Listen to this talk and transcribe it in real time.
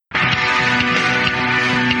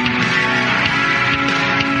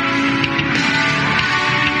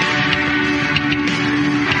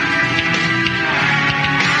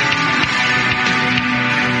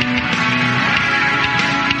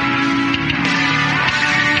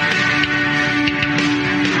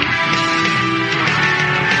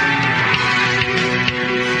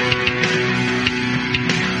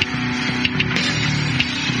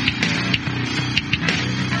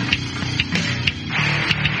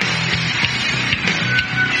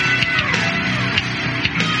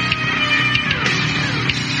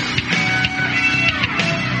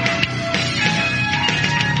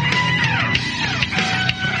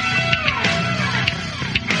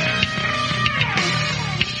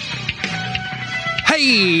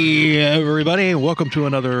Hey, everybody. Welcome to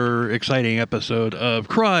another exciting episode of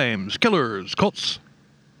Crimes, Killers, Cults,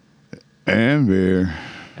 and beer.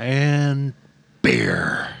 And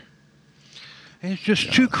beer. It's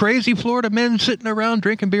just two crazy Florida men sitting around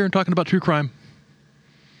drinking beer and talking about true crime.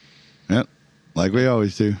 Yep, like we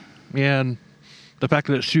always do. Yeah, and the fact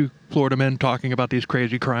that it's two Florida men talking about these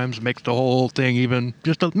crazy crimes makes the whole thing even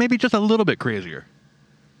maybe just a little bit crazier.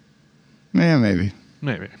 Yeah, maybe.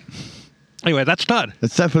 Anyway, that's Todd.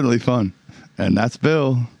 It's definitely fun. And that's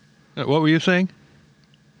Bill. What were you saying?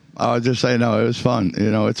 I was just saying, no, it was fun. You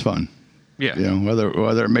know, it's fun. Yeah. You know,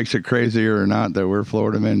 whether it makes it crazier or not that we're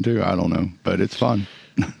Florida men too, I don't know. But it's fun.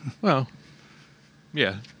 Well,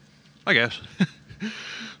 yeah, I guess.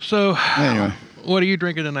 So, anyway. What are you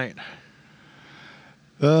drinking tonight?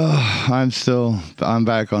 I'm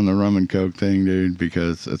back on the rum and coke thing, dude,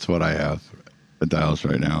 because it's what I have at the house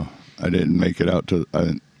right now. I didn't make it out to...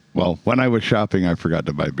 Well, when I was shopping, I forgot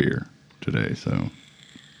to buy beer today, so...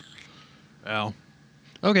 Oh.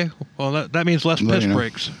 Okay. Well, that means less piss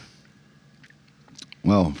breaks.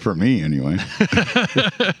 Well, for me, anyway.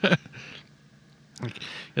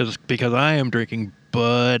 It's because I am drinking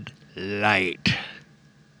Bud Light.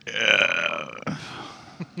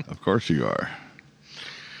 Of course you are.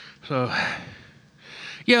 So,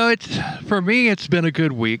 for me, it's been a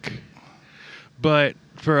good week. But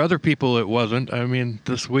for other people, it wasn't. I mean,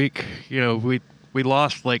 this week, we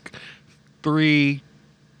lost like 3,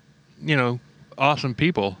 awesome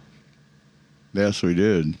people. Yes, we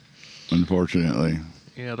did. Unfortunately.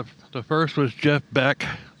 Yeah, the first was Jeff Beck,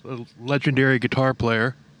 the legendary guitar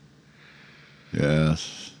player.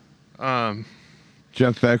 Yes.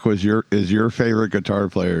 Jeff Beck is your favorite guitar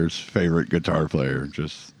player's favorite guitar player.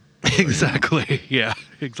 Just exactly. Yeah,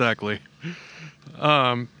 exactly.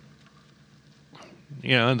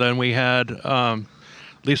 And then we had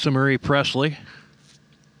Lisa Marie Presley.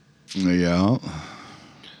 Yeah.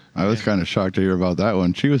 I was kind of shocked to hear about that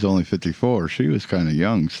one. She was only 54. She was kind of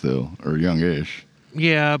young still, or youngish.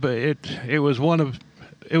 Yeah, but it was one of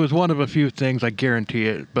a few things, I guarantee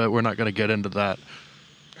it, but we're not going to get into that.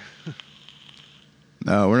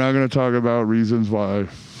 No, we're not going to talk about reasons why.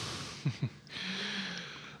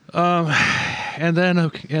 And then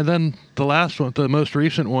the last one, the most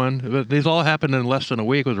recent one, these all happened in less than a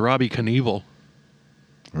week, was Robbie Knievel.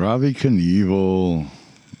 Robbie Knievel.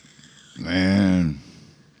 Man.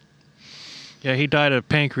 Yeah, he died of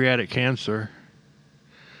pancreatic cancer.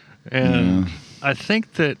 And I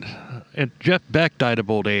think that Jeff Beck died of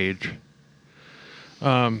old age.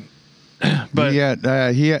 But he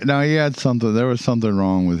had something. There was something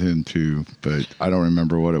wrong with him too, but I don't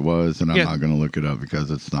remember what it was, and I'm not going to look it up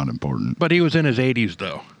because it's not important. But he was in his 80s,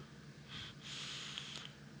 though.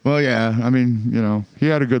 Well, yeah. I mean, he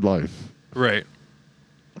had a good life. Right.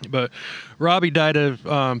 But Robbie died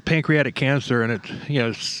of pancreatic cancer, and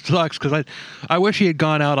it sucks because I wish he had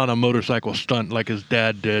gone out on a motorcycle stunt like his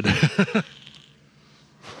dad did.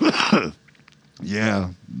 Yeah,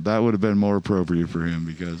 that would have been more appropriate for him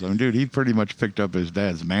because, dude, he pretty much picked up his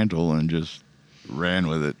dad's mantle and just ran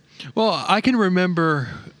with it. Well, I can remember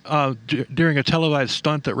during a televised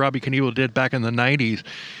stunt that Robbie Knievel did back in the 90s,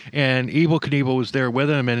 and Evel Knievel was there with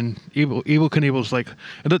him, and Evel Knievel's like,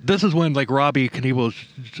 this is when like Robbie Knievel was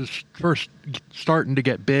just first starting to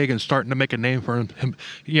get big and starting to make a name for him,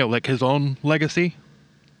 like his own legacy.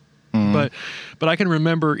 Mm-hmm. But I can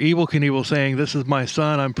remember Evel Knievel saying, "This is my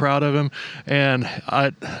son. I'm proud of him, and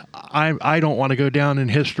I don't want to go down in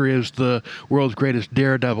history as the world's greatest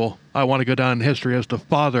daredevil. I want to go down in history as the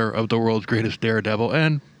father of the world's greatest daredevil."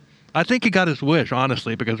 And I think he got his wish,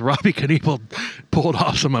 honestly, because Robbie Knievel pulled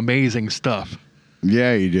off some amazing stuff.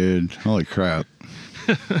 Yeah, he did. Holy crap!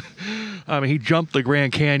 I mean, he jumped the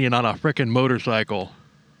Grand Canyon on a frickin' motorcycle.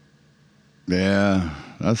 Yeah.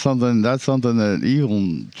 That's something that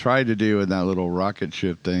Evel tried to do in that little rocket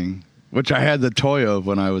ship thing, which I had the toy of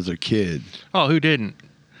when I was a kid. Oh, who didn't?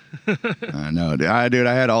 I know. Dude,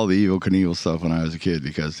 I had all the Evel Knievel stuff when I was a kid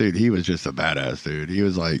because, dude, he was just a badass, dude. He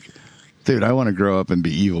was like, dude, I want to grow up and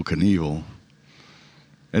be Evel Knievel.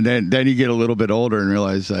 And then you get a little bit older and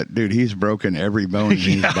realize that, dude, he's broken every bone in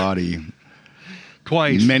his body.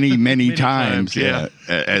 Twice. Many times. Yeah.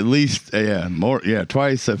 At least, more. Yeah,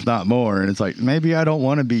 twice, if not more. And it's like, maybe I don't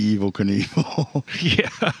want to be Evel Knievel.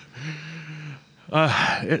 Yeah.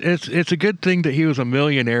 It's a good thing that he was a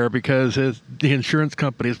millionaire because the insurance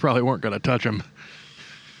companies probably weren't going to touch him.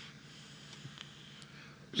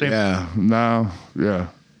 Yeah.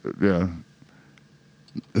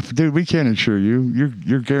 Dude, we can't insure you.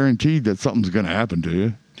 You're guaranteed that something's going to happen to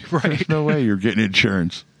you. Right. There's no way you're getting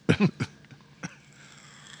insurance.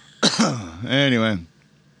 Anyway,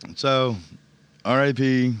 so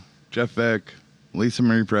R.I.P. Jeff Beck, Lisa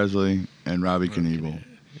Marie Presley, and Robbie Knievel.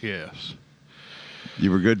 Yes.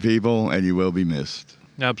 You were good people, and you will be missed.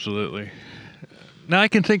 Absolutely. Now I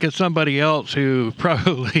can think of somebody else who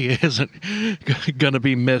probably isn't going to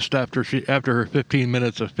be missed after her 15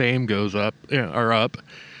 minutes of fame goes up.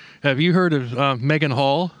 Have you heard of Megan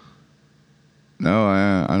Hall? No,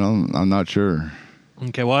 I don't. I'm not sure.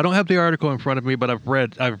 Okay, well, I don't have the article in front of me, but I've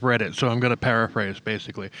read it, so I'm going to paraphrase.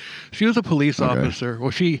 Basically, she was a police officer.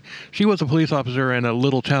 Well, she was a police officer in a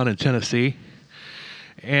little town in Tennessee,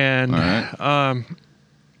 and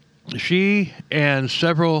she and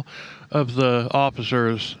several of the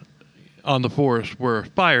officers on the force were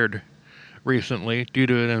fired recently due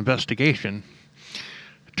to an investigation.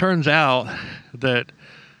 Turns out that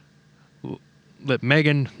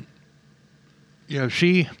Megan,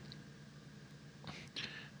 she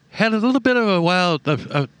had a little bit of a wild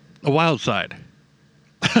side.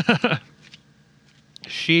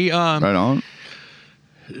 She Right on.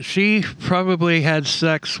 She probably had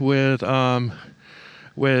sex with well,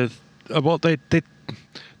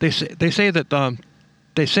 they say that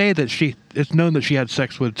it's known that she had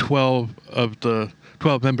sex with 12 of the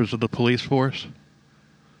 12 members of the police force.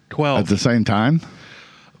 12 At the same time?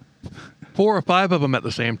 4 or 5 of them at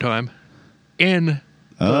the same time.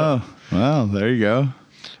 Oh, well, there you go.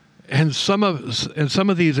 And some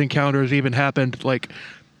of these encounters even happened like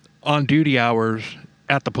on duty hours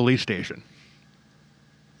at the police station.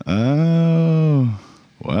 Oh,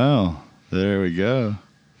 well, there we go.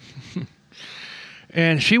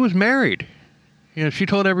 And she was married. She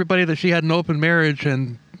told everybody that she had an open marriage,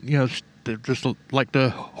 and just like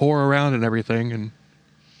to whore around and everything. And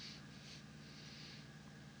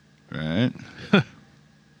right.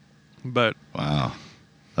 But wow,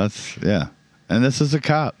 yeah. And this is a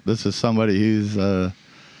cop. This is somebody who's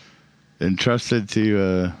entrusted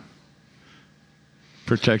to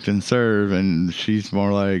protect and serve, and she's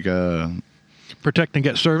more like protect and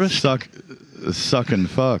get serviced. Suck and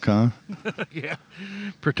fuck, huh? Yeah,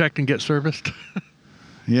 protect and get serviced.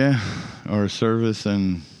 Yeah, or service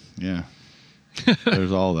and yeah.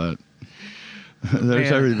 There's all that.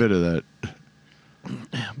 There's every bit of that.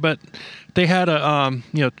 But they had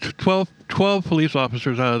 12 police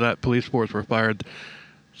officers out of that police force were fired.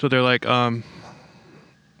 So they're like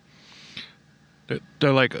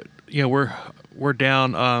we're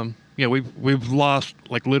down we've lost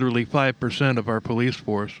like literally 5% of our police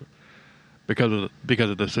force because of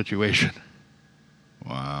the situation.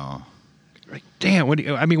 Wow. Like, damn, when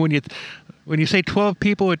you say 12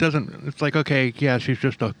 people, it's like, okay, yeah, she's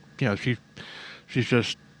just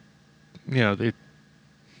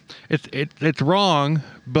it's wrong,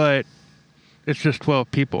 but it's just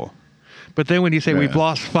 12 people. But then when you say we've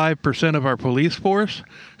lost 5% of our police force,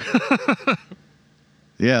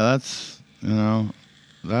 yeah, that's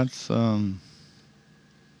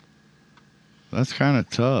kind of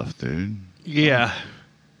tough, dude. Yeah.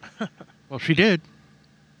 Well, she did.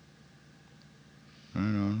 Right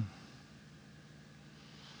on.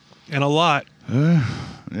 And a lot.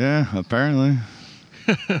 Yeah, apparently.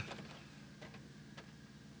 Give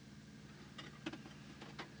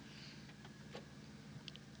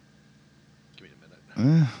me a minute.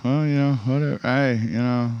 Well, whatever.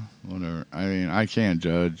 Whatever. I mean, I can't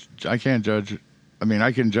judge. I mean,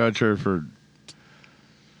 I can judge her for.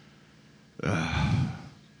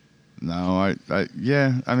 No,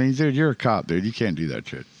 yeah. I mean, dude, you're a cop, dude. You can't do that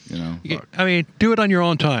shit. Yeah, I mean, do it on your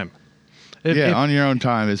own time. On your own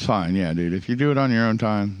time is fine. Yeah, dude. If you do it on your own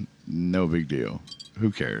time, no big deal.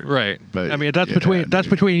 Who cares? Right. But I mean, that's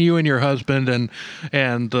between you and your husband and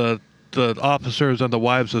the officers and the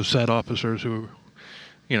wives of said officers who,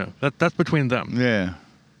 that's between them. Yeah.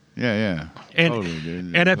 Yeah. And totally,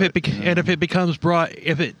 dude. and if it becomes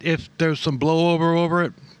if there's some blowover over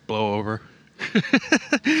it,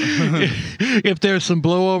 if there's some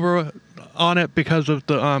blowover on it because of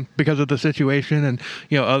the situation and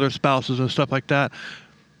other spouses and stuff like that,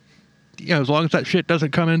 as long as that shit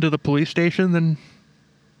doesn't come into the police station, then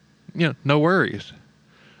no worries.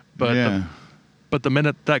 But but the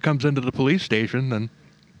minute that comes into the police station, then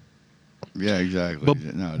yeah, exactly.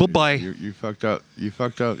 No, dude, bye. You fucked up. You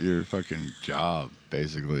fucked up your fucking job,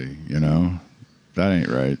 basically. That ain't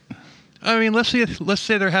right. I mean, let's say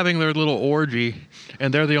they're having their little orgy,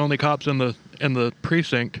 and they're the only cops in the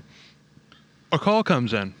precinct. A call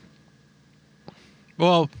comes in.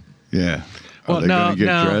 Well, yeah. Are they going to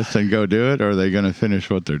get dressed and go do it, or are they going to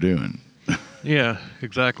finish what they're doing? Yeah,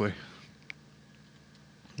 exactly.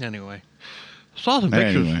 Anyway, saw some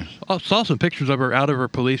pictures. Saw some pictures of her out of her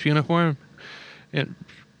police uniform. And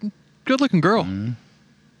good-looking girl. Mm-hmm.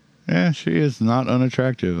 Yeah, she is not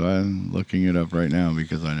unattractive. I'm looking it up right now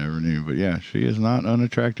because I never knew. But yeah, she is not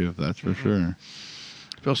unattractive. That's for sure.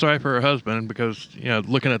 Feel sorry for her husband because,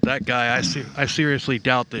 looking at that guy, I seriously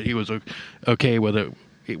doubt that he was okay with it,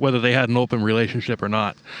 whether they had an open relationship or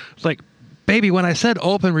not. It's like, baby, when I said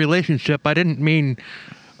open relationship, I didn't mean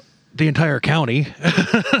the entire county.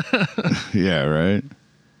 Yeah, right.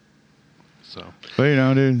 So,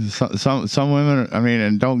 but dude, some women. I mean,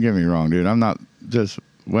 and don't get me wrong, dude. I'm not just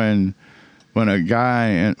when a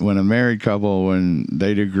married couple, when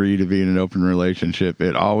they agree to be in an open relationship,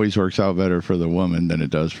 it always works out better for the woman than it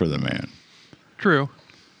does for the man. True.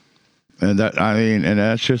 And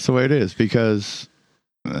that's just the way it is because,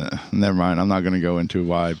 never mind, I'm not going to go into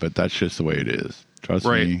why, but that's just the way it is. Trust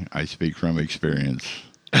me, I speak from experience.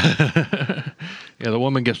 Yeah, the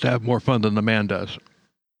woman gets to have more fun than the man does.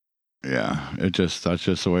 Yeah, that's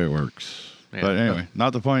just the way it works. Yeah, but anyway,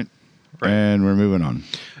 not the point. Right. And we're moving on.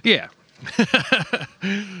 Yeah.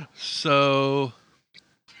 So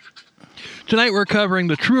tonight we're covering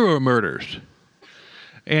the Truro murders,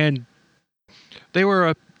 and they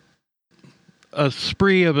were a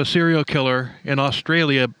spree of a serial killer in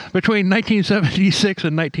Australia between 1976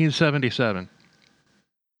 and 1977.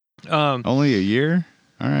 Only a year?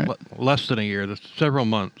 All right. Less than a year. That's several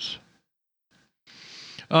months.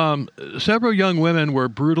 Several young women were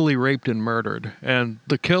brutally raped and murdered, and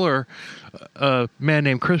the killer, a man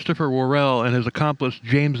named Christopher Worrell, and his accomplice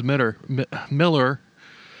James Miller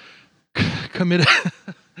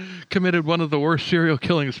committed one of the worst serial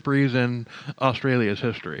killing sprees in Australia's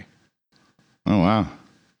history. Oh, wow.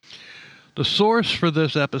 The source for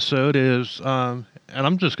this episode is, and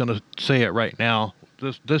I'm just going to say it right now,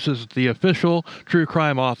 this is the official true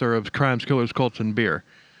crime author of Crimes, Killers, Cults, and Beer,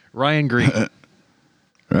 Ryan Green.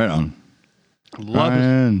 Right on.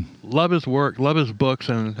 Love his work, love his books,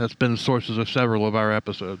 and has been sources of several of our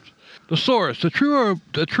episodes. The source, the Truro.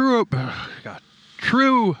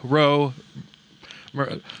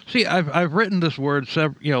 See, I've written this word,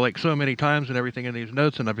 like so many times and everything in these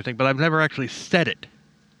notes and everything, but I've never actually said it.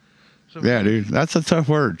 So, yeah, dude, that's a tough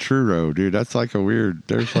word, Truro, dude. That's like a weird.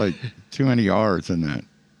 There's like too many R's in that.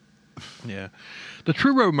 Yeah, the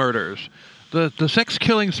Truro murders. The sex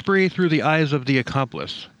killing spree through the eyes of the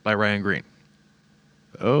accomplice by Ryan Green.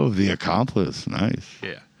 Oh, the accomplice. Nice.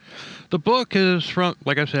 Yeah. The book is from,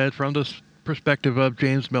 like I said, from the perspective of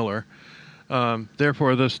James Miller.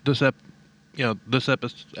 Therefore, this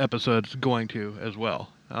episode's going to as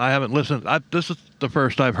well. I haven't listened. This is the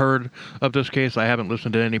first I've heard of this case. I haven't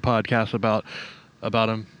listened to any podcasts about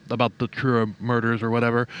the Truro murders or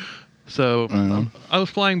whatever. So I was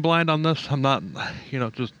flying blind on this. I'm not,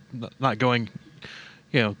 just not going,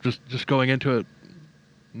 just going into it,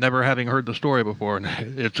 never having heard the story before, and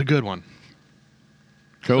it's a good one.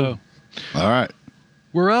 Cool. So, all right.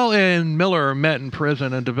 Worrell and Miller met in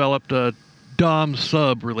prison and developed a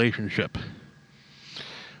dom-sub relationship.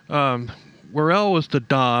 Worrell was the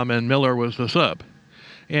dom and Miller was the sub.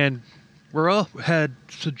 And Worrell had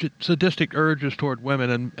sadistic urges toward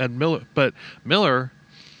women, and Miller,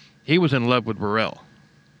 he was in love with Worrell.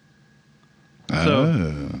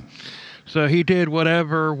 So he did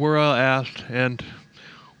whatever Worrell asked, and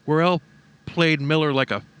Worrell played Miller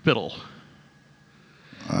like a fiddle.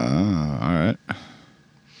 All right.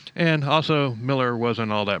 And also, Miller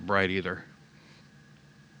wasn't all that bright either.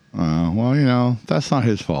 Well, that's not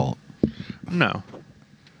his fault. No.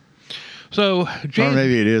 So James, or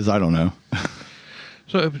maybe it is. I don't know.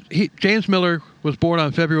 So James Miller was born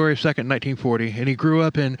on February 2nd, 1940, and he grew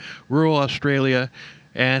up in rural Australia,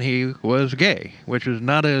 and he was gay, which is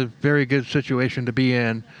not a very good situation to be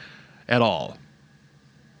in at all.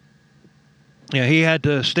 Yeah, he had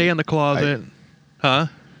to stay in the closet. Huh?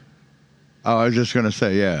 Oh, I was just going to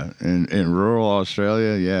say, yeah, in rural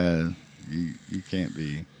Australia, yeah, you can't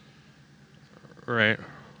be. Right.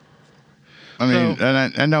 I mean,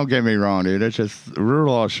 and don't get me wrong, dude. It's just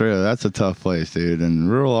rural Australia. That's a tough place, dude. And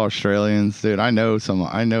rural Australians, dude. I know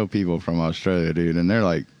people from Australia, dude, and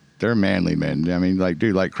they're manly men. I mean,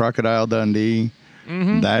 like Crocodile Dundee.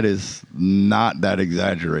 Mm-hmm. That is not that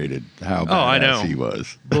exaggerated. How badass he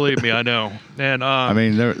was. Believe me, I know. And I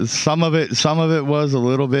mean, some of it was a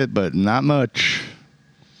little bit, but not much.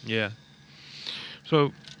 Yeah.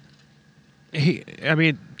 So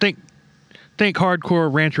think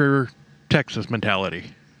hardcore rancher Texas mentality.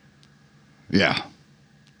 Yeah.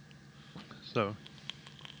 So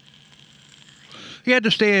he had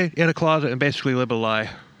to stay in a closet and basically live a lie.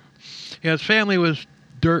 His family was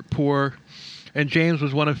dirt poor, and James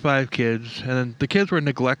was one of 5 kids, and the kids were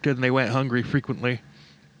neglected and they went hungry frequently.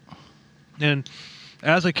 And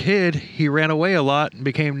as a kid, he ran away a lot and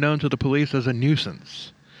became known to the police as a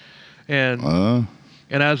nuisance. and Uh,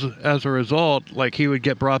 and as a result, like he would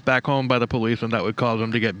get brought back home by the police, and that would cause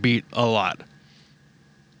him to get beat a lot.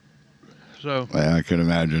 So yeah, I can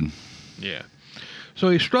imagine. yeah, so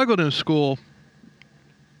he struggled in school,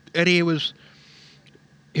 and he was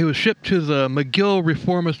shipped to the McGill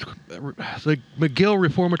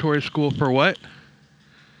Reformatory School for what?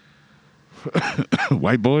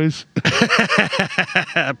 White boys?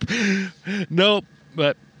 Nope,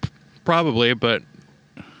 but probably, but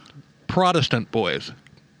Protestant boys.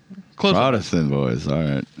 Close Protestant boys. All right.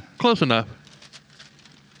 enough. Close enough.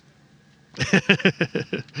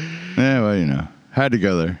 Yeah, well, you know, had to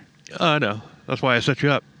go there. I know. That's why I set you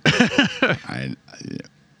up.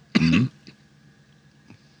 Yeah.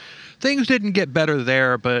 Things didn't get better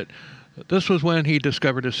there, but this was when he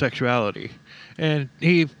discovered his sexuality. And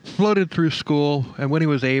he floated through school, and when he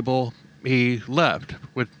was able, he left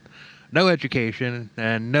with no education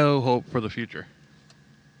and no hope for the future.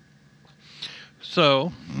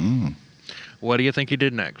 So, what do you think he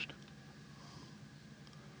did next?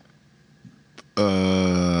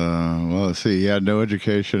 Well, let's see. He had no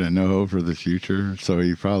education and no hope for the future, so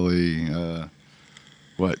he probably,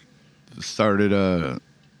 started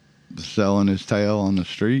selling his tail on the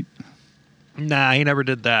street? Nah, he never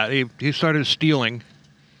did that. He started stealing.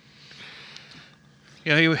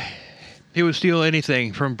 You know, he would steal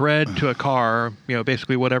anything from bread to a car. You know,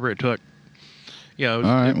 basically whatever it took. You know. All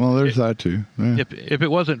right. Well, there's that too. Yeah. If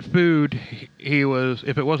it wasn't food,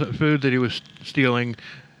 if it wasn't food that he was stealing,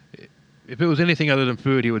 if it was anything other than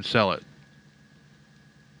food, he would sell it.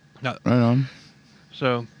 Now, Right on.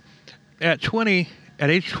 so, at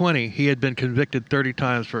age 20, he had been convicted 30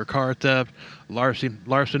 times for car theft,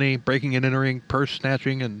 larceny, breaking and entering, purse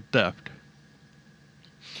snatching, and theft.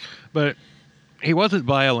 But he wasn't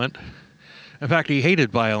violent. In fact, he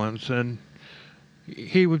hated violence, and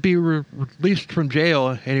he would be released from jail,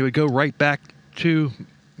 and he would go right back to,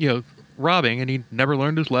 robbing, and he never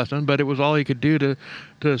learned his lesson, but it was all he could do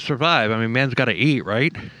to survive. I mean, man's got to eat,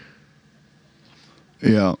 right?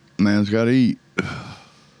 Yeah, man's got to eat.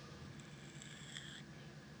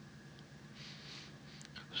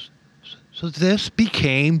 So this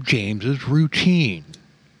became James's routine.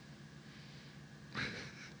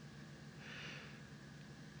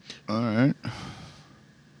 All right.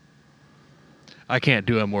 I can't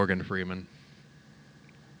do a Morgan Freeman.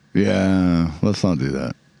 Yeah, let's not do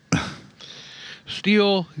that.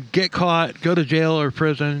 Steal, get caught, go to jail or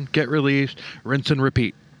prison, get released, rinse and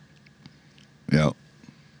repeat. Yep.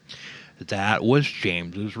 That was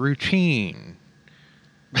James's routine.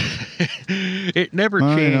 It never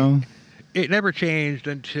Well, changed. you know. It never changed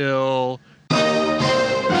until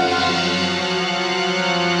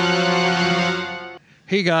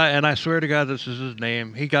he got, and I swear to God this is his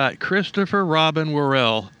name, he got Christopher Robin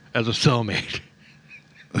Worrell as a cellmate.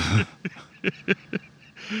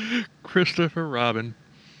 Christopher Robin.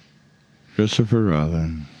 Christopher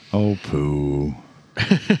Robin. Oh, poo.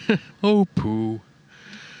 Oh, poo.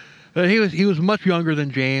 He was much younger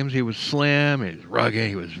than James. He was slim. He was rugged.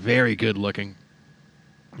 He was very good looking.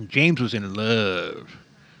 James was in love,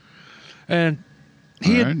 and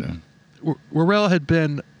Worrell had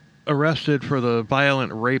been arrested for the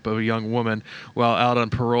violent rape of a young woman while out on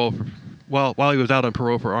parole. While he was out on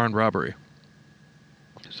parole for armed robbery.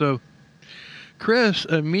 So Chris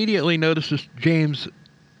immediately notices James'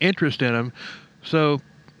 interest in him, so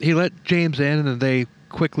he let James in, and they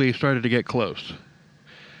quickly started to get close.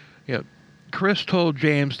 Chris told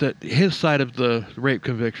James that his side of the rape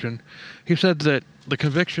conviction, he said that the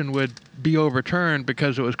conviction would be overturned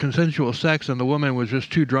because it was consensual sex and the woman was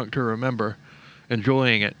just too drunk to remember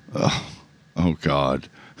enjoying it. Oh God.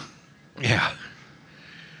 Yeah.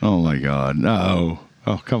 Oh my God. No.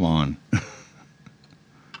 Oh, come on.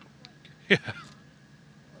 Yeah.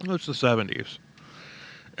 Well, it's the 70s.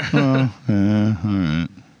 Oh, yeah. All right.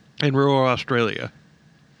 In rural Australia.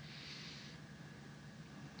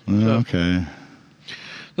 Okay.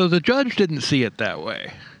 So the judge didn't see it that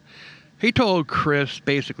way. He told Chris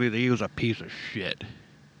basically that he was a piece of shit.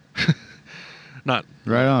 Not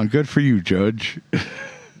Right on. Good for you, Judge.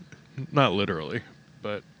 not literally,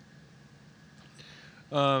 but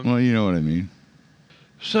Well, you know what I mean.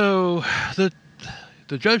 so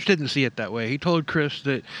the judge didn't see it that way. He told Chris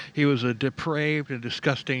that he was a depraved and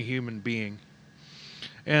disgusting human being.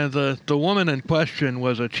 And the woman in question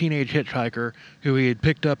was a teenage hitchhiker who he had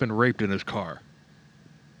picked up and raped in his car.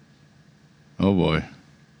 Oh boy.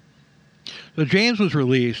 So James was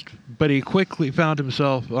released, but he quickly found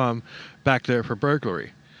himself back there for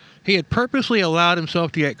burglary. He had purposely allowed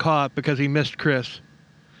himself to get caught because he missed Chris,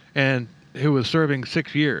 and who was serving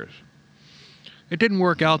 6 years. It didn't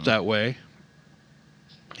work out that way.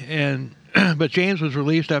 and but James was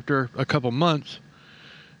released after a couple months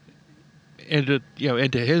into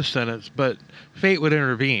his sentence, but fate would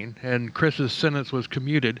intervene, and Chris's sentence was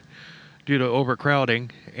commuted due to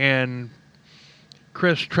overcrowding, and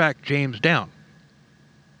Chris tracked James down,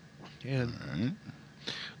 and Right.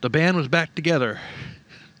 the band was back together.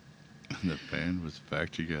 The band was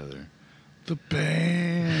back together. The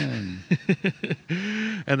band.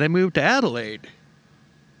 And they moved to Adelaide.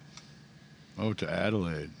 Oh, to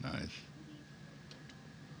Adelaide. Nice.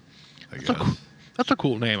 I That's a, guess. that's a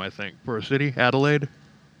cool name, I think, for a city, Adelaide.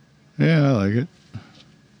 Yeah, I like it.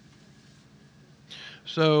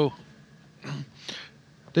 So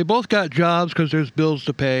they both got jobs because there's bills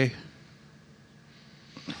to pay.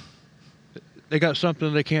 They got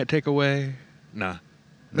something they can't take away. Nah.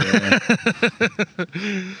 Yeah.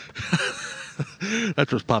 That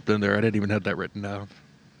just popped in there. I didn't even have that written down.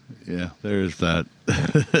 Yeah, there's that.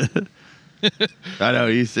 I know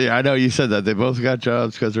you said that they both got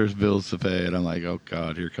jobs because there's bills to pay, and I'm like, oh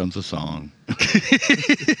God, here comes a song.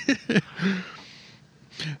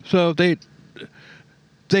 So they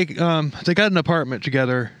got an apartment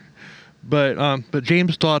together, but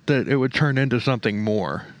James thought that it would turn into something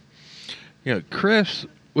more. Chris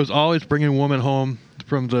was always bringing women home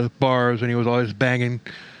from the bars, and he was always banging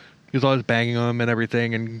them and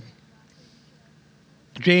everything. And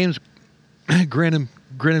James grin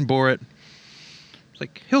and bore it. It's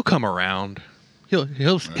like he'll come around.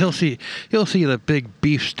 He'll see the big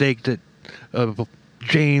beefsteak of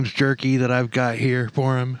James jerky that I've got here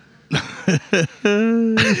for him.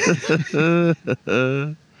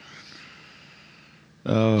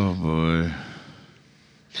 Oh boy.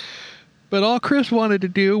 But all Chris wanted to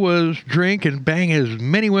do was drink and bang as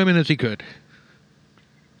many women as he could.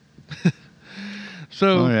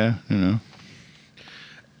 So, Oh yeah,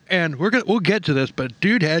 and we'll get to this, but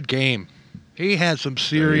dude had game. He had some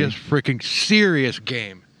serious freaking serious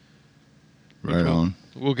game. Right on.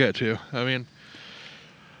 We'll get to. I mean,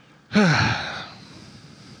 I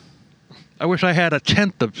wish I had a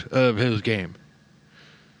tenth of his game.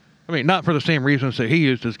 I mean, not for the same reasons that he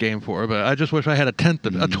used his game for, but I just wish I had a tenth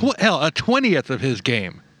of, a 20th of his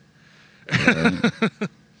game. Right.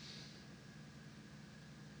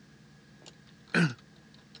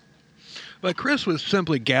 But Chris was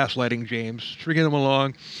simply gaslighting James, stringing him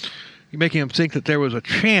along, making him think that there was a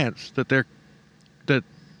chance that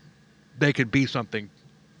they could be something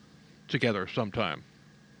together sometime.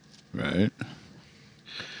 Right.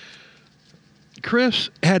 Chris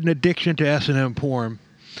had an addiction to S&M porn,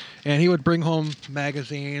 and he would bring home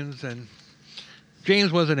magazines, and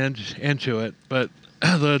James wasn't into it, but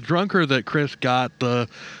the drunker that Chris got, the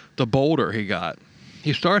bolder he got.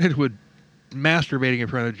 He started with masturbating in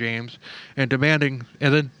front of James and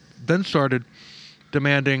then started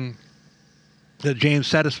demanding that James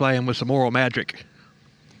satisfy him with some oral magic.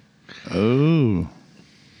 Oh.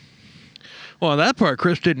 Well, on that part,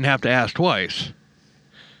 Chris didn't have to ask twice.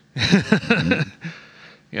 Just,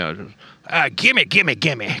 gimme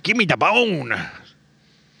the bone.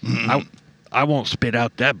 I won't spit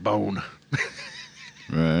out that bone.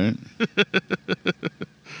 Right.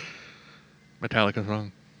 Metallica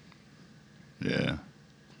song. Yeah.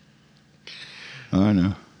 I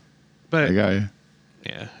know. But I got you.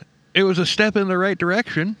 yeah, it was a step in the right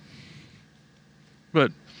direction.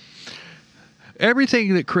 But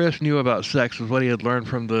everything that Chris knew about sex was what he had learned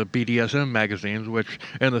from the BDSM magazines, which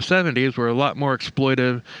in the 70s were a lot more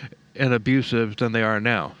exploitive and abusive than they are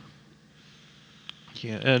now.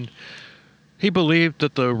 Yeah, and he believed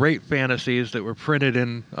that the rape fantasies that were printed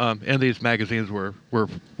in these magazines were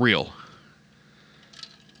real.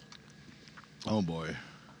 Oh boy.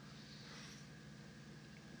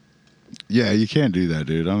 Yeah, you can't do that,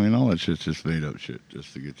 dude. I mean, all that shit's just made up shit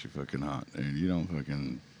just to get you fucking hot. And you don't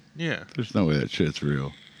fucking... Yeah. There's no way that shit's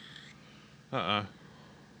real. Uh-uh.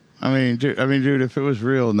 I mean, dude, if it was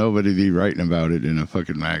real, nobody'd be writing about it in a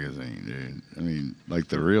fucking magazine, dude. I mean, like,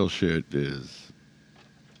 the real shit is...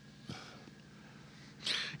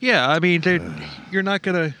 Yeah, I mean, you're not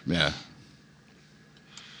gonna... Yeah.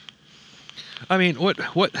 I mean, what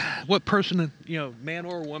person, man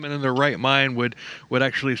or woman in their right mind would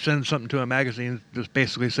actually send something to a magazine just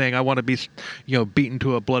basically saying, I want to be, beaten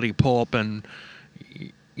to a bloody pulp and,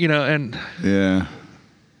 and... Yeah.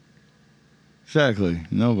 Exactly.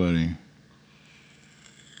 Nobody.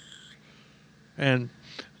 And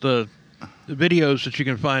the videos that you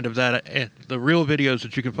can find of that, the real videos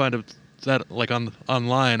that you can find of that, like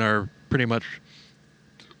online, are pretty much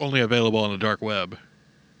only available on the dark web.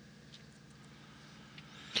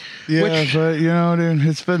 Yeah, but dude,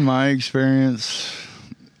 it's been my experience.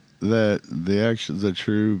 that the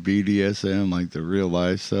true BDSM, like the real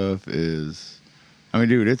life stuff, is, I mean,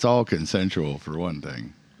 dude, it's all consensual for one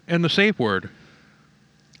thing. And the safe word.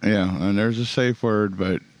 Yeah, and there's a safe word,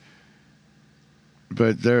 but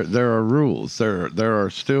there are rules. There are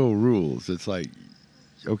still rules. It's like,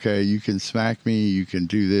 okay, you can smack me, you can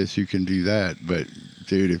do this, you can do that, but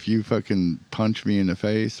dude, if you fucking punch me in the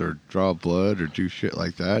face or draw blood or do shit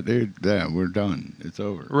like that, dude, yeah, we're done. It's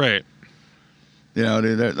over. Right. You know,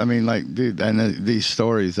 dude, I mean, like, dude, and these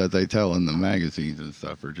stories that they tell in the magazines and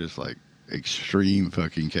stuff are just like extreme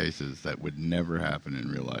fucking cases that would never happen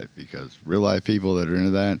in real life, because real life people that are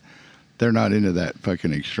into that, they're not into that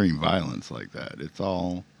fucking extreme violence like that. It's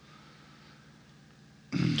all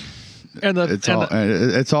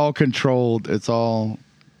it's all controlled. It's all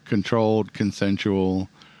controlled, consensual.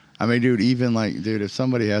 I mean, dude, even like, dude, if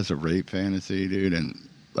somebody has a rape fantasy, dude, and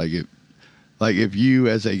like if you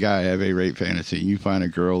as a guy have a rape fantasy and you find a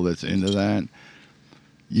girl that's into that,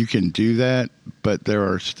 you can do that, but there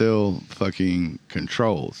are still fucking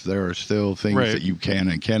controls. There are still things that you can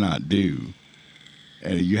and cannot do,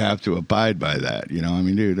 and you have to abide by that. You know, I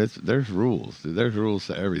mean, dude, there's rules. Dude, there's rules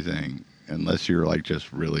to everything, unless you're like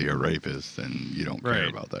just really a rapist and you don't care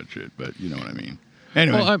about that shit. But you know what I mean.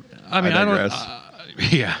 Anyway, well, I digress.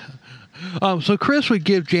 Yeah. So Chris would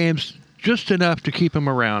give James just enough to keep him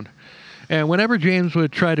around. And whenever James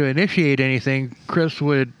would try to initiate anything, Chris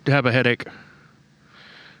would have a headache.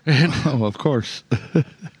 Oh, of course.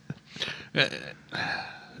 And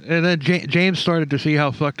then James started to see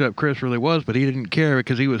how fucked up Chris really was, but he didn't care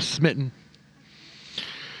because he was smitten.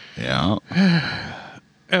 Yeah.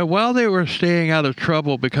 And while they were staying out of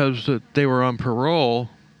trouble because they were on parole,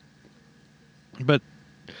 but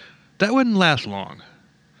that wouldn't last long.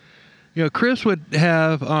 You know, Chris would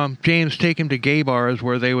have James take him to gay bars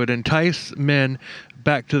where they would entice men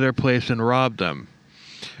back to their place and rob them.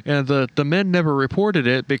 And the men never reported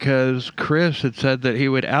it because Chris had said that he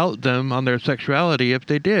would out them on their sexuality if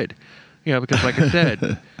they did. You know, because like I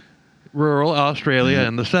said, rural Australia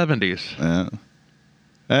in the 70s. Yeah.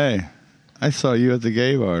 Hey, I saw you at the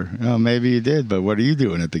gay bar. Oh, maybe you did, but what are you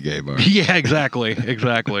doing at the gay bar? Yeah, exactly.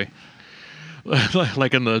 Exactly.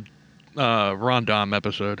 Like in the Rondom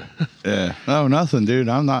episode. Yeah. Oh, nothing, dude.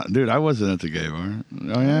 I'm not, dude. I wasn't at the gay bar.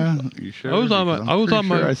 Oh yeah. You sure?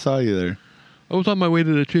 I saw you there. I was on my way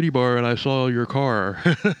to the titty bar and I saw your car.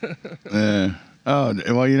 Yeah. Oh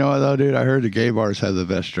well, you know what though, dude? I heard the gay bars have the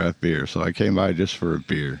best draft beer, so I came by just for a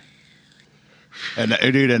beer. And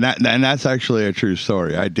dude, and that's actually a true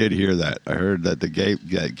story. I did hear that. I heard that the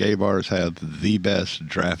gay bars have the best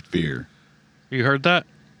draft beer. You heard that?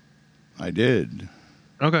 I did.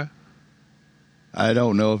 Okay. I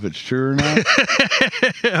don't know if it's true or not.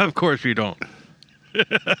 Of course you don't.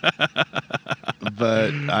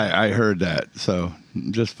 But I heard that, so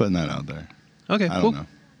just putting that out there. Okay, I don't know.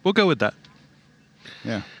 We'll go with that.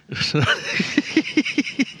 Yeah.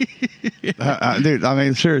 Dude, I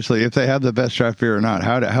mean, seriously, if they have the best draft beer or not,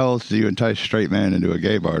 how else do you entice straight men into a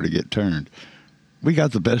gay bar to get turned? We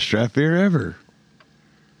got the best draft beer ever.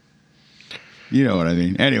 You know what I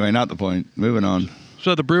mean. Anyway, not the point. Moving on.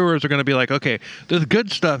 So the brewers are going to be like, okay, there's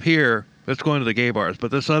good stuff here that's going to the gay bars, but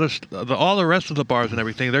this other, all the rest of the bars and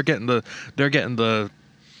everything, they're getting the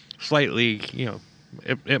slightly, you know,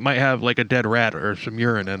 it might have like a dead rat or some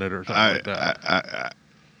urine in it or something like that.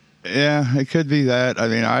 Yeah, it could be that. I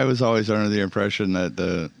mean, I was always under the impression that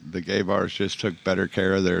the gay bars just took better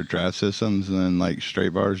care of their draft systems than like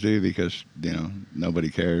straight bars do, because, you know, nobody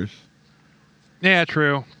cares. Yeah,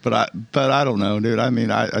 true. But I don't know, dude. I mean,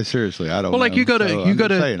 I seriously, I don't know. Well, like you go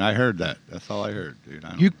to saying, I heard that. That's all I heard, dude.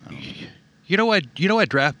 I don't You know what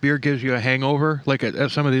draft beer gives you a hangover, like at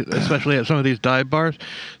some of these, especially at some of these dive bars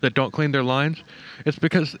that don't clean their lines? It's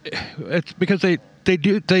because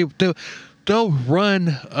they'll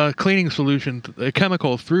run a cleaning solution, a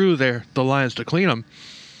chemical through the lines to clean them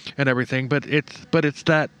and everything, but it's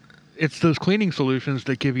those cleaning solutions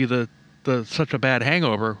that give you the such a bad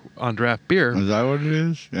hangover on draft beer. Is that what it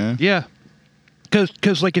is? Yeah. Yeah.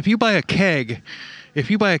 Because like if you buy a keg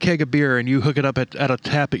of beer and you hook it up at a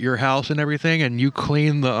tap at your house and everything, and you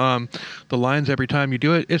clean the lines every time you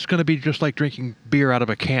do it, it's going to be just like drinking beer out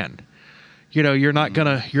of a can. You know, you're not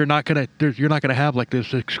gonna have like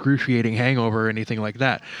this excruciating hangover or anything like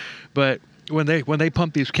that. But when they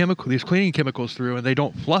pump these cleaning chemicals through and they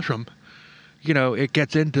don't flush them, you know, it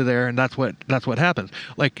gets into there, and that's what happens.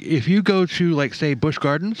 Like if you go to, like, say, Busch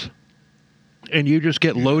Gardens and you just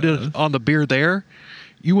get loaded on the beer there,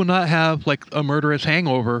 you will not have like a murderous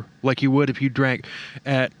hangover like you would if you drank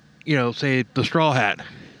at, you know, say the Straw Hat.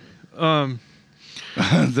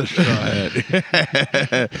 The straw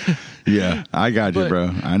hat. Yeah, I got you,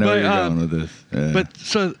 bro. I know where you're going with this.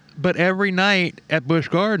 Yeah. But every night at Busch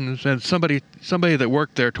Gardens, and somebody that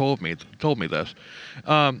worked there told me this.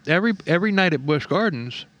 Every night at Busch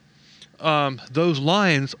Gardens, those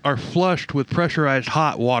lines are flushed with pressurized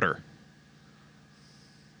hot water.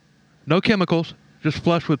 No chemicals, just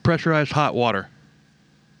flushed with pressurized hot water.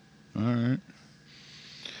 All right.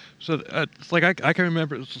 So it's like I can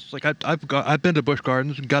remember. It's just like I've been to Busch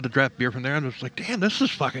Gardens and got a draft beer from there, and I was like, damn, this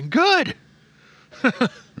is fucking good.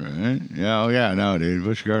 Right? Yeah. Oh yeah. No, dude.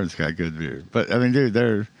 Busch Gardens got good beer, but I mean, dude,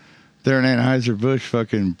 they're an Anheuser-Busch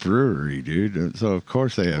fucking brewery, dude. So of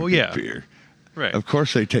course they have good beer. Right. Of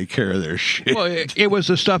course they take care of their shit. Well, it was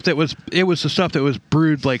the stuff that was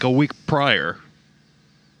brewed like a week prior.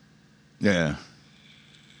 Yeah.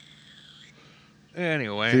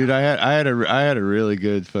 Anyway, dude, I had a really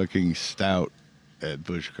good fucking stout at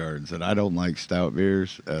Busch Gardens, and I don't like stout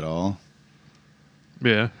beers at all.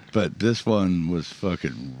 Yeah. But this one was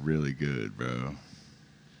fucking really good, bro.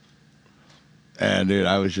 And dude,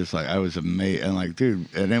 I was just like, I was amazed, and like, dude,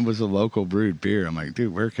 and it was a local brewed beer. I'm like,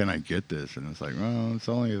 dude, where can I get this? And it's like, well, it's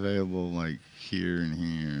only available like here and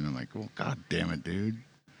here. And I'm like, well, god damn it, dude,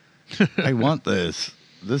 I want this.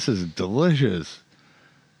 This is delicious.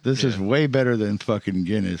 This is way better than fucking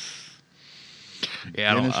Guinness.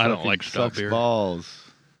 Yeah, Guinness I don't like stout beer.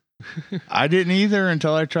 Balls. I didn't either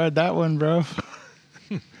until I tried that one, bro.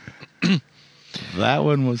 That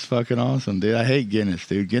one was fucking awesome, dude. I hate Guinness,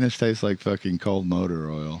 dude. Guinness tastes like fucking cold motor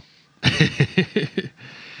oil.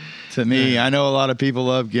 To me, I know a lot of people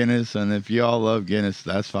love Guinness, and if y'all love Guinness,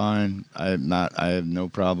 that's fine. I have no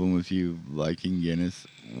problem with you liking Guinness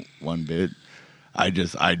one bit. I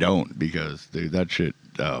don't, because dude, that shit,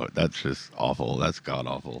 that's just awful. That's god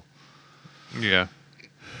awful. Yeah.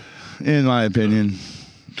 In my opinion.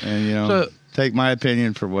 And take my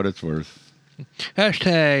opinion for what it's worth.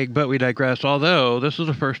 Hashtag, but we digress. Although this is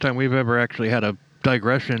the first time we've ever actually had a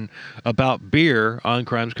digression about beer on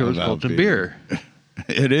Crimes, Codes, Cults, and Beer.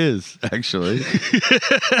 It is, actually.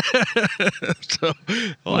 So,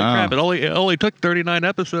 holy crap! It only took 39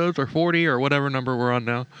 episodes, or 40, or whatever number we're on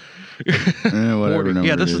now. Whatever 40.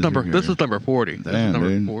 Yeah, this is number 40. Damn, this is number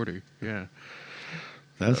dude. 40. Yeah.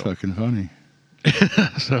 That's fucking funny.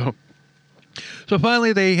 So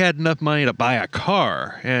finally they had enough money to buy a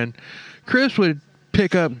car, and Chris would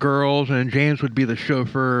pick up girls, and James would be the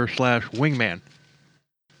chauffeur / wingman.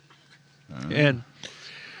 And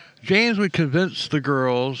James would convince the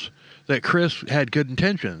girls that Chris had good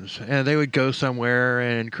intentions, and they would go somewhere,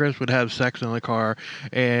 and Chris would have sex in the car,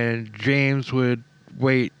 and James would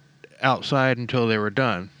wait outside until they were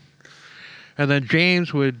done. And then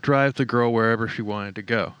James would drive the girl wherever she wanted to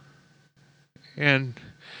go. And,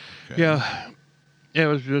 yeah, it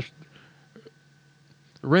was just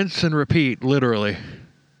rinse and repeat, literally.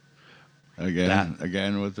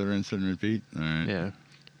 Again with the rinse and repeat? All right. Yeah.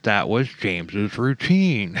 That was James's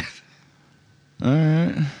routine. All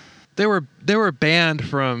right. They were banned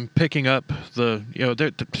from picking up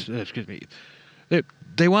excuse me.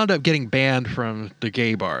 They wound up getting banned from the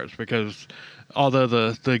gay bars because although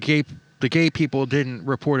the gay people didn't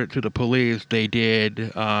report it to the police, they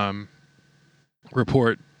did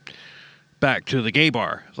report back to the gay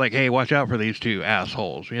bar. It's like, hey, watch out for these two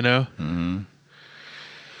assholes, you know? Mm-hmm.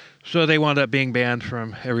 So they wound up being banned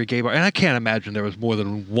from every gay bar. And I can't imagine there was more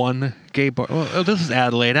than one gay bar. Well, this is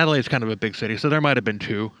Adelaide. Adelaide's kind of a big city, so there might have been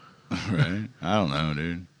two. Right. I don't know,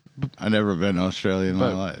 dude. I've never been to Australia in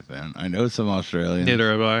my life, man. I know some Australians.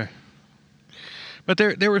 Neither have I. But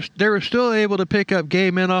they were still able to pick up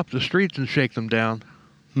gay men off the streets and shake them down.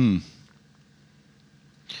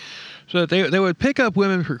 So they would pick up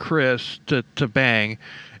women for Chris to bang,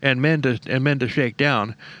 and men to shake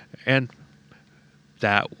down, and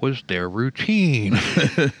that was their routine.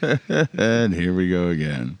 And here we go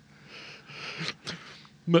again.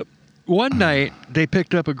 But one night they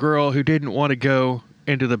picked up a girl who didn't want to go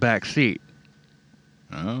into the back seat.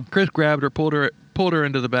 Oh. Chris grabbed her, pulled her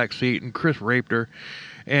into the back seat, and Chris raped her.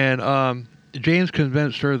 And James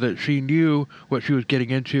convinced her that she knew what she was getting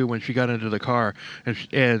into when she got into the car,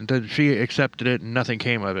 and then she accepted it, and nothing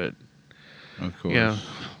came of it. Of course. Yeah,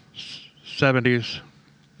 70s.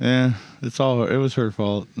 Yeah, it was her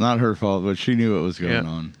fault. Not her fault, but she knew what was going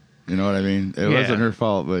on. You know what I mean? It wasn't her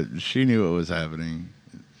fault, but she knew what was happening.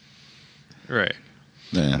 Right.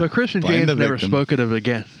 Yeah. But Chris and James never spoke of it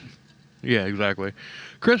again. Yeah, exactly.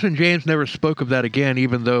 Chris and James never spoke of that again,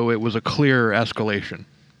 even though it was a clear escalation.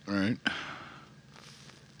 Right.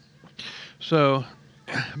 So,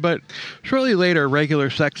 but shortly later, regular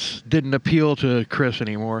sex didn't appeal to Chris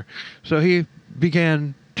anymore. So he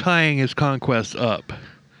began tying his conquests up.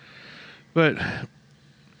 But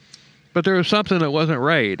there was something that wasn't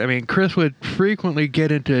right. I mean, Chris would frequently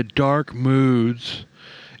get into dark moods,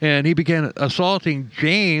 and he began assaulting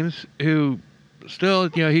James, who still,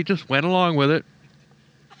 he just went along with it.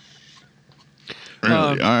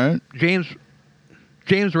 Really? All right.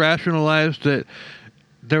 James rationalized that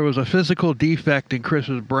there was a physical defect in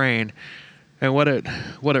Chris's brain, and what it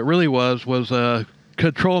really was a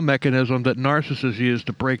control mechanism that narcissists use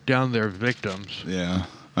to break down their victims. Yeah.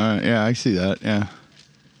 All right. Yeah, I see that. Yeah.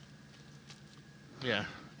 Yeah.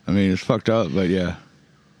 I mean, it's fucked up, but yeah.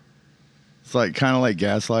 It's like kind of like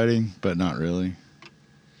gaslighting, but not really.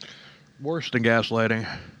 Worse than gaslighting.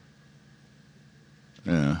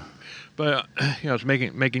 Yeah. But it's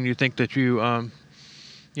making you think that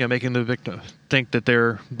making the victim think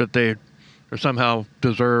that they somehow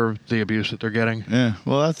deserve the abuse that they're getting. Yeah.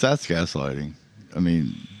 Well, that's gaslighting. I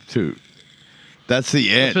mean, too. That's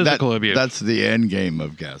the end. Physical abuse. That's the end game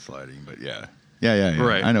of gaslighting. But yeah. Yeah.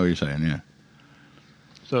 Right. I know what you're saying. Yeah.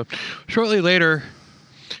 So, shortly later,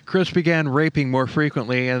 Chris began raping more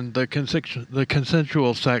frequently, and the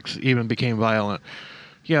consensual sex even became violent.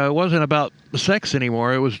 Yeah, it wasn't about sex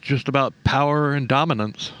anymore. It was just about power and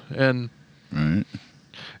dominance. And right.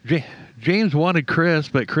 James wanted Chris,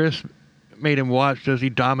 but Chris made him watch as he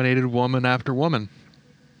dominated woman after woman.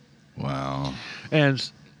 Wow. And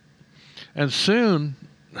soon,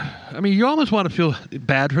 I mean, you almost want to feel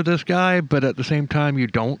bad for this guy, but at the same time, you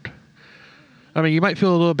don't. I mean, you might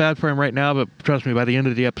feel a little bad for him right now, but trust me, by the end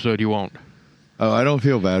of the episode, you won't. Oh, I don't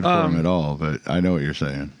feel bad for him at all, but I know what you're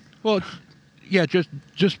saying. Well, yeah, just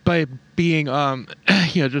by being,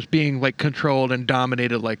 just being like controlled and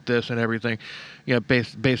dominated like this and everything,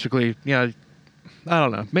 basically, I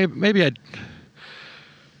don't know, maybe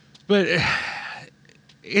but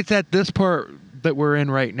it's at this part that we're in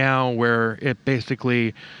right now where it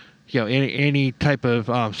basically, any type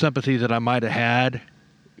of sympathy that I might have had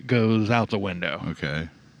goes out the window. Okay.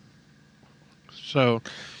 So,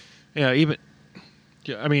 well,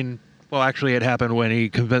 actually, it happened when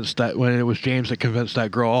when it was James that convinced that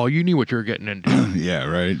girl, oh, you knew what you were getting into. Yeah,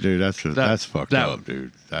 right, dude. That's fucked up,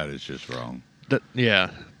 dude. That is just wrong.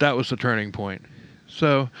 That was the turning point.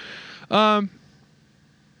 So,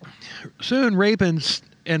 soon rape and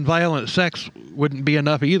violent sex wouldn't be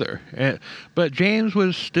enough either. But James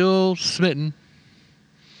was still smitten.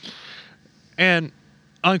 And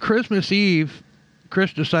on Christmas Eve,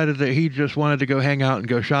 Chris decided that he just wanted to go hang out and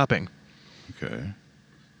go shopping. Okay.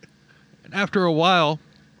 And after a while,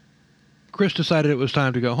 Chris decided it was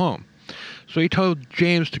time to go home. So he told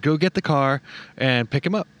James to go get the car and pick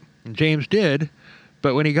him up. And James did,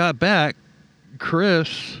 but when he got back,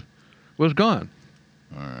 Chris was gone.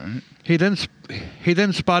 All right. He then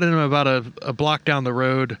spotted him about a block down the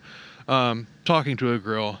road, talking to a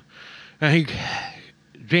girl, and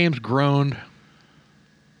James groaned,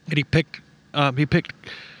 and he picked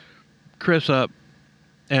Chris up,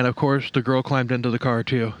 and of course the girl climbed into the car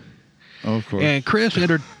too. Oh, of course. And Chris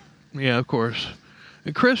of course.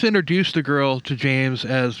 And Chris introduced the girl to James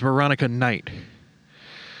as Veronica Knight.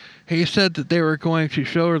 He said that they were going to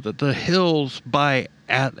show her the hills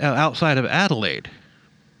outside of Adelaide.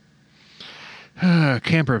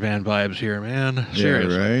 Camper van vibes here, man.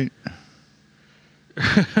 Seriously.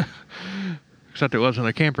 Yeah, right. Except it wasn't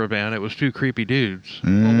a camper van. It was two creepy dudes.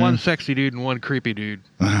 Mm. Well, one sexy dude and one creepy dude.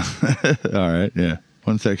 All right, yeah.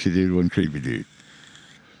 One sexy dude, one creepy dude.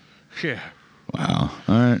 Yeah. Wow.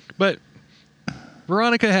 All right. But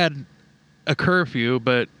Veronica had a curfew,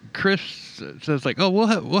 but Chris says like, "Oh, we'll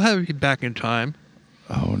have you back in time."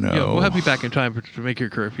 Oh no. Yeah, we'll have you back in time to make your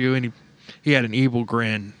curfew, and he had an evil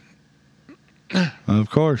grin. Of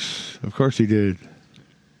course he did.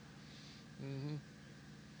 Mm-hmm.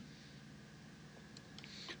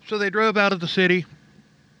 So they drove out of the city.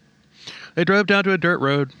 They drove down to a dirt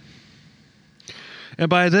road, and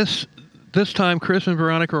by this time, Chris and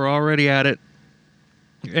Veronica were already at it.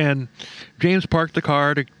 And James parked the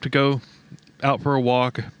car to go out for a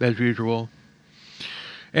walk as usual.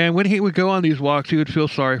 And when he would go on these walks, he would feel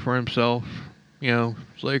sorry for himself.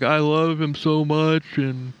 It's like, I love him so much,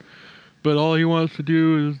 but all he wants to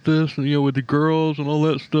do is this, and with the girls and all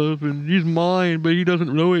that stuff, and he's mine, but he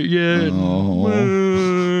doesn't know it yet.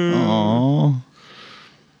 Oh.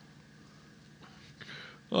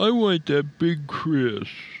 I want that big Chris.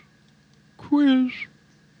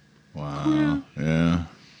 Wow. Yeah.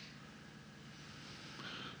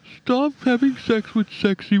 Stop having sex with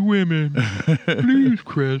sexy women. Please,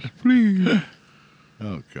 Chris, please.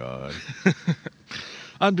 Oh God.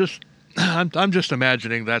 I'm just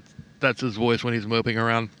imagining that's his voice when he's moping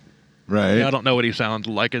around. Right. Yeah, I don't know what he sounds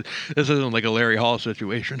like. This isn't like a Larry Hall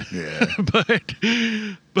situation. Yeah. but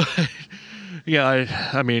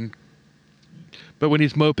yeah, I mean, but when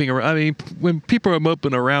he's moping around, I mean, when people are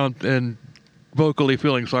moping around and vocally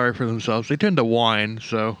feeling sorry for themselves, they tend to whine.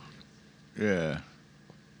 So Yeah.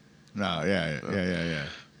 No. Yeah.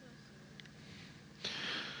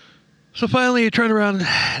 So finally, he turned around and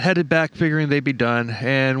headed back, figuring they'd be done.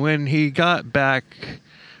 And when he got back,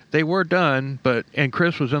 they were done, and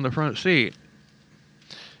Chris was in the front seat.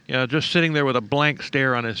 Just sitting there with a blank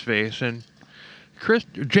stare on his face. And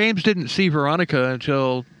James didn't see Veronica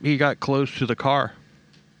until he got close to the car.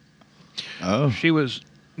 Oh. She was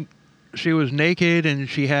naked, and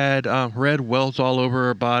she had red welts all over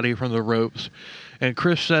her body from the ropes. And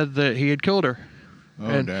Chris said that he had killed her. Oh,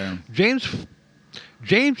 and damn.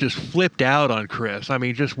 James just flipped out on Chris. I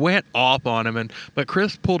mean, just went off on him. But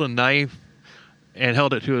Chris pulled a knife and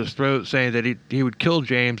held it to his throat, saying that he would kill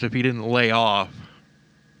James if he didn't lay off.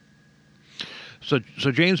 So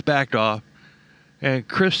James backed off, and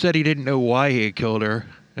Chris said he didn't know why he had killed her.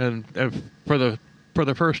 And for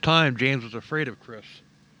the first time, James was afraid of Chris.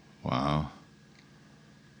 Wow.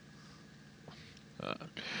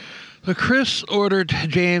 So Chris ordered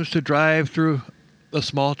James to drive through a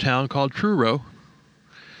small town called Truro.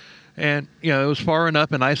 And, it was far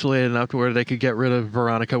enough and isolated enough to where they could get rid of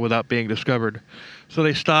Veronica without being discovered. So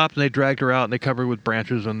they stopped and they dragged her out and they covered her with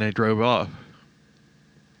branches and they drove off.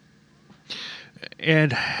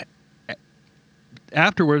 And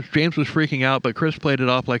afterwards, James was freaking out, but Chris played it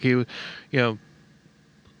off like he was,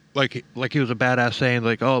 like he was a badass, saying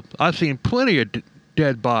like, "Oh, I've seen plenty of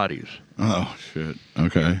dead bodies." Oh shit.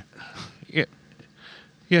 Okay. Yeah.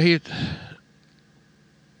 It's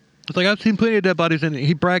like, I've seen plenty of dead bodies, and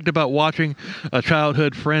he bragged about watching a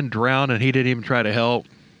childhood friend drown, and he didn't even try to help.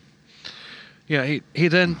 Yeah, he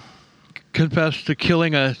then confessed to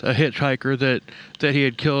killing a hitchhiker that he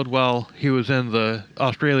had killed while he was in the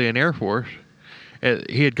Australian Air Force.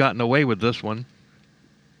 He had gotten away with this one.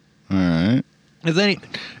 All right.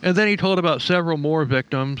 And then he told about several more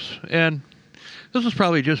victims, and this was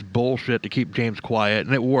probably just bullshit to keep James quiet,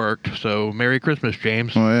 and it worked. So Merry Christmas,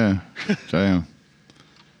 James. Oh yeah. Damn.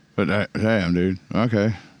 But damn, dude.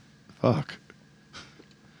 Okay. Fuck.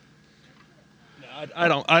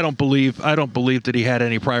 I don't believe that he had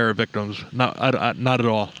any prior victims. Not at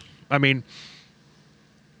all. I mean,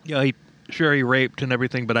 he raped and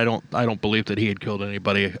everything, but I don't believe that he had killed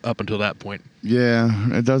anybody up until that point. Yeah,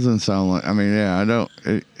 it doesn't sound like. I mean, yeah, I don't.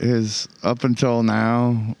 His up until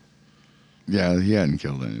now, yeah, he hadn't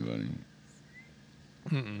killed anybody.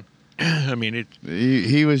 Mm-mm. I mean,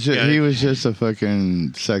 he was just a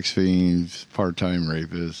fucking sex fiend, part-time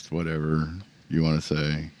rapist, whatever you want to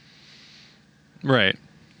say. Right.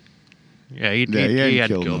 Yeah, he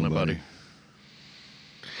hadn't killed nobody.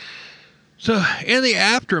 So in the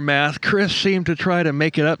aftermath, Chris seemed to try to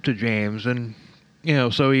make it up to James, and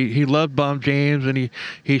so he love bombed James, and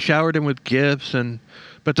he showered him with gifts,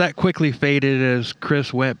 but that quickly faded as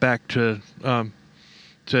Chris went back to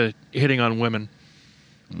hitting on women.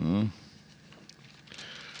 Mm.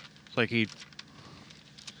 It's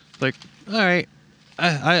like, all right,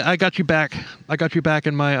 I got you back. I got you back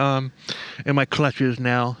in my clutches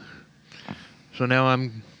now. So now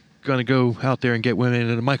I'm gonna go out there and get women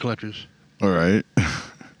into my clutches. All right.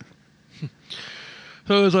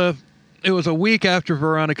 So it was a week after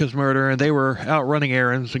Veronica's murder, and they were out running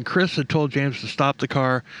errands, and Chris had told James to stop the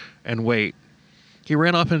car and wait. He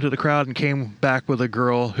ran off into the crowd and came back with a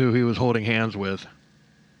girl who he was holding hands with.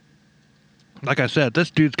 Like I said,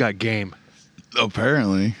 this dude's got game.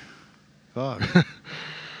 Apparently. Fuck.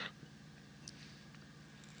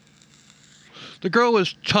 The girl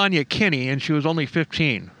was Tanya Kinney, and she was only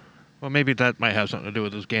 15. Well, maybe that might have something to do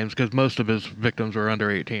with his games, because most of his victims were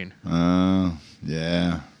under 18.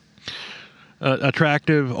 Yeah.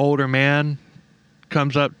 Attractive older man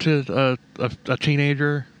comes up to a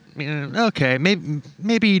teenager. Okay,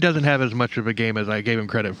 maybe he doesn't have as much of a game as I gave him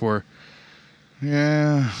credit for.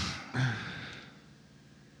 Yeah.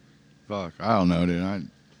 Fuck, I don't know, dude. I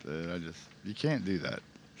just, you can't do that.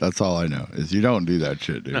 That's all I know is you don't do that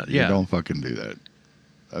shit, dude. Yeah. You don't fucking do that.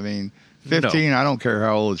 I mean, 15, no. I don't care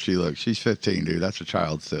how old she looks. She's 15, dude. That's a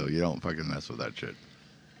child still. You don't fucking mess with that shit.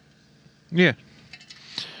 Yeah.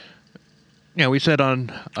 Yeah, we said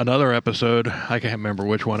on another episode, I can't remember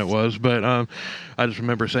which one it was, but I just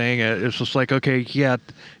remember saying it. It's just like, okay, yeah,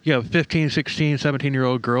 15, 16,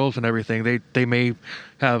 17-year-old girls and everything, they may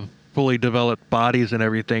have fully developed bodies and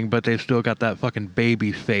everything, but they've still got that fucking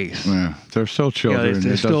baby face. Yeah, they're still children.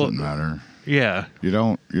 It doesn't matter. Yeah. You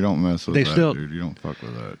don't mess with that, dude. You don't fuck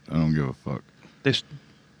with that. I don't give a fuck. They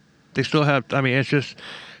still have, I mean, it's just,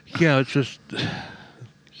 it's just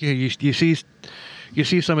you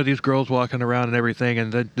see some of these girls walking around and everything,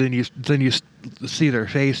 and then you see their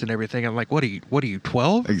face and everything. I'm like, what are you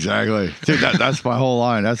 12? Exactly, dude. That's my whole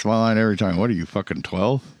line. That's my line every time. What are you, fucking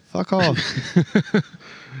 12? Fuck off.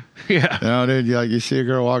 Yeah. You know, dude. You see a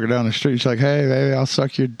girl walking down the street. She's like, "Hey, baby, I'll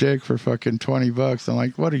suck your dick for fucking $20." I'm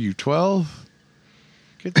like, "What are you, 12?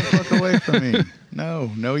 Get the fuck away from me."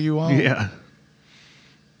 No, you won't. Yeah.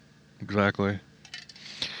 Exactly.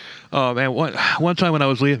 Oh man, one time when I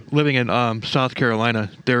was living in South Carolina,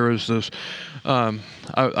 there was this.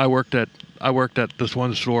 I worked at this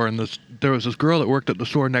one store, and there was this girl that worked at the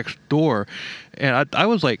store next door, and I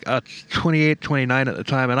was like 28, 29 at the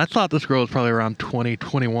time, and I thought this girl was probably around 20,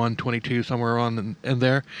 21, 22, somewhere around in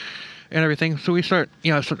there, and everything. So we start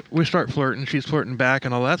flirting. She's flirting back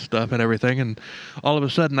and all that stuff and everything, and all of a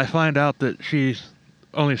sudden I find out that she's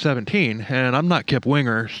only 17, and I'm not Kip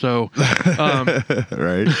Winger, so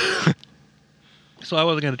Right. so I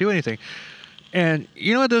wasn't going to do anything. And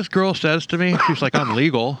you know what this girl says to me? She's like, "I'm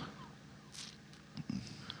legal."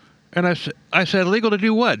 And I said, "Legal to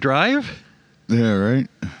do what? Drive?" Yeah, right.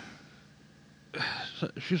 So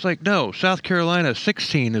she's like, "No, South Carolina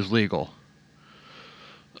 16 is legal."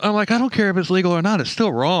 I'm like, "I don't care if it's legal or not. It's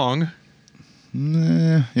still wrong."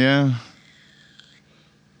 Yeah.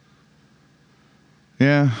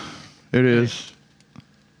 Yeah, it is.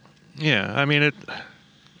 Yeah, I mean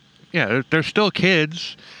they're still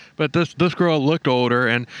kids, but this girl looked older,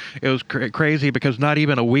 and it was crazy because not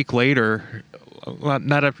even a week later,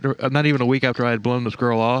 not even a week after I had blown this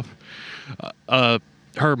girl off,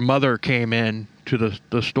 her mother came in to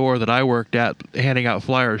the store that I worked at, handing out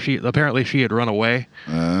flyers. She had run away,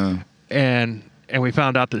 and we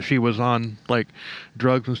found out that she was on like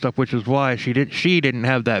drugs and stuff, which is why she didn't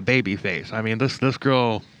have that baby face. I mean, this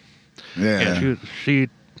girl, Yeah. she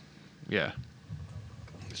yeah.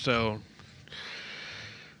 So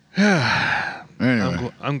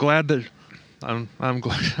Anyway. I'm glad that I'm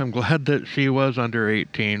glad that she was under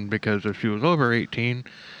 18, because if she was over 18,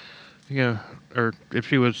 or if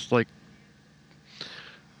she was like,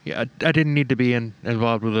 I didn't need to be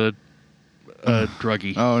involved with a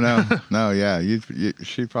druggie. Oh no, yeah.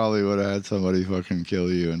 She probably would have had somebody fucking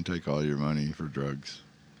kill you and take all your money for drugs.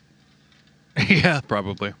 Yeah,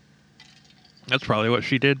 probably. That's probably what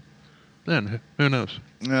she did. Then who knows?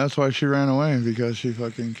 Yeah, that's why she ran away, because she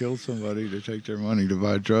fucking killed somebody to take their money to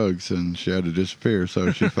buy drugs, and she had to disappear.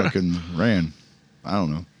 So she fucking ran. I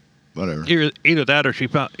don't know. Whatever. Either that or she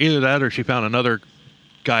found another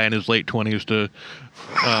guy in his late 20s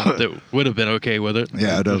that would have been okay with it.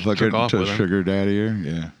 Yeah, to fucking to him. sugar daddy her.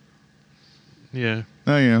 Yeah. Yeah.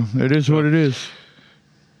 No, it is what it is.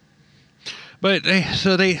 But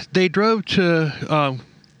they drove to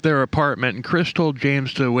their apartment, and Chris told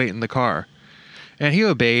James to wait in the car, and he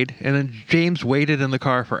obeyed. And then James waited in the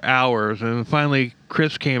car for hours, and finally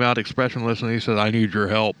Chris came out expressionless, and he said, "I need your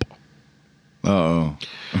help." Uh-oh.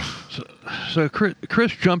 So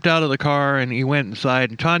Chris jumped out of the car, and he went inside,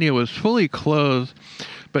 and Tanya was fully clothed,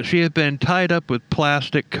 but she had been tied up with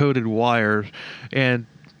plastic-coated wires, and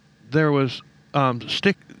there was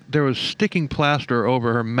sticking plaster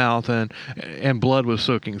over her mouth, and blood was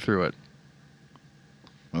soaking through it.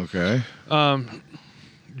 Okay.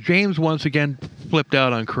 James once again flipped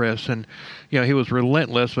out on Chris, and he was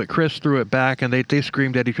relentless, but Chris threw it back, and they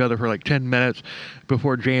screamed at each other for like 10 minutes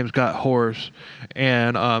before James got hoarse,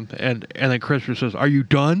 and then Chris just says, "Are you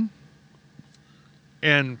done?"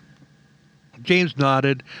 And James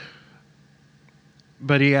nodded,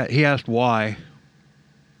 but he asked why.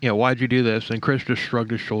 Why'd you do this? And Chris just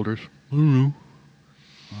shrugged his shoulders. "I don't know."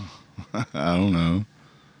 I don't know.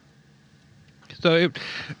 So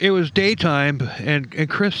it was daytime, and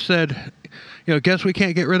Chris said, "Guess we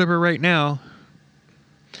can't get rid of her right now."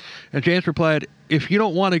 And James replied, "If you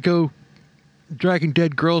don't want to go dragging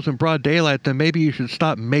dead girls in broad daylight, then maybe you should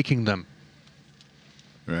stop making them."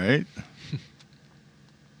 Right?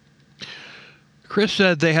 Chris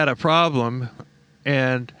said they had a problem,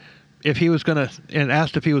 and asked if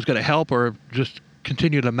he was gonna help or just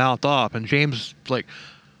continue to mouth off. And James was like,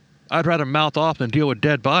 "I'd rather mouth off than deal with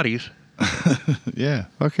dead bodies." Yeah.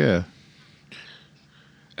 Fuck yeah.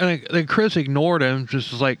 And then Chris ignored him,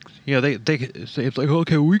 just like, they say, it's like,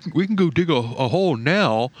 "Okay, we can go dig a hole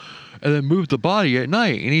now, and then move the body at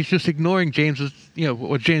night." And he's just ignoring James's,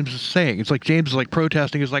 what James is saying. It's like James is like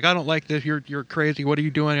protesting. He's like, "I don't like this. You're crazy. What are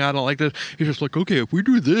you doing? I don't like this." He's just like, "Okay, if we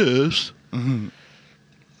do this." Mm-hmm.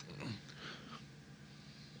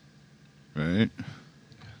 Right.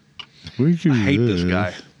 I hate this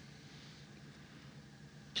guy.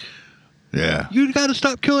 Yeah. You got to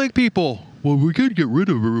stop killing people. well, we could get rid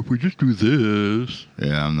of her if we just do this.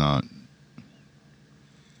 Yeah, I'm not.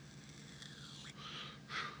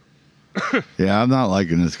 Yeah, I'm not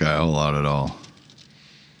liking this guy a whole lot at all.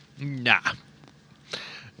 Nah.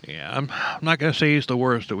 Yeah, I'm not going to say he's the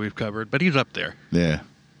worst that we've covered, but he's up there. Yeah.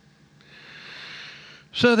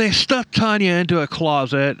 So they stuffed Tanya into a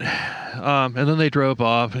closet, and then they drove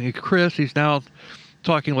off. And Chris, he's now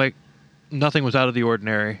talking like nothing was out of the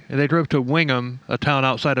ordinary. And they drove to Wingham, a town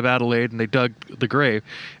outside of Adelaide, and they dug the grave.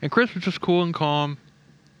 And Chris was just cool and calm,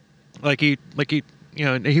 like he,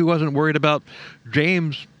 he wasn't worried about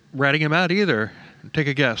James ratting him out either. Take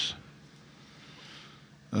a guess.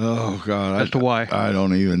 Oh, God. As to why. I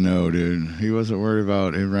don't even know, dude. He wasn't worried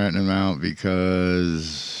about him ratting him out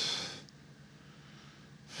because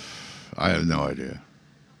I have no idea.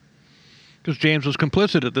 Because James was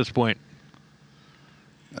complicit at this point.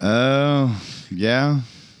 Oh, yeah.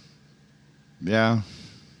 Yeah.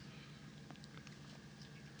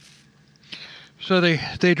 So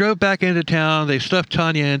they drove back into town. They stuffed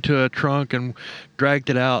Tanya into a trunk and dragged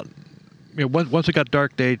it out. Once it got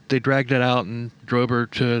dark, they dragged it out and drove her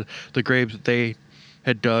to the graves that they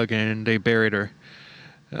had dug, and they buried her.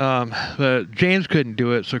 But James couldn't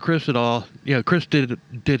do it, so Chris did all. Chris did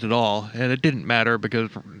it all, and it didn't matter because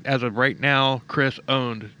as of right now, Chris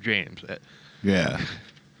owned James. Yeah.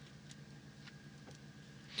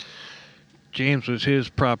 James was his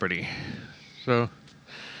property. So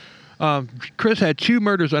Chris had 2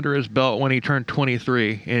 murders under his belt when he turned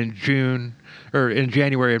 23 in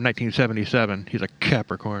January of 1977. He's a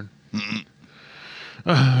Capricorn.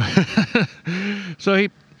 So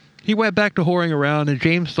he went back to whoring around, and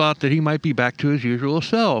James thought that he might be back to his usual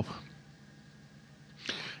self.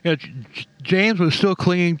 James was still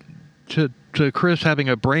clinging to Chris having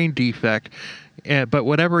a brain defect, but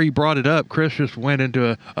whenever he brought it up, Chris just went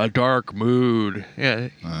into a dark mood. Yeah.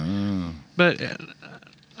 But,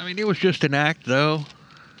 I mean, it was just an act, though.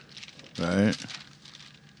 Right.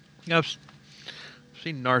 I've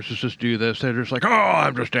seen narcissists do this. They're just like, oh,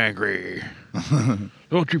 I'm just angry.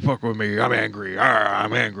 Don't you fuck with me. I'm angry.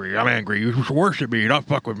 I'm angry. I'm angry. You worship me. Don't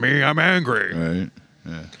fuck with me. I'm angry. Right.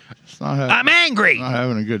 Yeah. I'm angry. Not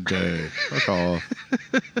having a good day. Fuck off.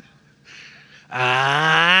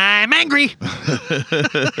 I'm angry.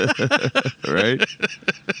 Right?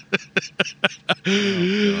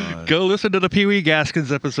 Oh, go listen to the Pee Wee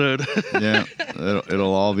Gaskins episode. Yeah.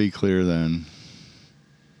 It'll all be clear then.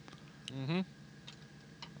 Mm-hmm.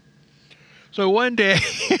 So one day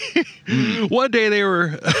they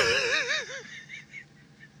were...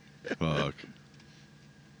 Fuck.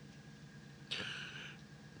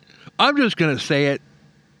 I'm just going to say it.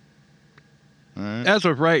 All right. As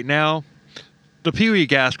of right now, the Pee Wee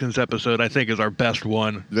Gaskins episode, I think, is our best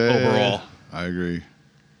one overall. I agree.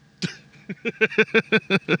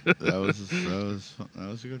 That was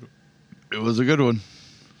a good one. It was a good one.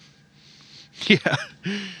 Yeah.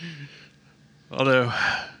 Although,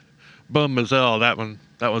 Bum Mazel, that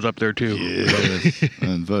one's up there too. Yes.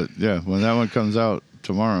 But yeah, when that one comes out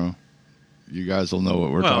tomorrow, you guys will know what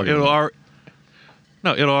we're talking about.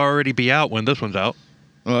 It'll already be out when this one's out.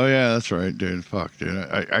 Oh yeah, that's right, dude. Fuck, dude.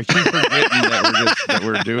 I keep forgetting that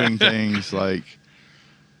we're doing things like,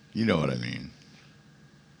 you know what I mean.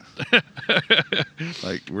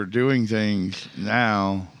 Like we're doing things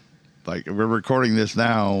now, like we're recording this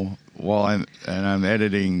now while I'm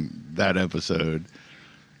editing that episode.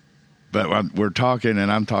 But we're talking,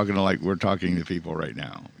 and I'm talking we're talking to people right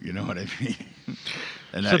now. You know what I mean?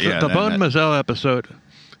 And so the Bone Mazel episode.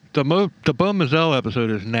 The Bone Mazel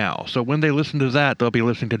episode is now. So when they listen to that, they'll be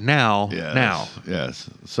listening to now. Yes, now. Yes.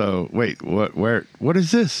 So wait, what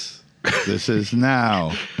is this? This is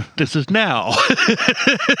now. This is now.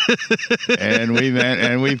 And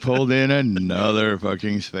we pulled in another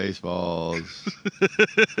fucking Spaceballs.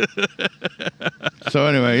 So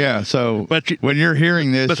anyway, yeah. So when you're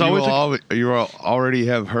hearing this, you will already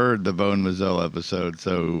have heard the Bone Mazel episode.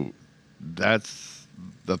 So that's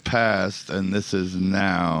the past, and this is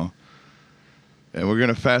now. And we're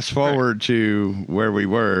gonna fast forward to where we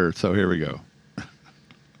were. So here we go.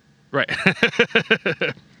 Right.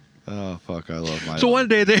 Oh, fuck, I love my life. So one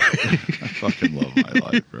day they... I fucking love my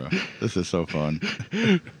life, bro. This is so fun.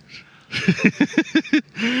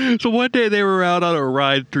 So one day they were out on a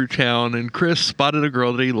ride through town, and Chris spotted a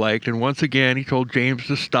girl that he liked, and once again he told James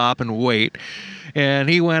to stop and wait, and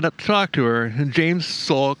he went up to talk to her, and James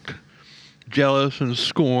sulked, jealous and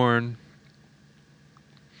scorn.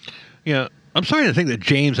 Yeah, I'm starting to think that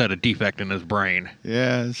James had a defect in his brain.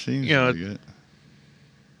 Yeah, it seems like it.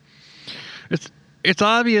 It's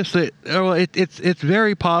obvious that it's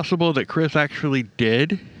very possible that Chris actually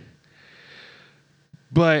did,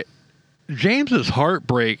 but James's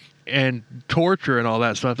heartbreak and torture and all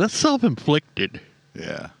that stuff, that's self-inflicted.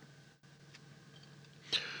 Yeah.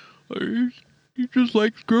 He just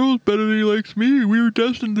likes girls better than he likes me. We were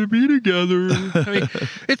destined to be together. I mean,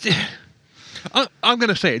 it's. I'm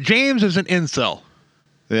gonna say it. James is an incel.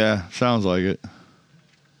 Yeah, sounds like it.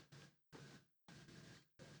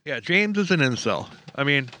 Yeah, James is an incel. I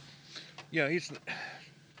mean, yeah, he's.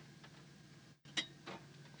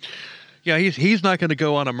 Yeah, he's not going to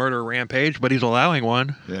go on a murder rampage, but he's allowing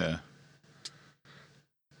one. Yeah.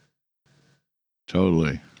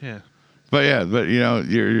 Totally. Yeah. But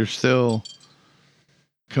you're still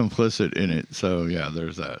complicit in it. So yeah,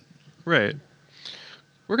 there's that. Right.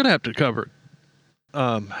 We're gonna have to cover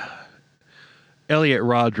Elliot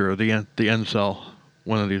Rodger, the incel,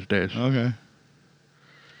 one of these days. Okay.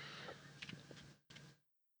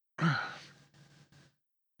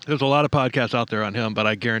 There's a lot of podcasts out there on him, but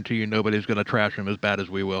I guarantee you nobody's gonna trash him as bad as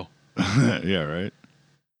we will. Yeah, right.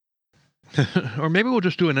 Or maybe we'll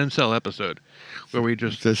just do an incel episode where we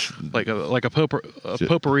just like a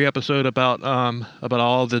potpourri episode about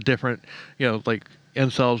all the different like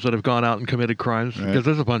incels that have gone out and committed crimes, because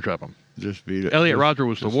there's a bunch of them. Just beat it. Elliot Rodger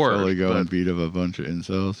was the worst. Totally go and beat up a bunch of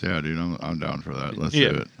incels. Yeah, dude, I'm down for that. Let's do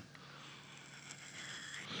it.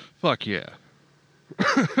 Fuck yeah.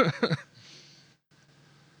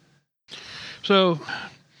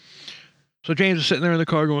 So James is sitting there in the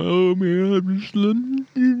car going, "Oh man, I'm just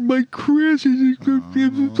my Chris is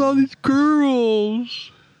with all these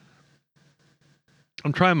girls."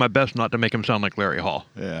 I'm trying my best not to make him sound like Larry Hall.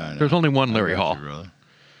 Yeah, I know. There's only one Larry Hall.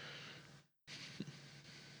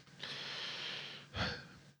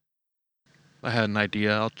 I had an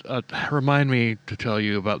idea. Remind me to tell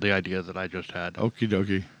you about the idea that I just had. Okie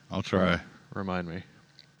dokie. I'll try. Remind me.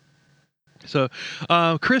 So,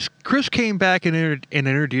 Chris came back and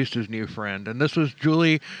introduced his new friend, and this was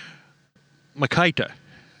Julie Makaita.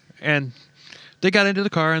 And they got into the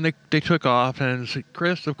car and they took off, and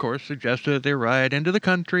Chris, of course, suggested that they ride into the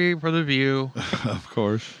country for the view. Of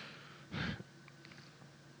course.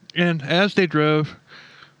 And as they drove,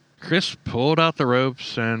 Chris pulled out the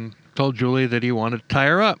ropes and told Julie that he wanted to tie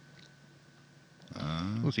her up.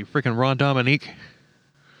 Was he freaking Ron Dominique?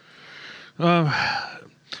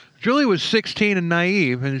 Julie was 16 and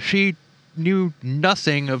naive, and she knew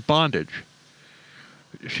nothing of bondage.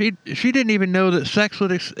 She didn't even know that sex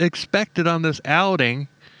was expected on this outing,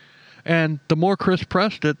 and the more Chris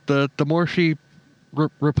pressed it, the more she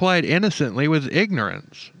replied innocently with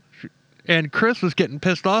ignorance. And Chris was getting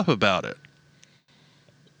pissed off about it.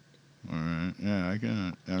 All right.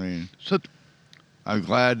 Yeah, I mean, so I'm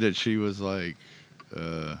glad that she was like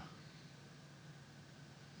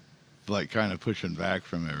kind of pushing back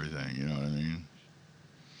from everything. You know what I mean?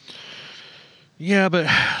 Yeah, but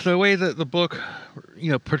the way that the book,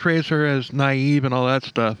 portrays her as naive and all that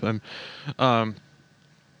stuff, and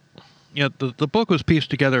the book was pieced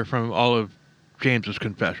together from all of James's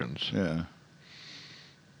confessions. Yeah.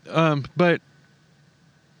 But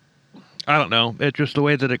I don't know. It's just the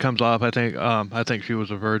way that it comes off. I think she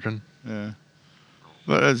was a virgin. Yeah.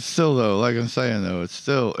 But it's still, though, like I'm saying, though, it's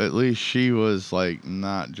still, at least she was, like,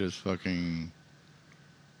 not just fucking...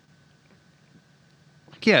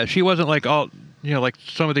 Yeah, she wasn't like all, like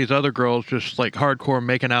some of these other girls just, like, hardcore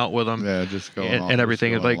making out with them. Yeah, just going and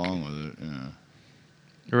everything. Just going along with it, yeah.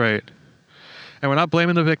 Right. And we're not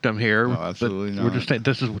blaming the victim here. No, absolutely not. We're just saying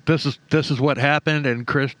this is what happened, and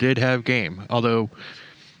Chris did have game. Although,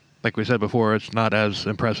 like we said before, it's not as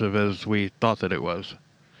impressive as we thought that it was.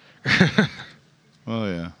 Oh,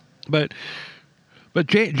 yeah. But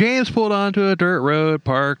James pulled onto a dirt road,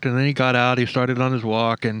 parked, and then he got out. He started on his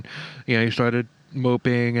walk, and he started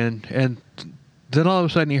moping, and then all of a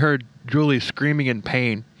sudden he heard Julie screaming in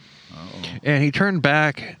pain. Uh-oh. And he turned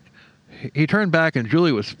back. And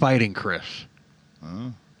Julie was fighting Chris.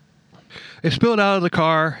 Oh. It spilled out of the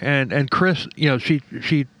car, and Chris,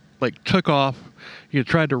 she like took off.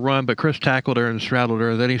 Tried to run, but Chris tackled her and straddled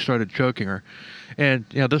her. And then he started choking her. And,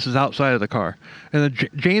 this is outside of the car. And then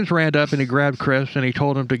James ran up and he grabbed Chris and he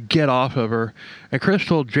told him to get off of her. And Chris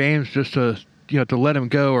told James just to let him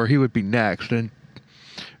go or he would be next. And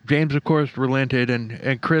James, of course, relented,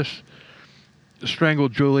 and Chris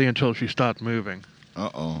strangled Julie until she stopped moving.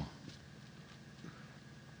 Uh-oh.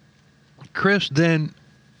 Chris then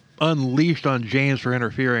unleashed on James for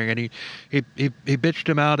interfering, and he bitched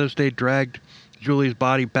him out as they dragged Julie's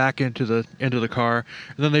body back into the car,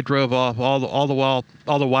 and then they drove off. All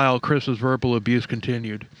the while, Chris's verbal abuse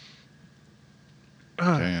continued.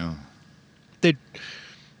 Damn. They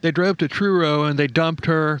drove to Truro and they dumped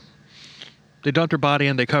her body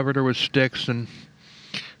and they covered her with sticks, and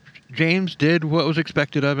James did what was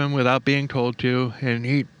expected of him without being told to,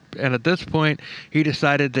 and at this point he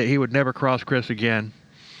decided that he would never cross Chris again.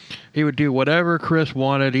 He would do whatever Chris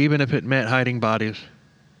wanted, even if it meant hiding bodies.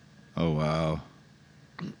 Oh, wow.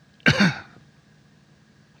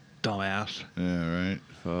 Dumbass. Yeah, right?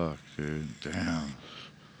 Fuck, dude. Damn.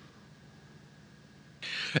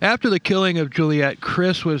 After the killing of Juliet,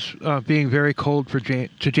 Chris was being very cold to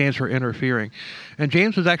James for interfering. And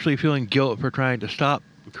James was actually feeling guilt for trying to stop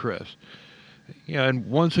Chris. Yeah, and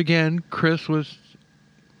once again, Chris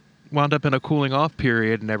wound up in a cooling off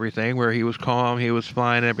period and everything, where he was calm, he was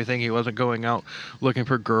fine and everything. He wasn't going out looking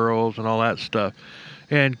for girls and all that stuff.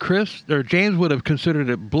 And James would have considered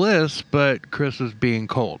it bliss, but Chris was being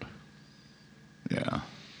cold. Yeah.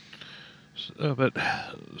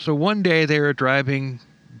 So one day they were driving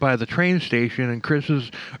by the train station, and Chris's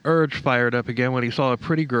urge fired up again when he saw a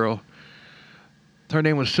pretty girl. Her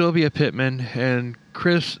name was Sylvia Pittman, and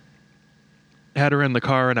Chris had her in the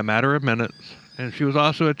car in a matter of minutes. And she was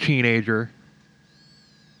also a teenager.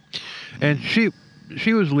 And she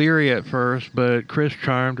was leery at first, but Chris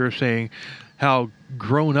charmed her, saying how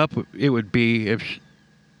grown up it would be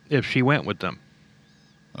if she went with them.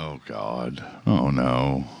 Oh, God. Oh,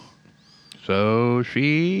 no. So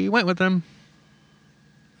she went with them.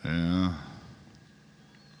 Yeah.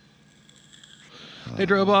 They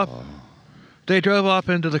drove off. They drove off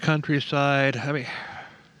into the countryside. I mean,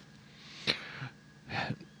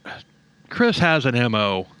 Chris has an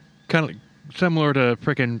MO, kind of similar to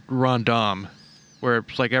frickin' Ron Dom, where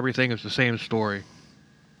it's like everything is the same story.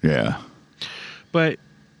 Yeah. But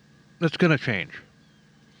that's gonna change.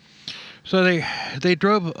 So they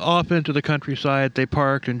drove off into the countryside. They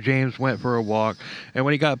parked, and James went for a walk. And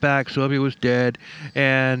when he got back, Sylvia was dead.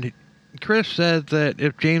 And Chris said that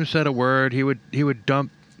if James said a word, he would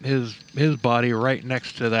dump his body right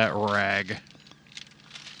next to that rag.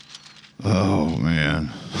 Oh,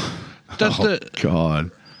 man.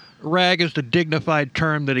 God. Rag is the dignified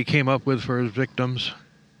term that he came up with for his victims.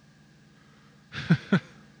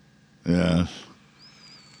 Yes.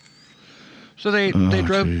 So they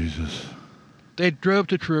drove. Jesus. They drove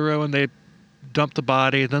to Truro and they dumped the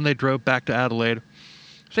body. Then they drove back to Adelaide.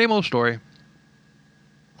 Same old story.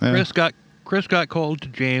 Yeah. Chris got cold to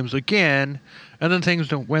James again, and then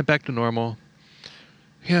things went back to normal.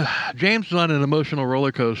 Yeah, James was on an emotional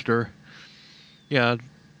roller coaster. Yeah,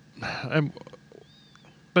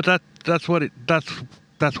 but that's what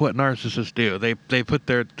narcissists do. They put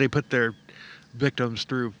their victims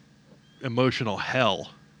through emotional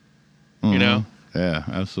hell. You know? Yeah,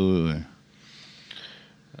 absolutely.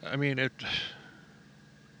 I mean it.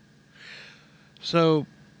 So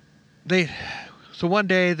one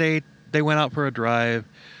day they went out for a drive.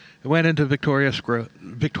 They went into Victoria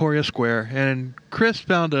Square, and Chris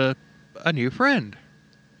found a new friend.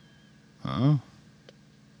 Oh.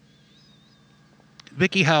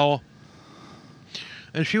 Vicky Howell,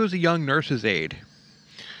 and she was a young nurse's aide.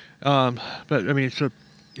 But I mean, so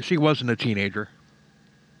she wasn't a teenager.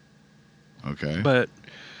 Okay. But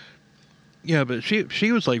yeah, but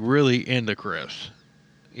she was like really into Chris.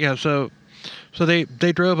 Yeah, so they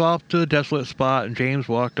drove off to a desolate spot, and James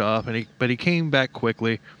walked off, but he came back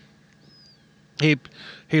quickly. He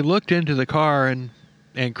looked into the car,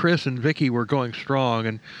 and Chris and Vicky were going strong,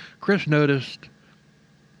 and Chris noticed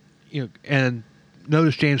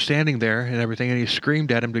James standing there and everything, and he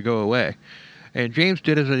screamed at him to go away. And James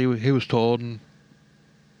did as he was told, and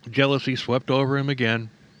jealousy swept over him again.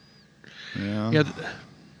 Yeah.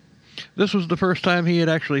 This was the first time he had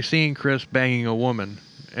actually seen Chris banging a woman,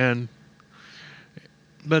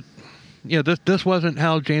 but this wasn't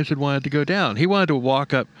how James had wanted to go down. He wanted to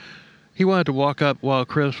walk up. He wanted to walk up while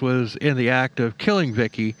Chris was in the act of killing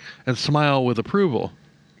Vicky and smile with approval.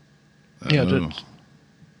 Oh.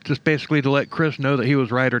 Just basically to let Chris know that he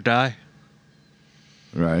was right or die.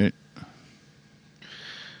 Right.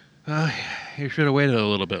 He should have waited a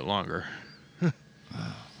little bit longer. Oh,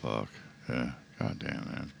 fuck. Yeah. God damn,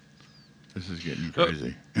 man. This is getting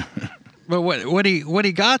crazy. But when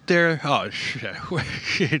he got there, oh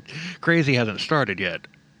shit, crazy hasn't started yet.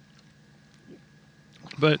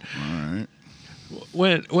 But All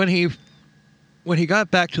right. when he got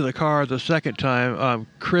back to the car the second time,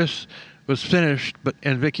 Chris was finished,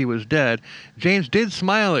 and Vicky was dead. James did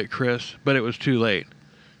smile at Chris, but it was too late.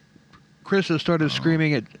 Chris had started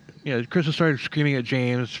screaming at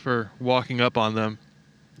James for walking up on them.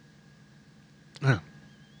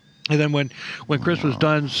 And then when Chris was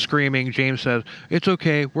done screaming, James said, "It's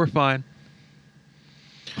okay, we're fine."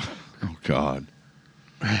 Oh, God.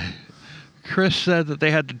 Chris said that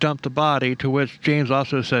they had to dump the body, to which James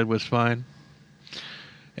also said was fine.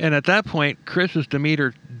 And at that point, Chris's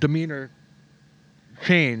demeanor demeanor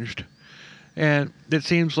changed, and it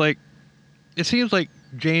seems like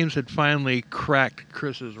James had finally cracked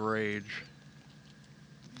Chris's rage.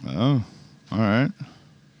 Oh, all right.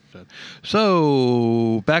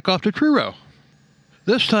 So back off to Truro.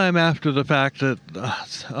 This time after the fact that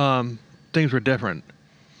things were different.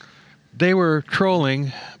 They were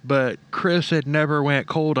trolling, but Chris had never went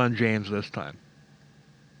cold on James this time.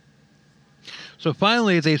 So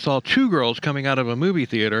finally they saw two girls coming out of a movie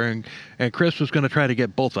theater, and Chris was going to try to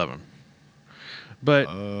get both of them. But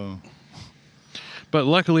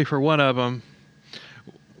luckily for one of them,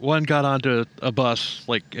 one got onto a bus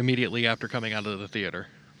like immediately after coming out of the theater.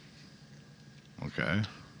 Okay.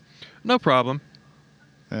 No problem.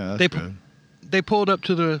 Yeah, that's good. They pulled up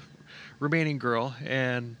to the remaining girl,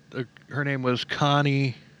 and her name was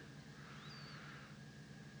Connie.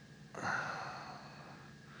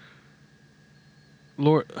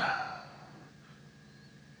 Lordanides.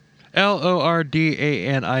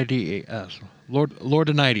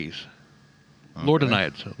 Lordanides. Okay.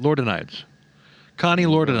 Lordanides. Connie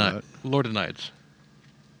Lordanides.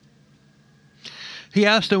 He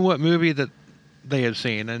asked him what movie that they had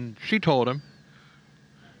seen, and she told him.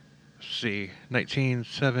 Let's see,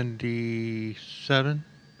 1977.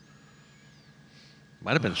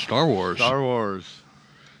 Might have been Star Wars. Star Wars.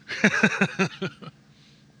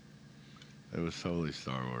 It was totally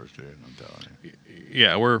Star Wars, dude. I'm telling you.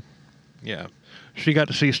 Yeah. She got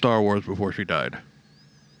to see Star Wars before she died.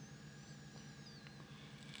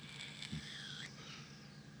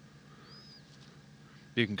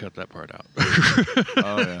 You can cut that part out.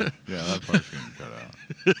 Oh, yeah. Yeah, that part's going to cut out.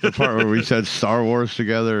 The part where we said Star Wars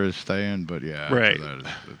together is staying, but yeah. Right. That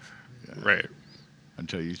yeah. Right.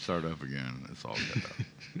 Until you start up again, it's all cut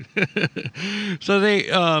out. So they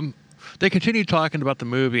continued talking about the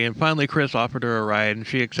movie, and finally Chris offered her a ride, and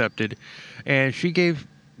she accepted. And she gave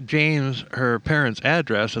James her parents'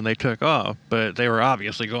 address, and they took off, but they were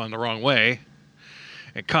obviously going the wrong way.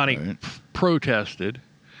 And Connie protested,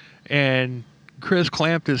 and Chris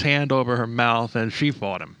clamped his hand over her mouth, and she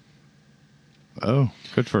fought him. Oh,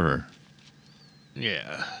 good for her.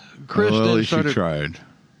 Yeah. Chris well, at then least started... she tried.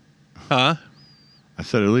 Huh? I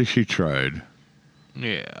said at least she tried.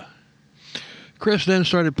 Yeah. Chris then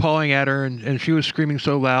started pawing at her, and she was screaming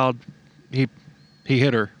so loud, he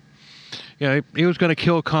hit her. Yeah, he was going to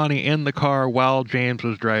kill Connie in the car while James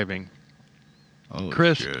was driving. Oh,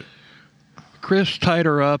 shit. Chris tied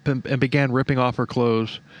her up and began ripping off her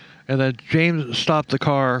clothes. And then James stopped the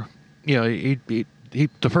car. You know, he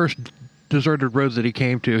the first deserted road that he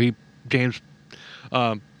came to, James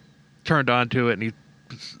turned onto it and he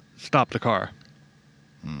stopped the car.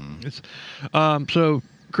 So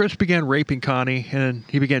Chris began raping Connie, and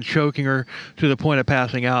he began choking her to the point of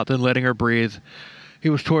passing out, then letting her breathe. He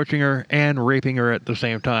was torturing her and raping her at the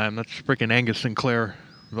same time. That's freaking Angus Sinclair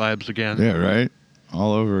vibes again. Yeah, right?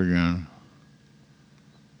 All over again.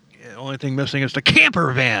 The only thing missing is the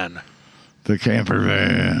camper van. The camper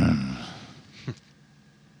van.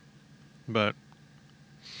 But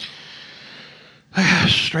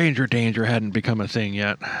stranger danger hadn't become a thing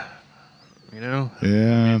yet. You know?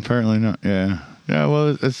 Yeah, apparently not. Yeah. Yeah,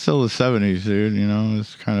 well, it's still the 70s, dude. You know,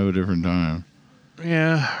 it's kind of a different time.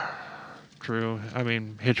 Yeah, true. I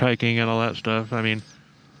mean, hitchhiking and all that stuff. I mean,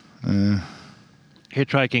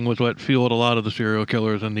 hitchhiking was what fueled a lot of the serial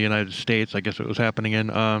killers in the United States. I guess it was happening in,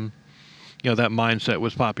 that mindset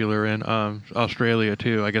was popular in Australia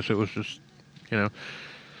too. I guess it was just,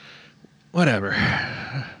 whatever.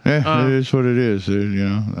 Yeah, it is what it is, dude. You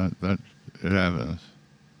know, that it happens.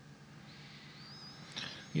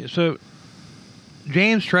 Yeah, so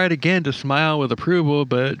James tried again to smile with approval,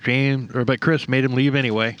 but Chris made him leave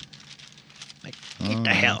anyway. Like, get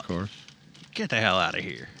the hell out of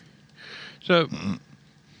here. So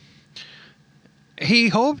he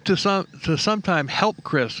hoped to sometime help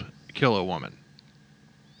Chris kill a woman.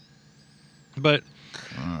 But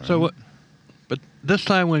but this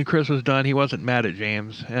time when Chris was done, he wasn't mad at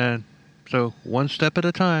James, and so one step at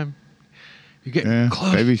a time. You're getting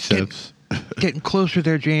close. Baby steps. Getting closer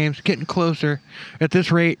there, James. Getting closer. At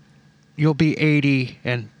this rate, you'll be 80,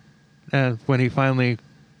 and when he finally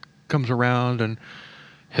comes around, and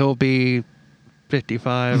he'll be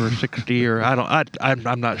 55 or 60, or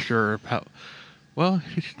I'm not sure how. Well,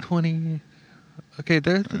 he's 20. Okay,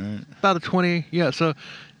 there's about a 20. Yeah, so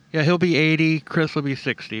yeah, he'll be 80. Chris will be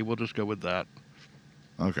 60. We'll just go with that.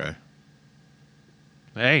 Okay.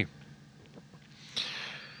 Hey.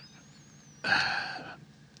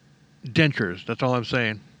 Dentures. That's all I'm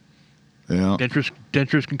saying. Yeah.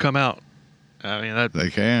 Dentures can come out. I mean, they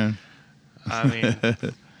can. I mean,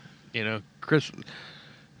 Chris.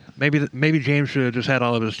 Maybe James should have just had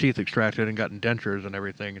all of his teeth extracted and gotten dentures and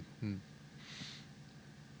everything.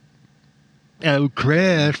 Oh,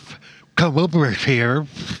 Chris, come over here.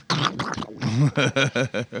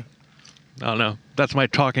 I don't know. That's my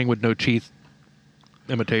talking with no teeth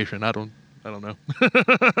imitation. I don't know.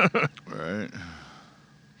 Right.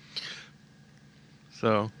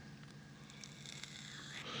 So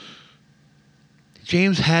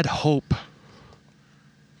James had hope.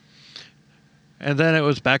 And then it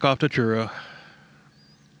was back off to Truro.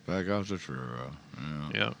 Back off to Truro.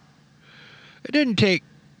 Yeah. It didn't take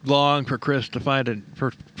long for Chris to find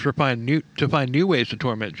new ways to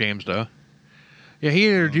torment James, though. Yeah, he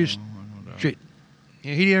introduced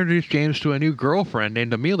James to a new girlfriend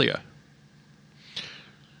named Amelia.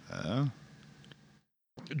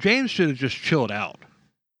 James should have just chilled out.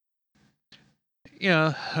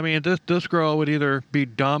 Yeah, I mean, this girl would either be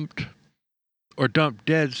dumped or dumped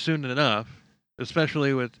dead soon enough,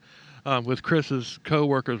 especially with Chris's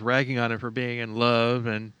co-workers ragging on him for being in love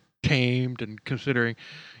and tamed, and considering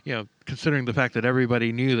the fact that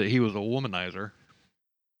everybody knew that he was a womanizer.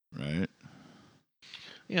 Right.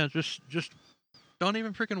 Yeah, just don't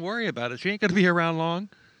even freaking worry about it. She ain't gonna be around long.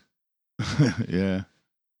 Yeah.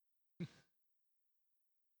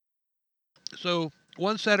 So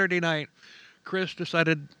one Saturday night, Chris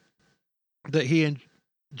decided that he and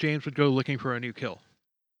James would go looking for a new kill.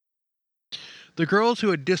 The girls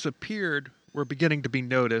who had disappeared were beginning to be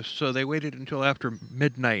noticed, so they waited until after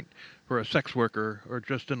midnight for a sex worker or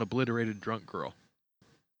just an obliterated drunk girl.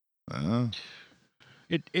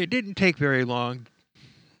 It didn't take very long.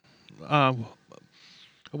 A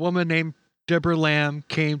woman named Deborah Lamb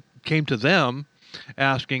came to them,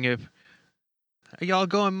 asking if, "Are y'all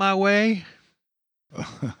going my way?"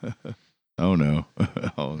 Oh no!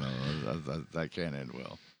 Oh no! That can't end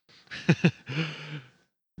well.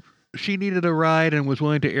 She needed a ride and was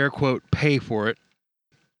willing to air quote pay for it.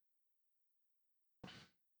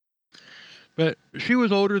 But she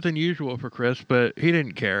was older than usual for Chris, but he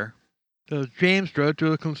didn't care. So James drove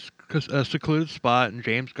to a secluded spot, and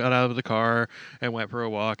James got out of the car and went for a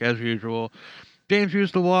walk as usual. James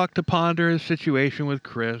used the walk to ponder his situation with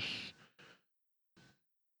Chris.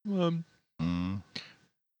 I'm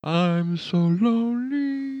so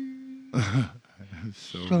lonely.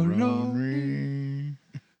 so lonely.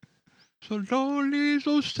 So lonely,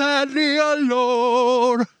 so sadly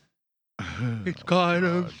alone. It's kind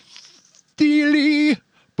of steely,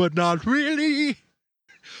 but not really.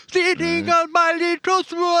 Sitting on my little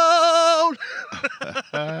throne.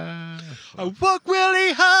 I work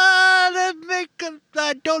really hard and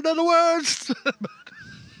I don't know the words.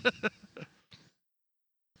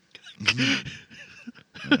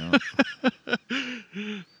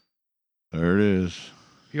 There it is.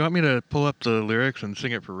 You want me to pull up the lyrics and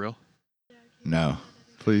sing it for real? No,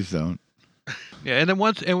 please don't. Yeah, and then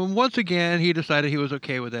once again, he decided he was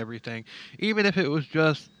okay with everything, even if it was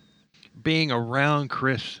just being around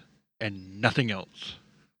Chris and nothing else.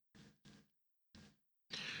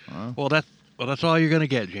 Well, that's all you're gonna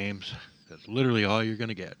get, James. That's literally all you're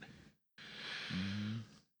gonna get.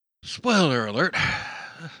 Spoiler alert.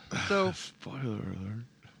 Spoiler alert.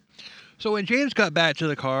 So when James got back to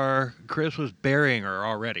the car, Chris was burying her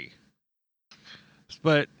already.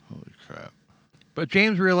 But holy crap. But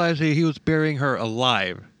James realized that he was burying her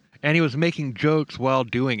alive, and he was making jokes while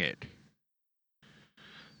doing it.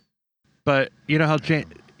 But you know how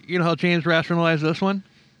James rationalized this one?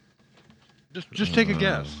 Just take a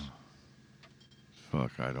guess.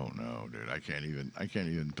 Fuck, I don't know, dude. I can't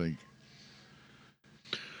even think.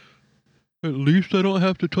 At least I don't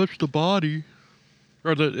have to touch the body.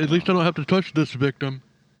 At least I don't have to touch this victim.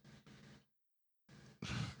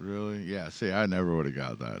 Really? Yeah, see, I never would have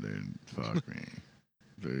got that, dude. Fuck me.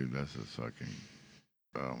 Dude, that's just fucking...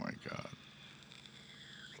 Oh, my God.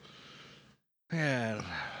 Man.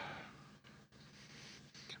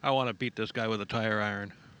 I want to beat this guy with a tire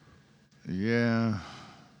iron. Yeah.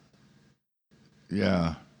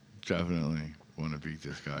 Yeah, definitely want to beat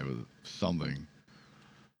this guy with something.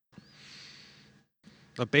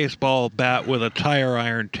 A baseball bat with a tire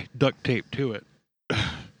iron duct tape to it.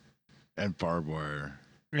 And barbed wire.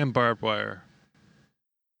 And barbed wire.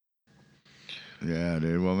 Yeah,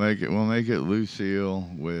 dude. We'll make it Lucille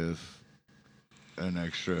with an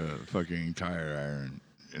extra fucking tire iron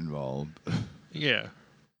involved. Yeah.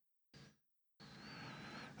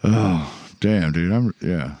 Oh, damn, dude.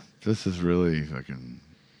 This is really fucking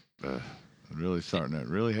really starting to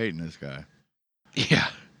really hating this guy. Yeah.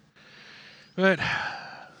 But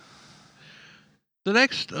the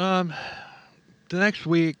next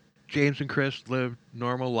week, James and Chris lived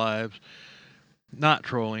normal lives. not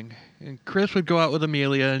trolling. And Chris would go out with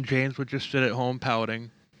Amelia, and James would just sit at home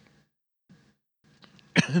pouting.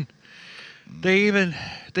 They even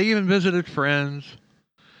visited friends,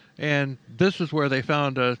 and this is where they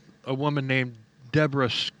found a woman named Deborah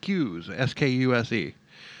Skuse, Skuse,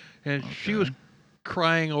 and she was Okay.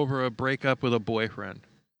 crying over a breakup with a boyfriend.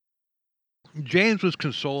 James was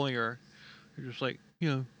consoling her. He was just like,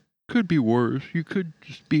 could be worse. You could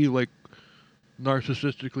just be like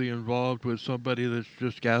narcissistically involved with somebody that's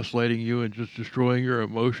just gaslighting you and just destroying your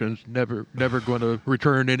emotions, never going to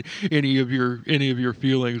return any of your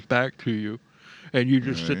feelings back to you, and you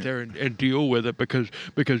just sit Right. there and deal with it because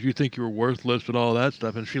you think you're worthless and all that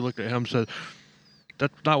stuff. And she looked at him and said,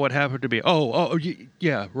 that's not what happened to me.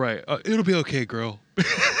 Yeah, right. It'll be okay, girl.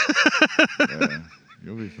 Yeah.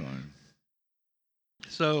 You'll be fine.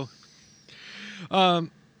 So,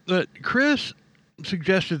 but Chris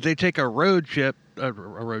suggested they take a road trip A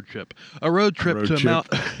road to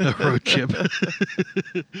chip.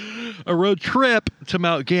 a road trip to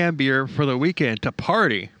Mount Gambier for the weekend to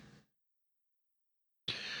party.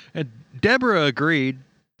 And Deborah agreed,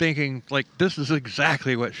 thinking like this is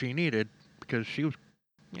exactly what she needed because she was,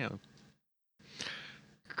 you know,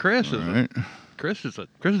 Chris All is right. Chris is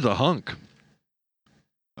a hunk.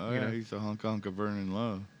 Oh, You yeah, know. he's a hunk of burning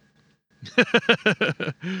love.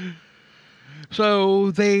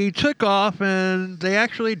 So they took off and they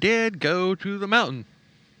actually did go to the mountain.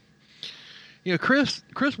 Chris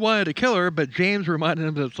wanted to kill her, but James reminded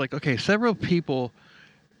him that it's like, okay, several people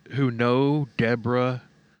who know Deborah,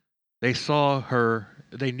 they saw her,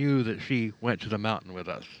 they knew that she went to the mountain with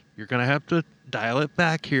us. You're gonna have to dial it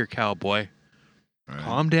back here, cowboy. Right.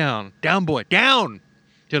 Calm down. Down, boy, down!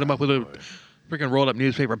 Hit him up with a Boy. freaking rolled up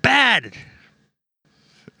newspaper. Bad!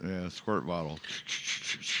 Yeah, squirt bottle.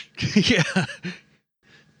 Yeah.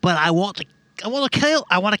 But I want to kill her.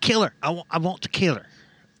 I want to kill her.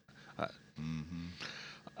 Mm-hmm.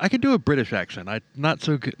 I can do a British accent. I not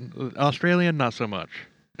so good. Australian, not so much.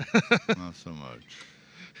 Not so much.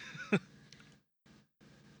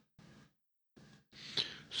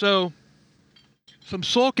 So, some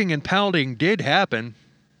sulking and pouting did happen,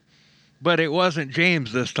 but it wasn't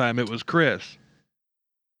James this time. It was Chris.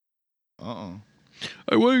 Uh-oh.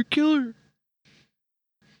 I want to kill her.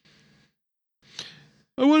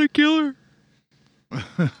 I want to kill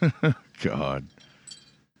her. God.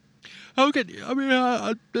 How can I mean?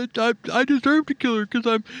 I deserve to kill her because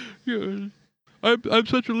I'm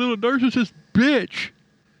such a little narcissist bitch.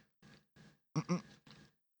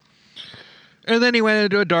 And then he went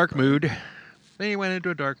into a dark mood.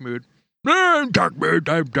 Dark mood. I'm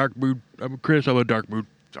dark mood. I'm Chris. I'm a dark mood.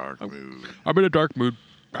 Dark mood. I'm in a dark mood.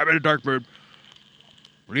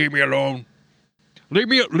 Leave me alone. Leave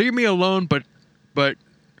me alone. But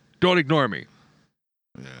don't ignore me.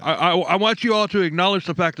 Yeah. I want you all to acknowledge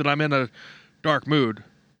the fact that I'm in a dark mood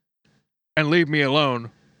and leave me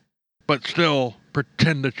alone, but still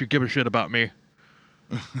pretend that you give a shit about me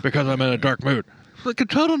because I'm in a dark mood. It's like a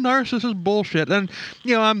total narcissist bullshit. And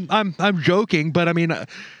I'm joking, but I mean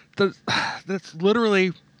that's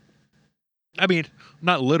literally, I mean,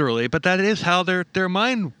 not literally, but that is how their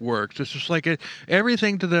mind works. It's just like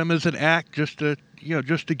everything to them is an act just to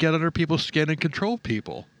get under people's skin and control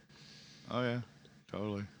people. Oh, yeah.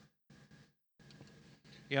 Totally.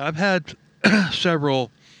 Yeah, I've had several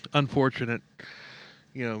unfortunate,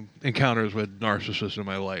 encounters with narcissists in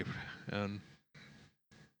my life, and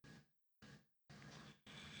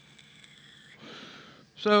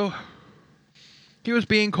so he was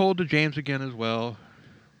being cold to James again as well,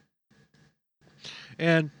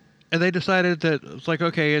 and they decided that it's like,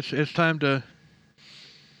 okay, it's time to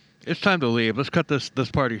leave. Let's cut this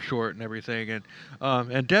party short and everything,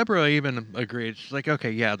 and Deborah even agreed. She's like,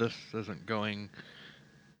 okay, yeah, this isn't going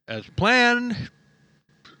as planned.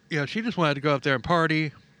 She just wanted to go up there and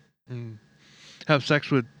party and have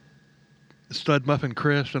sex with Stud Muffin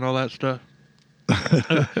Chris and all that stuff.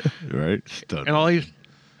 Right? Stud. And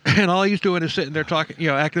all he's doing is sitting there talking,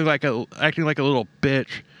 acting like a little bitch.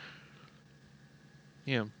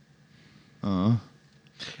 Yeah. Uh-huh.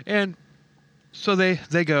 And so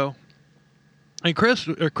they go. And Chris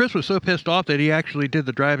was so pissed off that he actually did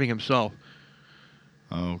the driving himself.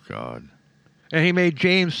 Oh, God. And he made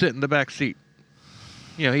James sit in the back seat.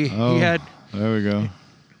 He had There we go.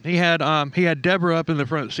 he had Deborah up in the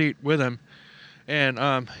front seat with him,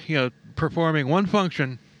 and performing one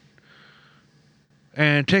function.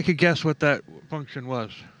 And take a guess what that function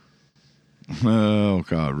was. Oh,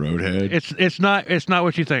 God. Roadhead. It's not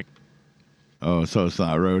what you think. Oh, so it's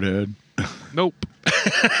not Roadhead? Nope.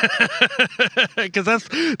 Because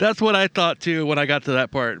that's what I thought too when I got to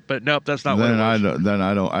that part. But nope, that's not what it was.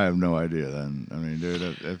 I have no idea. Then I mean, dude,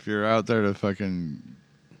 if you're out there to fucking,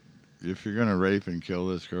 if you're gonna rape and kill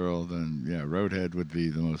this girl, then yeah, Roadhead would be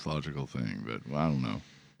the most logical thing. But well, I don't know.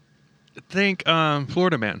 Think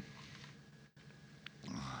Florida Man.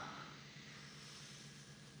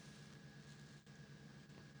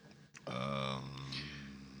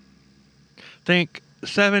 Think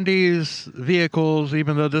 70s vehicles,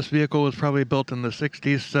 even though this vehicle was probably built in the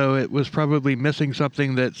 60s, so it was probably missing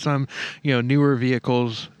something that some, newer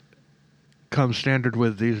vehicles come standard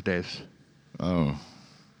with these days. Oh,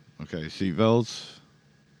 okay. Seatbelts,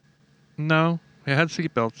 No, it had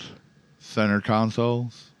seatbelts. center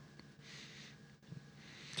consoles.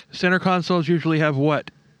 Center consoles usually have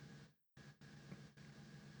what?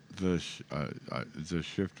 The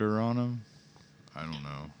shifter on them. I don't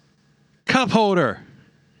know. Cup holder.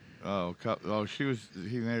 Oh, cup. Oh, he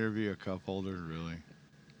made her be a cup holder, really?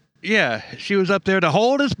 Yeah, she was up there to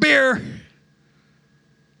hold his beer.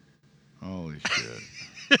 Holy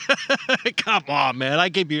shit. Come on, man. I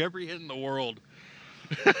gave you every hint in the world.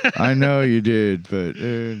 I know you did, but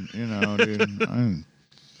dude, dude,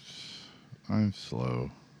 I'm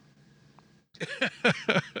slow.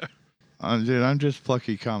 I'm just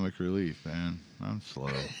plucky comic relief, man. I'm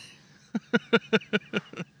slow.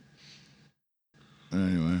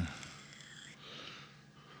 Anyway.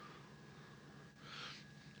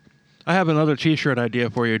 I have another t-shirt idea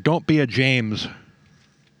for you. Don't be a James.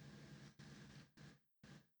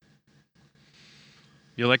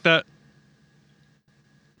 You like that?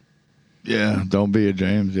 Yeah, don't be a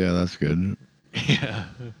James. Yeah, that's good. Yeah.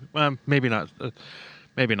 Well, maybe not.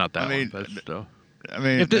 Maybe not that one, but still. I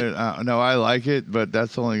mean, no, I like it, but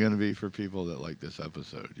that's only going to be for people that like this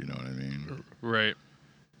episode. You know what I mean? Right.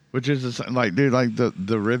 Which is like, dude, like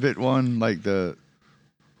the rivet one, like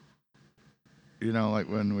like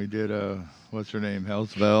when we did what's her name,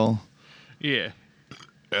 Hell's Bell. Yeah.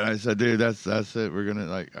 And I said, dude, that's it. We're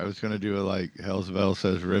gonna I was gonna do it like Hell's Bell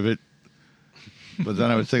says rivet, but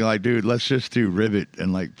then I was thinking like, dude, let's just do rivet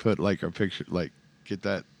and like put like our picture, like get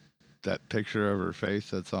that picture of her face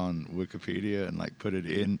that's on Wikipedia and like put it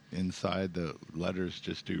inside the letters.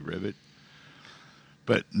 Just do rivet.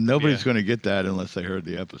 But nobody's going to get that unless they heard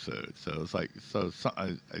the episode. So it's like,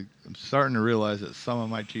 I'm starting to realize that some of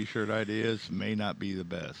my T-shirt ideas may not be the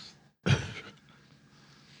best.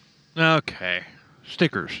 Okay,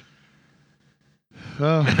 stickers.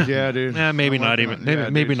 Oh yeah, dude. Maybe not even.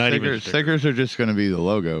 Maybe not even. Stickers are just going to be the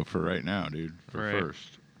logo for right now, dude. For right.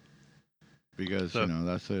 first, because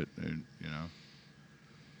that's it, dude,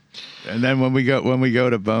 And then when we go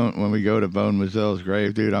to Bone Mazelle's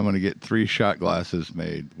grave, dude, I'm gonna get 3 shot glasses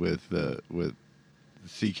made with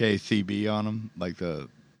CKCB on them, like the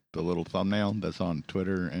little thumbnail that's on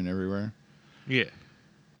Twitter and everywhere. Yeah.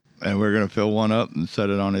 And we're gonna fill one up and set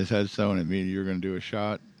it on his headstone, and me and you're gonna do a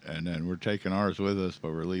shot, and then we're taking ours with us,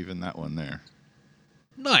 but we're leaving that one there.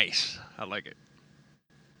 Nice. I like it.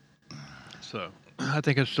 So I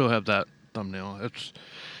think I still have that thumbnail.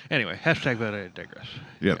 Anyway, hashtag that I digress.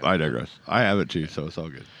 Yep, yeah. I digress. I have it too, so it's all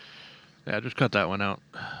good. Yeah, just cut that one out.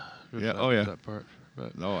 That part.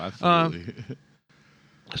 But, no, absolutely.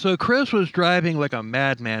 So Chris was driving like a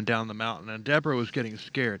madman down the mountain, and Deborah was getting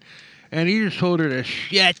scared. And he just told her to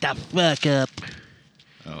shut the fuck up.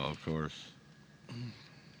 Oh, of course.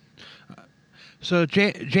 So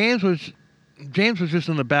James was just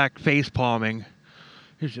in the back face palming.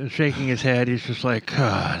 He's just shaking his head. He's just like,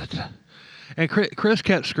 God. And Chris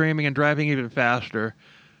kept screaming and driving even faster.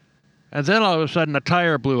 And then all of a sudden, a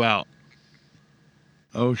tire blew out.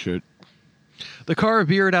 Oh, shit. The car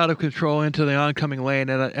veered out of control into the oncoming lane,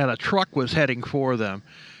 and a truck was heading for them.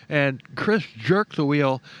 And Chris jerked the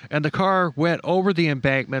wheel, and the car went over the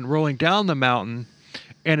embankment, rolling down the mountain,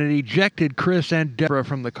 and it ejected Chris and Deborah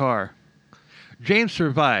from the car. James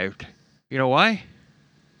survived. You know why?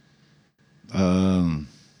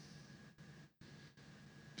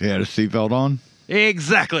 He had a seatbelt on?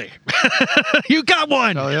 Exactly. You got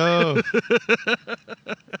one. Oh, yo.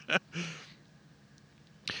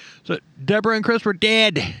 So Deborah and Chris were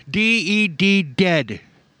dead. D-E-D, dead.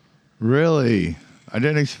 Really? I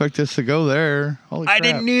didn't expect us to go there. Holy crap. I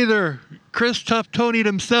didn't either. Chris tough Tony'd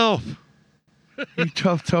himself. He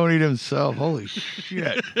tough Tony'd himself. Holy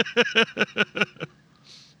shit.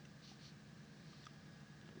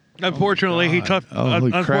 Unfortunately, he tough.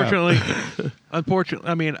 Unfortunately,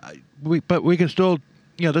 I mean, we can still,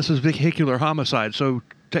 this is vehicular homicide, so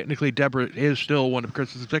technically Deborah is still one of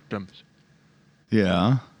Chris's victims.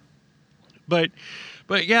 Yeah. But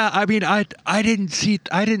But yeah, I mean, I didn't see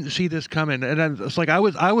this coming, and then it's like I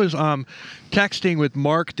was texting with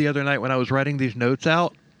Mark the other night when I was writing these notes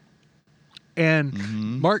out, and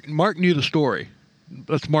Mm-hmm. Mark knew the story.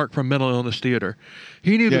 That's Mark from Mental Illness Theater.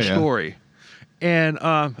 He knew the story, and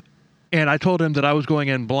I told him that I was going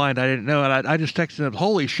in blind. I didn't know, and I just texted him,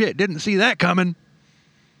 "Holy shit, didn't see that coming."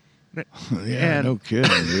 Yeah, And no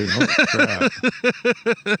kidding, dude. Holy crap.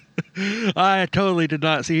 I totally did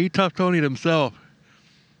not see. He tough Tony'd himself.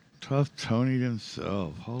 Tough Tony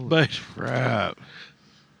himself. Holy But crap.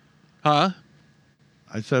 huh?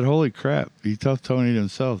 I said, holy crap. He tough Tony'd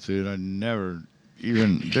himself, dude. I never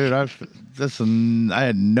even, dude, I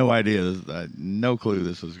had no idea. I had no clue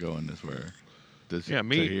this was going this way. Yeah,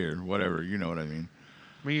 me. To here, whatever. You know what I mean?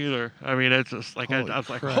 Me either. I mean, it's just like I was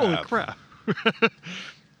like, holy crap.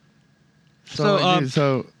 So, dude,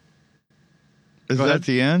 so is Go that ahead.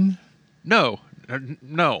 the end? No.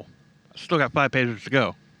 Still got 5 pages to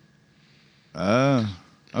go.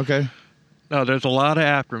 Okay. No, there's a lot of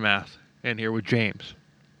aftermath in here with James.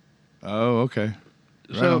 Oh, okay.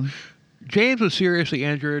 Right So on. James was seriously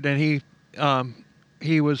injured, and he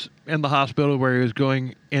was in the hospital where he was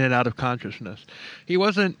going in and out of consciousness. He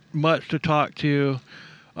wasn't much to talk to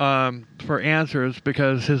for answers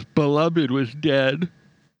because his beloved was dead.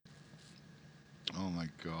 Oh my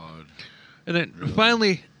God. And then Really?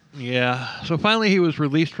 finally, yeah. So finally, he was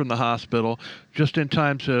released from the hospital just in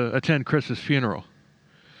time to attend Chris's funeral.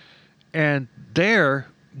 And there,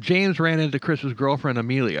 James ran into Chris's girlfriend,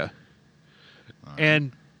 Amelia.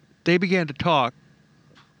 And they began to talk.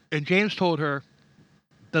 And James told her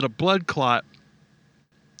that a blood clot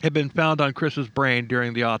had been found on Chris's brain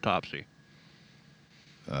during the autopsy.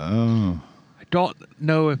 Oh. I don't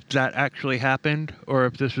know if that actually happened or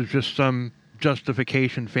if this was just some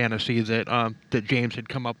justification fantasy that James had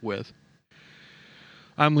come up with.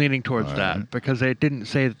 I'm leaning towards All that right. because they didn't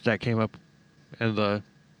say that came up in the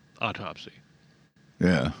autopsy.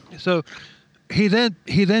 Yeah. So he then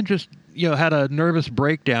just had a nervous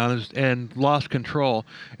breakdown and lost control,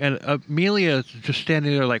 and Amelia is just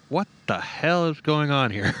standing there like, what the hell is going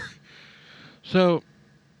on here? So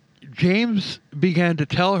James began to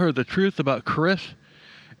tell her the truth about Chris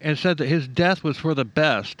and said that his death was for the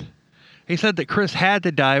best. He said that Chris had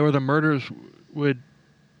to die or the murders would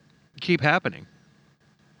keep happening.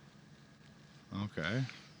 Okay.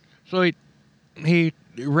 So he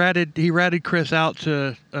ratted Chris out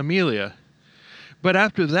to Amelia. But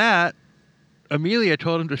after that, Amelia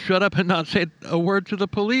told him to shut up and not say a word to the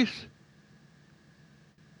police.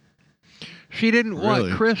 She didn't want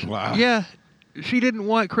Really? Chris. Wow. Yeah, she didn't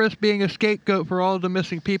want Chris being a scapegoat for all of the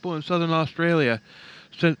missing people in southern Australia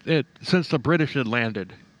since the British had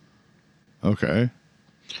landed. Okay.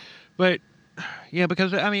 But yeah,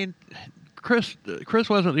 because I mean, Chris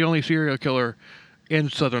wasn't the only serial killer in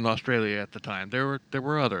southern Australia at the time. There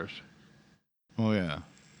were others. Oh yeah.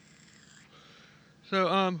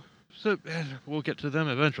 So we'll get to them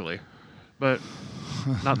eventually, but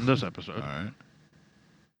not in this episode. All right.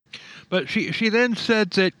 But she then said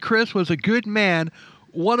that Chris was a good man,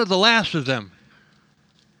 one of the last of them.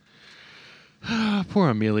 Poor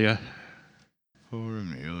Amelia. Poor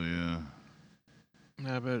Amelia.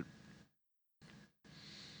 Yeah, but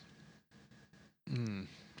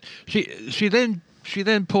she then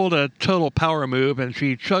pulled a total power move and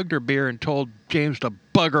she chugged her beer and told James to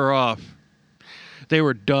bugger off. They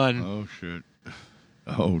were done. Oh shit.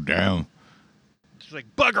 Oh damn. She's like,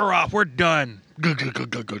 bugger off, we're done.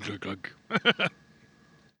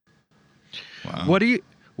 Wow. What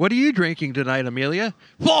are you drinking tonight, Amelia?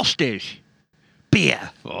 Foster's beer.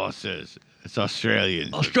 Foster's. It's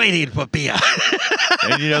Australian. Australian for beer.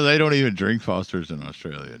 And they don't even drink Foster's in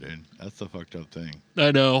Australia, dude. That's the fucked up thing.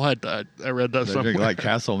 I know. I read that They somewhere. drink like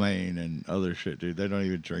Castlemaine and other shit, dude. They don't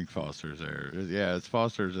even drink Foster's there. Yeah, it's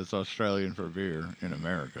Foster's. It's Australian for beer in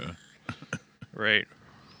America. Right.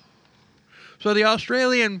 So the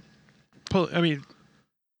Australian, hold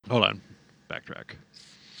on, backtrack.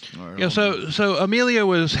 All right, Yeah. hold on. So Amelia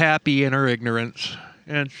was happy in her ignorance,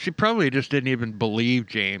 and she probably just didn't even believe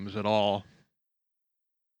James at all.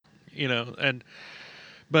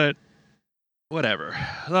 But whatever.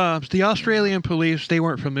 The Australian police, they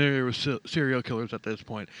weren't familiar with serial killers at this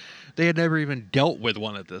point. They had never even dealt with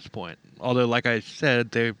one at this point. Although, like I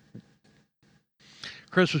said,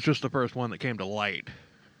 Chris was just the first one that came to light.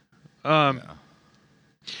 Yeah.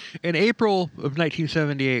 In April of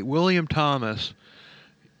 1978, William Thomas,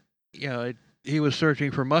 he was searching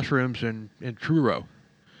for mushrooms in Truro.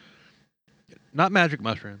 Not magic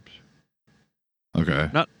mushrooms. Okay.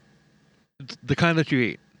 Not the kind that you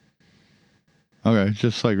eat. Okay,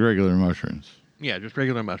 just like regular mushrooms. Yeah, just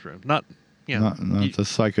regular mushrooms. Not you know, Not the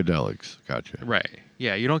psychedelics. Gotcha. right.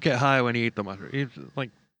 Yeah, you don't get high when you eat the mushroom. It's like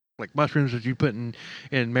mushrooms that you put in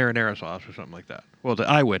marinara sauce or something like that. Well,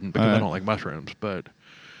 I wouldn't because I don't like mushrooms. But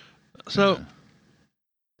so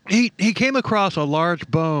he came across a large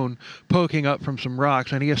bone poking up from some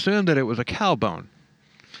rocks, and he assumed that it was a cow bone.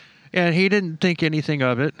 And he didn't think anything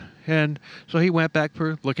of it, and so he went back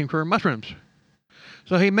for looking for mushrooms.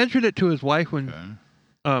 So he mentioned it to his wife when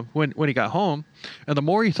he got home, and the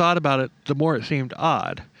more he thought about it, the more it seemed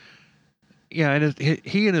odd. Yeah, and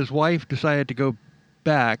he and his wife decided to go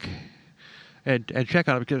back and check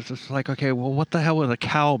on it because it's like, okay, well, what the hell would a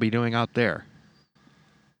cow be doing out there?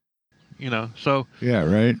 You know, so yeah,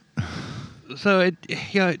 right. So it,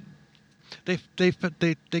 yeah, they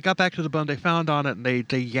got back to the bone. They found on it, and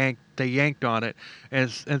they yanked on it,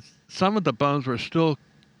 and some of the bones were still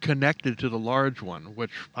connected to the large one,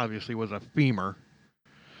 which obviously was a femur.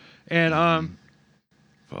 And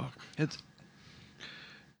Fuck. it's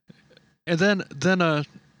and then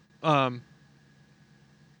um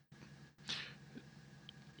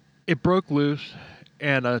it broke loose,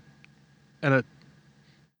 and a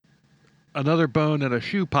another bone and a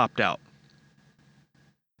shoe popped out,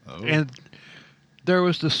 Oh. and there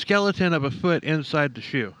was the skeleton of a foot inside the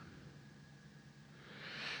shoe.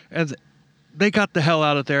 And they got the hell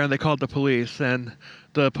out of there and they called the police. And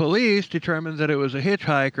the police determined that it was a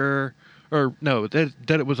hitchhiker, or no, that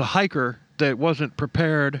it was a hiker that wasn't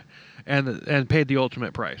prepared and paid the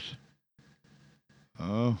ultimate price.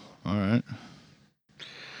 Oh, all right.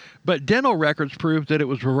 But dental records proved that it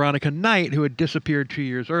was Veronica Knight who had disappeared 2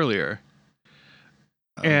 years earlier.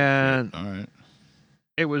 Oh, and shit. All right.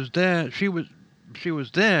 It was then she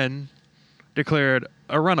was then declared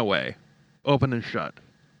a runaway, open and shut.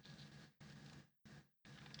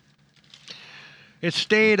 It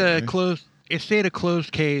stayed a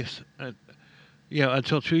closed case,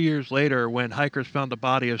 until 2 years later when hikers found the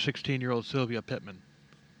body of 16-year-old Sylvia Pittman.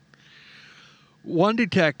 One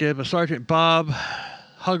detective, a Sergeant Bob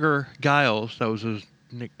Hugger Giles, that was his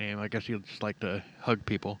nickname. I guess he just liked to hug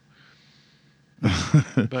people.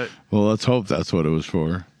 But well, let's hope that's what it was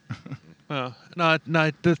for. well, no,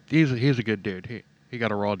 he's a good dude. He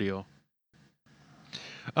got a raw deal.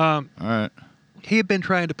 All right. He had been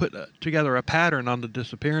trying to put together a pattern on the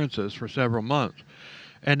disappearances for several months,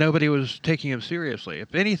 and nobody was taking him seriously.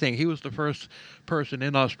 If anything, he was the first person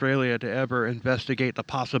in Australia to ever investigate the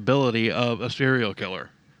possibility of a serial killer.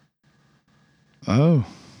 Oh.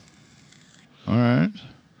 All right.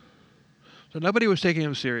 So nobody was taking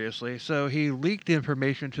him seriously, so he leaked the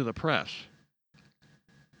information to the press.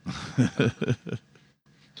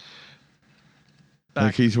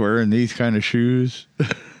 Like he's wearing these kind of shoes?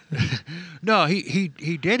 No, he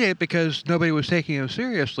did it because nobody was taking him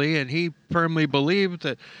seriously, and he firmly believed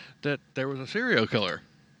that there was a serial killer.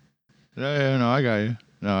 Yeah, no, I got you.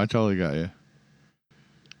 No, I totally got you.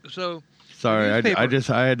 So sorry, I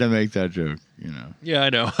had to make that joke, you know. Yeah, I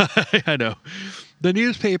know. I know. The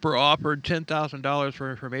newspaper offered $10,000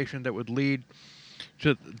 for information that would lead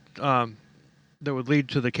to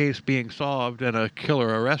the case being solved and a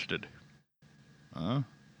killer arrested.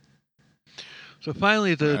 So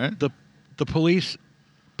finally, the police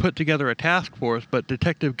put together a task force, but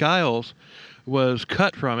Detective Giles was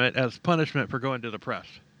cut from it as punishment for going to the press.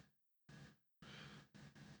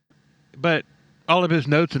 But all of his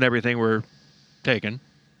notes and everything were taken.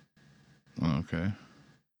 Okay.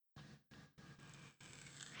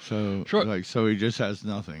 So, Sure. so he just has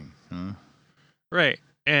nothing, huh? Right,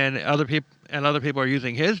 and other people are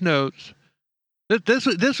using his notes.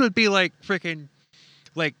 This would be like freaking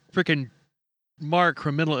Mark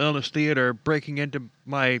from Mental Illness Theater breaking into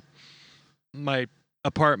my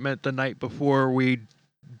apartment the night before we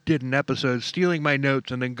did an episode, stealing my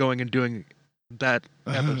notes, and then going and doing that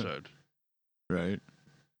episode. Right.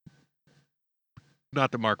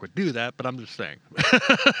 Not that Mark would do that, but I'm just saying.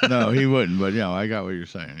 No, he wouldn't. But I got what you're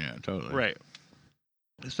saying. Yeah, totally. Right.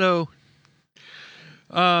 So,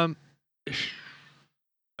 finally,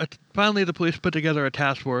 the police put together a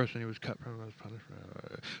task force, and he was cut from his punishment.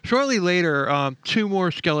 Shortly later, 2 more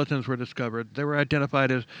skeletons were discovered. They were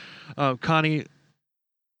identified as Connie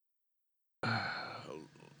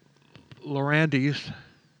Laurandis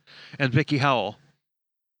and Vicky Howell.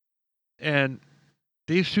 And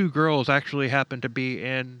these 2 girls actually happened to be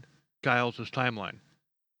in Giles' timeline.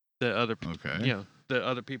 The other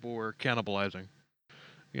people were cannibalizing.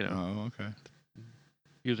 Oh, okay.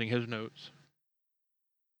 Using his notes.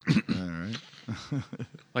 All right.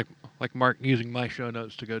 like Mark using my show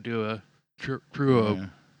notes to go do a Truro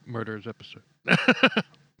murders episode.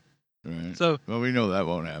 Right. So, well, we know that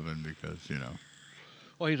won't happen because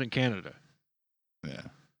well, he's in Canada. Yeah.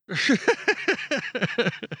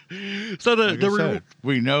 So Like I said,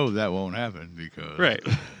 we know that won't happen because right.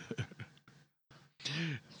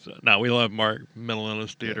 So, no, we love Mark, Mental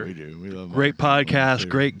Illness yeah, Theater. we do. We love Great Mark Mental Illness podcast, Theater.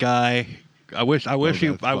 great guy. I wish Love he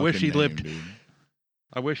that fucking lived. name, dude.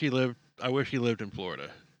 I wish he lived in Florida,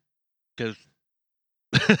 because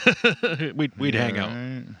we'd hang out.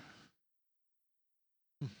 Right?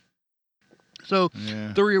 So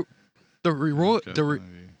Yeah. the reward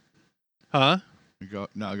huh? Go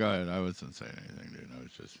ahead. I wasn't saying anything, dude. I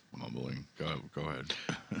was just mumbling. Go ahead.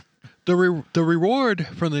 The reward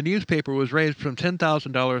from the newspaper was raised from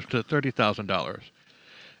 $10,000 to $30,000,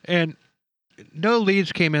 and no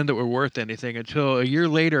leads came in that were worth anything until a year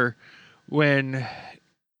later, when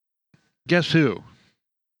guess who?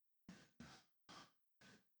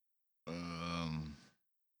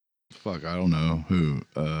 Fuck, I don't know who.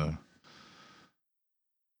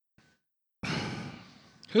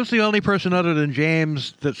 Who's the only person other than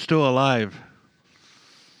James that's still alive?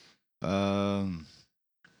 I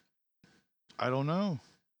don't know.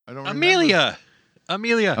 I don't Amelia.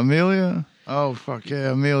 remember. Amelia? Oh fuck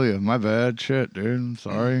yeah, Amelia. My bad. Shit, dude. I'm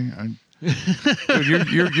sorry. Dude,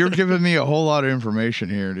 you're giving me a whole lot of information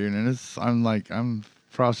here, dude, and I'm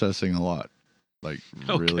processing a lot. Like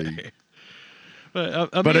really. Okay. But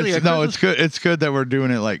Amelia, Chris's, it's good. It's good that we're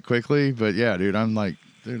doing it like quickly. But yeah, dude,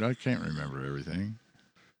 dude, I can't remember everything.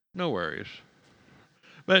 No worries.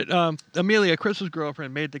 But Amelia, Chris's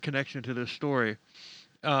girlfriend, made the connection to this story.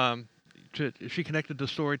 She connected the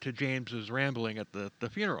story to James's rambling at the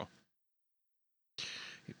funeral.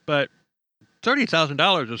 But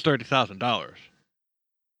 $30,000 is $30,000.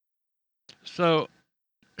 So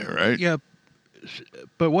Right? yeah,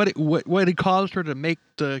 but what it caused her to make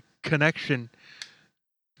the connection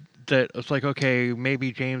that it's like, okay,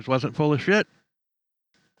 maybe James wasn't full of shit,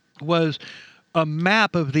 was a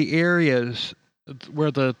map of the areas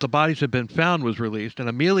where the bodies had been found was released, and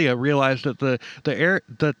Amelia realized that the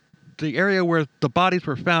area where the bodies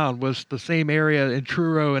were found was the same area in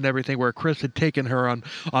Truro and everything where Chris had taken her on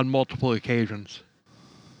multiple occasions.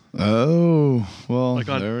 Oh, well, Like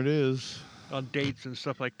there it is. On dates and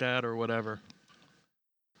stuff like that or whatever.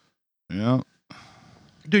 Yeah.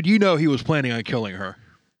 Dude, you know he was planning on killing her.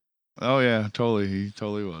 Oh yeah, totally. He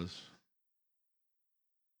totally was.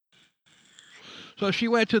 So she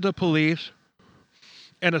went to the police,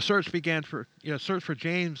 and a search began search for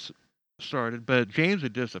James started, but James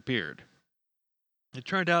had disappeared. It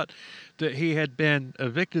turned out that he had been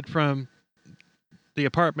evicted from the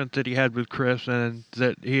apartment that he had with Chris, and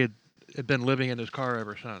that he had been living in his car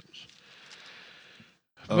ever since.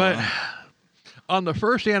 Oh, But wow. on the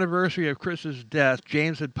first anniversary of Chris's death,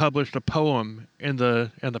 James had published a poem in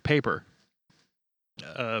the paper.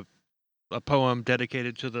 A poem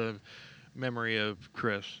dedicated to the memory of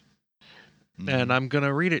Chris. And I'm going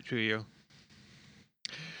to read it to you.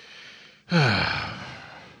 All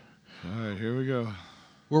right, here we go.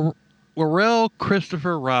 Worrell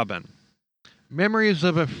Christopher Robin. Memories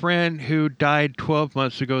of a friend who died 12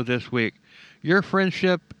 months ago this week. Your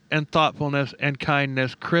friendship and thoughtfulness and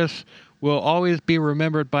kindness, Chris, will always be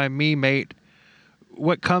remembered by me, mate.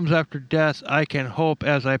 What comes after death, I can hope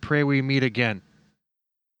as I pray we meet again.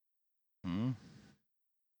 Hmm.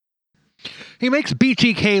 He makes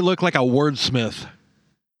BTK look like a wordsmith.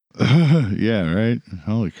 Yeah, right.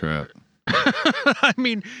 Holy crap. I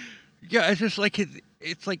mean, yeah, it's just like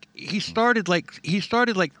it's like he started like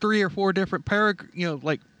 3 or 4 different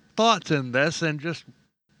like thoughts in this and just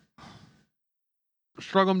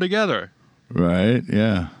strung them together. Right.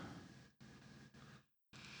 Yeah.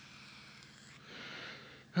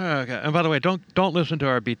 Okay, and by the way, don't listen to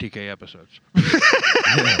our BTK episodes.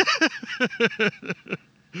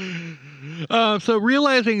 So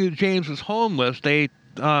realizing that James was homeless, they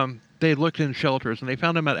looked in shelters and they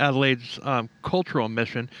found him at Adelaide's cultural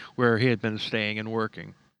mission where he had been staying and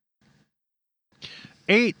working.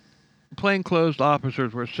 8 plainclothes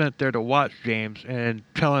officers were sent there to watch James and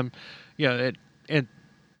tell him, and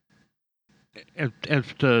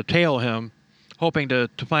to tail him, hoping to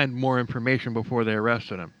find more information before they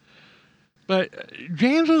arrested him. But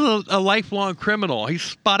James was a lifelong criminal. He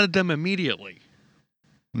spotted them immediately.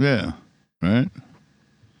 Yeah. Right.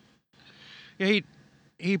 Yeah,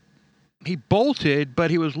 he bolted, but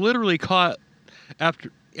he was literally caught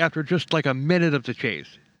after just like a minute of the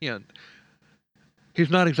chase. He's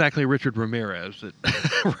not exactly Richard Ramirez that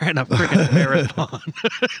ran a freaking marathon.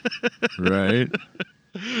 Right.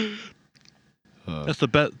 That's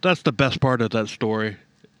the best part of that story,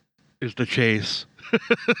 is the chase.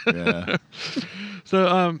 Yeah.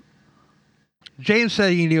 So James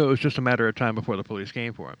said he knew it was just a matter of time before the police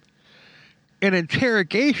came for him. In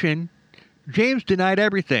interrogation, James denied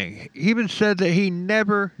everything. He even said that he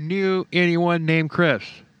never knew anyone named Chris.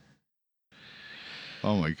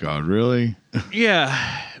 Oh my God, really?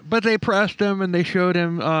 Yeah, but they pressed him and they showed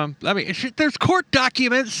him. There's court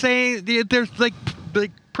documents saying there's like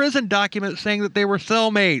prison documents saying that they were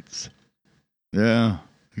cellmates. Yeah,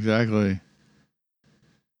 exactly.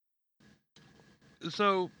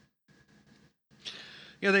 So,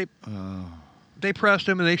 yeah, they pressed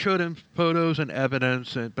him and they showed him photos and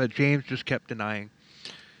evidence, but James just kept denying,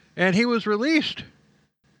 and he was released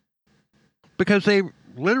because they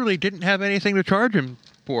literally didn't have anything to charge him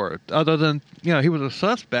for other than, he was a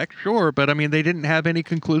suspect, sure, but I mean they didn't have any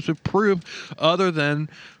conclusive proof other than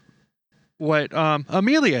what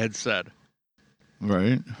Amelia had said.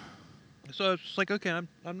 Right. So it's like, okay,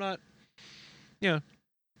 I'm not,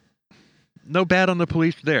 no bad on the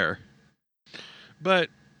police there, but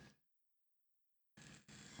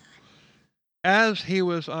as he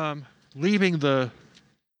was leaving the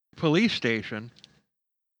police station,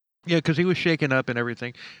 because he was shaken up and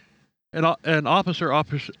everything. An officer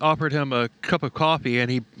offered him a cup of coffee,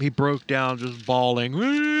 and he broke down just bawling.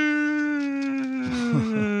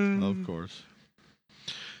 Of course.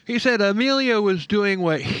 He said Amelia was doing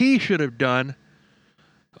what he should have done.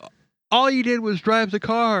 All you did was drive the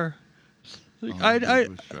car. I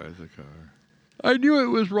drive the car. I knew it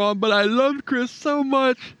was wrong, but I loved Chris so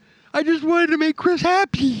much. I just wanted to make Chris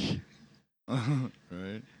happy.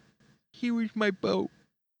 Right. He was my boat.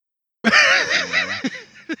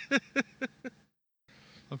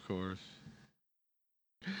 Of course.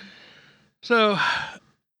 So,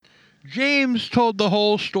 James told the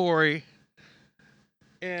whole story,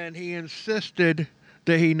 and he insisted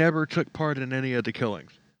that he never took part in any of the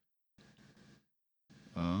killings.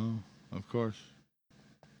 Oh, of course.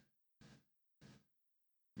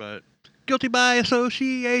 But guilty by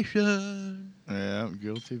association. Yeah,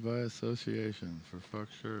 guilty by association, for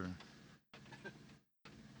fuck's sure.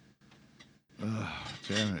 Ugh,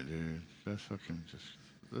 damn it, dude. That's fucking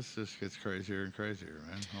this just gets crazier and crazier,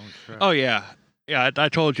 man. Holy crap. Oh, yeah. Yeah, I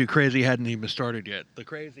told you crazy hadn't even started yet. The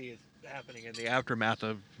crazy is happening in the aftermath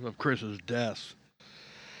of Chris's death.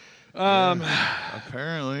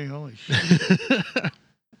 Apparently, holy shit.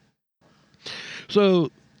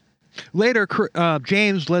 So later,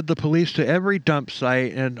 James led the police to every dump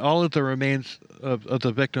site, and all of the remains of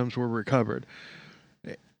the victims were recovered.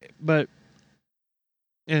 But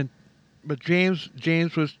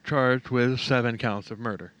James was charged with 7 counts of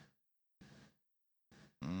murder.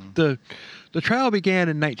 The trial began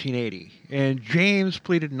in 1980, and James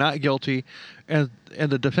pleaded not guilty, and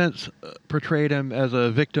the defense portrayed him as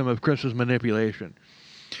a victim of Chris's manipulation.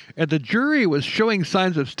 And the jury was showing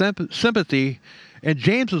signs of sympathy, and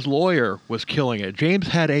James's lawyer was killing it. James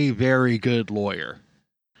had a very good lawyer.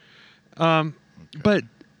 Okay. But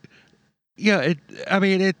yeah,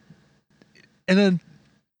 and then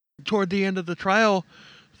toward the end of the trial,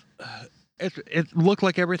 it looked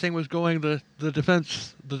like everything was going the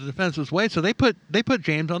defense's way. So they put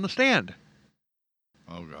James on the stand.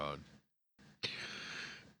 Oh God.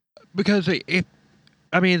 Because they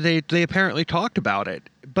apparently talked about it,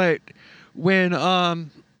 but when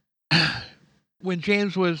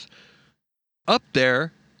James was up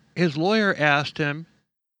there, his lawyer asked him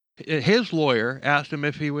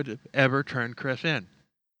if he would ever turn Chris in.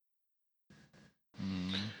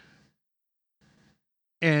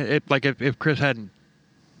 And if Chris hadn't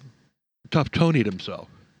tough Tony'd himself.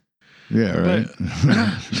 Yeah, right.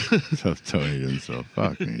 Tough Tony'd himself.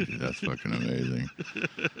 Fuck me, dude. That's fucking amazing.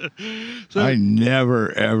 So, I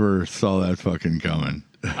never ever saw that fucking coming.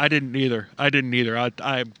 I didn't either.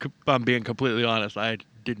 I'm being completely honest. I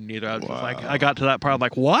didn't either. I was just like, I got to that part. I'm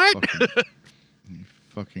like, what? He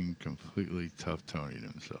fucking completely tough Tony'd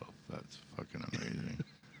himself. That's fucking amazing.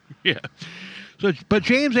 Yeah. So, but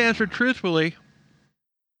James answered truthfully.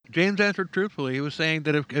 He was saying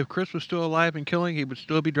that if Chris was still alive and killing, he would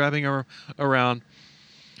still be driving around.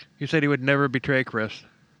 He said he would never betray Chris.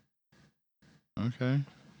 Okay.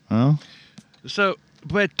 Well. So,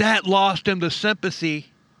 but that lost him the sympathy,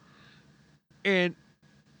 and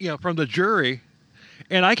from the jury,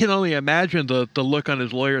 and I can only imagine the look on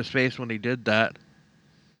his lawyer's face when he did that.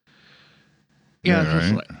 Yeah,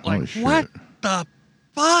 it's right. just like what the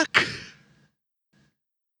fuck?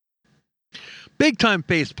 Big time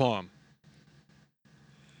facepalm.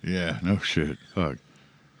 Yeah, no shit. Fuck.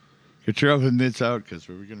 Get your oven mitts out because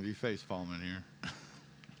we're going to be facepalming here.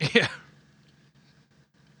 Yeah.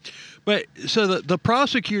 But so the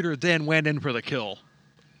prosecutor then went in for the kill,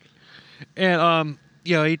 and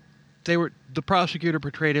the prosecutor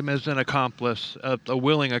portrayed him as an accomplice, a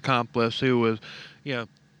willing accomplice who was,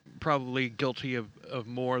 probably guilty of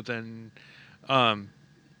more than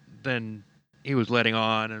then he was letting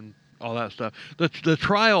on and all that stuff. The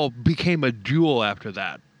trial became a duel after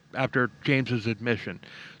that. After James's admission,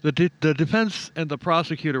 the defense and the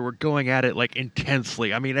prosecutor were going at it like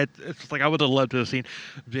intensely. I mean, it's like I would have loved to have seen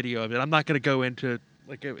video of it. I'm not going to go into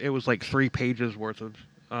like it was like 3 pages worth of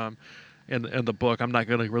in the book. I'm not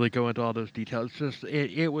going to really go into all those details. It's just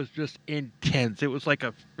it was just intense. It was like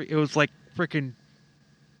freaking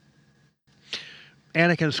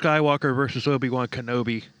Anakin Skywalker versus Obi-Wan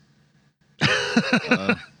Kenobi.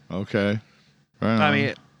 Okay.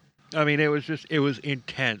 Right I mean, it was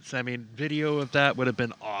intense. I mean, video of that would have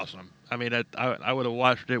been awesome. I mean, I would have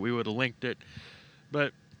watched it. We would have linked it.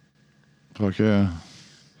 But fuck yeah.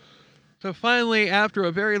 So finally, after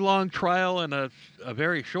a very long trial and a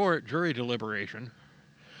very short jury deliberation,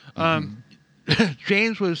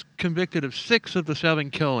 James was convicted of 6 of the 7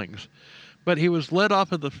 killings, but he was let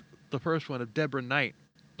off of the first one of Deborah Knight,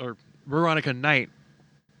 or Veronica Knight,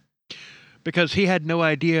 because he had no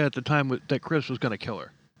idea at the time that Chris was going to kill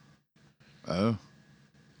her. Oh.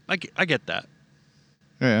 I get that.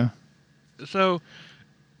 Yeah. So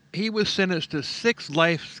he was sentenced to 6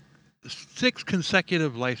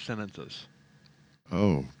 consecutive life sentences.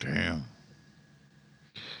 Oh, damn.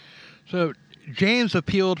 So James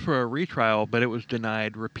appealed for a retrial, but it was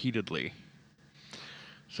denied repeatedly.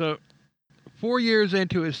 So 4 years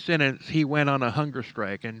into his sentence, he went on a hunger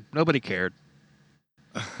strike, and nobody cared.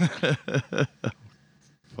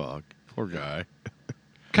 Fuck. Poor guy.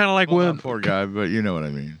 Kind of like poor guy, but you know what I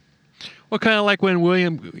mean. Well, kind of like when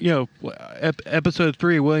William, episode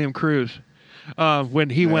 3, William Cruz, when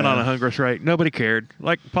he went on a hunger strike, nobody cared.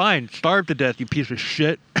 Like, fine, starve to death, you piece of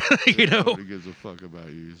shit. Nobody gives a fuck about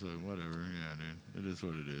you, so whatever. Yeah, dude, it is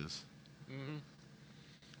what it is. Mm-hmm.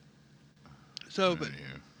 So,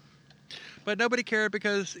 but nobody cared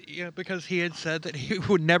because he had said that he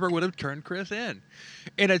never would have turned Chris in.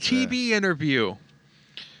 In a TV interview,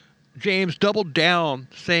 James doubled down,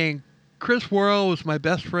 saying, Chris Worrell was my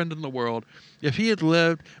best friend in the world. If he had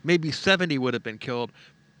lived, maybe 70 would have been killed,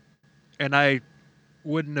 and I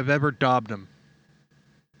wouldn't have ever daubed him.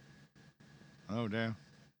 Oh, damn.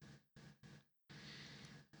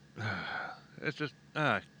 It's just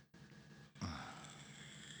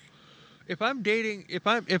if I'm dating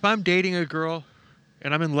a girl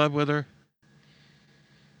and I'm in love with her,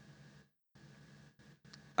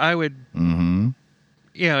 I would and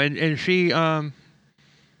she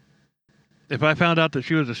if I found out that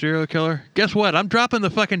she was a serial killer, guess what? I'm dropping the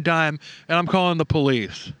fucking dime and I'm calling the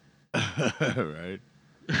police. Right.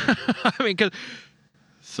 I mean,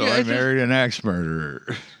 I married an axe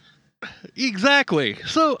murderer. Exactly.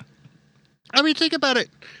 So, I mean, think about it.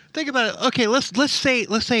 Okay, let's say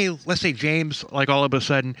James, like, all of a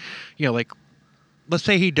sudden, like, let's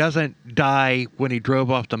say he doesn't die when he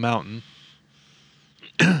drove off the mountain,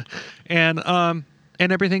 and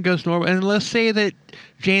everything goes normal. And let's say that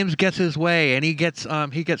James gets his way and he gets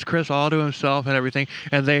Chris all to himself and everything,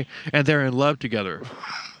 and they're in love together.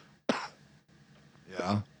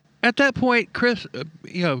 Yeah. At that point, Chris,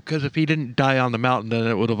 because if he didn't die on the mountain, then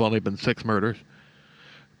it would have only been 6 murders.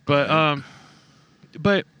 But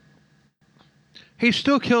he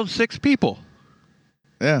still killed 6 people.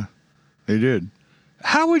 Yeah, he did.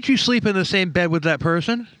 How would you sleep in the same bed with that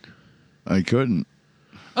person? I couldn't.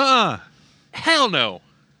 Hell no.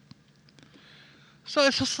 So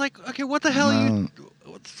it's just like, okay, what the hell are you?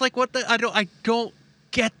 It's like, what the? I don't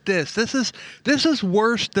get this. This is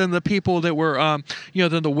worse than the people that were,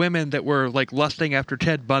 than the women that were like lusting after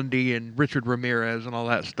Ted Bundy and Richard Ramirez and all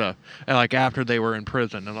that stuff, and like after they were in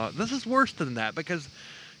prison and all. This is worse than that because,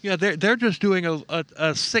 they're just doing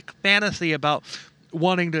a sick fantasy about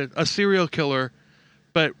wanting a serial killer,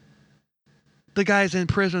 but the guy's in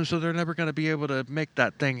prison, so they're never going to be able to make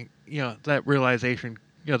that thing, that realization,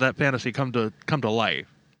 that fantasy come to life.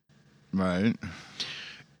 Right.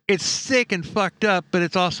 It's sick and fucked up, but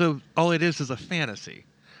it's also all it is a fantasy.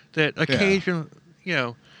 That occasion,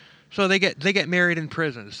 so they get married in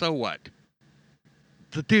prison. So what?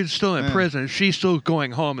 The dude's still in prison. She's still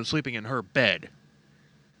going home and sleeping in her bed.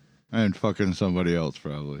 And fucking somebody else,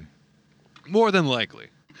 probably. More than likely.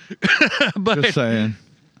 But, just saying.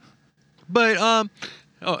 But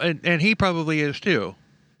and he probably is too.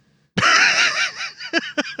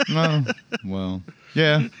 No. Well,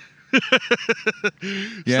 yeah.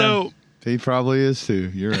 Yeah. So he probably is too.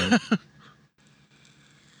 You're right.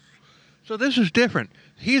 So this is different.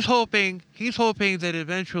 He's hoping that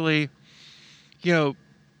eventually,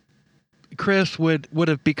 Chris would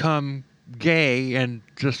have become gay and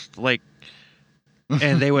just like,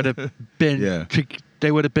 and they would have been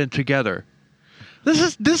they would have been together. This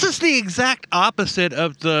is the exact opposite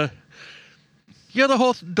of the You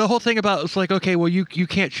know, the whole thing about it's like, okay, well, you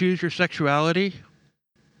can't choose your sexuality.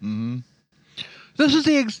 Mm-hmm. This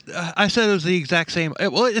is I said it was the exact same.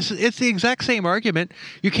 Well, it's the exact same argument.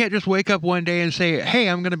 You can't just wake up one day and say, "Hey,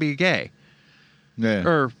 I'm going to be gay," Yeah.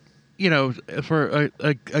 or, you know, for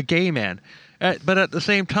a gay man. But at the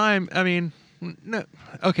same time, I mean, no,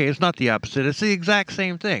 okay, it's not the opposite. It's the exact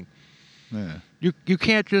same thing. Yeah. You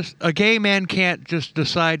can't just a gay man can't just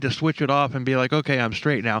decide to switch it off and be like, okay, I'm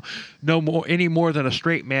straight now. No more any more than a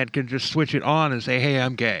straight man can just switch it on and say, hey,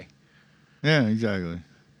 I'm gay. Yeah, exactly.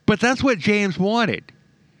 But that's what James wanted.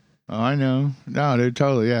 Oh, I know. No, dude,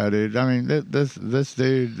 totally. Yeah, dude. I mean, this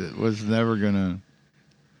dude was never gonna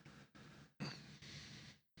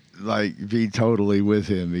like be totally with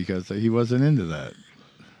him because he wasn't into that.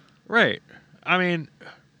 Right. I mean,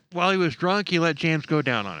 while he was drunk, he let James go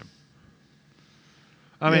down on him.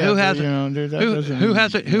 I mean, Yeah, who but, hasn't? you know, dude, that Who doesn't. who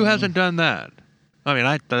hasn't? You Who know, hasn't done that? I mean,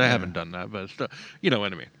 I Yeah. haven't done that, but still, you know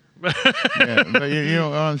what I mean. Yeah, but you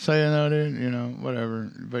know what I'm saying though, dude. You know,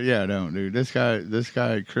 whatever. But yeah, don't, dude. This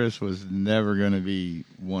guy, Chris, was never gonna be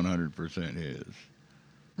 100% his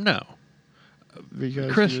No,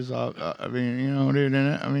 because Chris. he was all. I mean, you know, dude.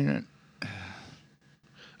 And I mean,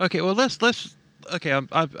 Okay, well let's. Okay,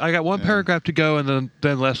 I got one Yeah. paragraph to go, and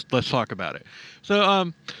then let's talk about it.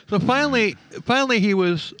 So finally he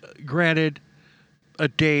was granted a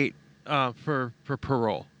date for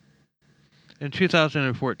parole in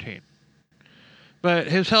 2014. But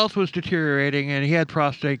his health was deteriorating, and he had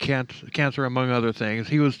prostate cancer, among other things.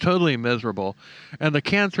 He was totally miserable, and the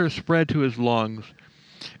cancer spread to his lungs.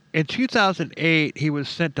 In 2008, he was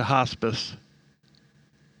sent to hospice.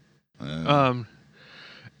 Um,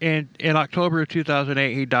 and in October of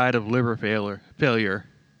 2008, he died of liver failure.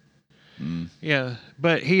 Yeah,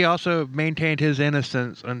 but he also maintained his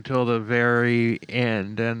innocence until the very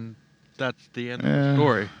end, and that's the end of the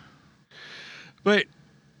story. But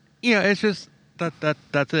yeah, it's just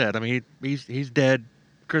that's it. I mean, he's dead.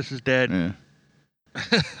 Chris is dead.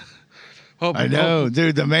 Yeah. I know,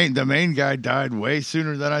 dude. The main guy died way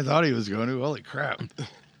sooner than I thought he was going to. Holy crap!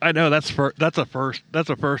 I know that's a first. That's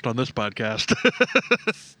a first on this podcast.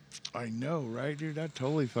 I know, right, dude? That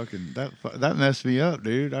totally fucking that messed me up,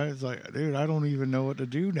 dude. I was like, dude, I don't even know what to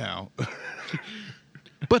do now.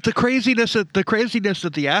 But the craziness of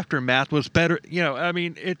the aftermath was better. You know, I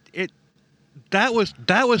mean, that was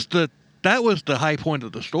the high point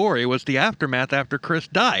of the story was the aftermath after Chris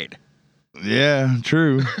died. Yeah,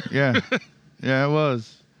 true. Yeah, yeah, it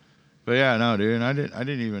was. But yeah, no, dude. I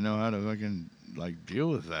didn't even know how to fucking like deal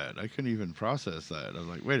with that. I couldn't even process that. I was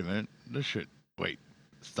like, wait a minute, this shit. Wait,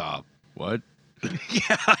 stop. What?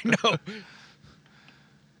 Yeah, I know.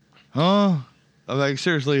 Huh? I'm like,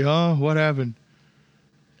 seriously, huh? What happened?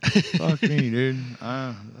 Fuck me, dude. Dude,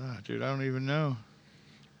 I don't even know.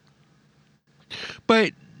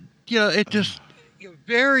 But you know, it just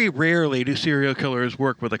very rarely do serial killers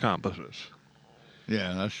work with accomplices.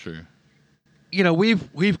 Yeah, that's true. You know,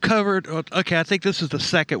 we've covered. Okay, I think this is the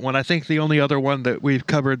second one. I think the only other one that we've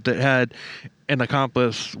covered that had an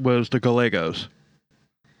accomplice was the Gallegos.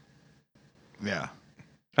 Yeah.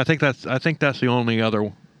 I think that's the only other,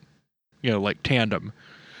 you know, like tandem.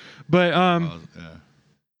 But Yeah.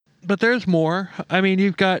 but there's more. I mean,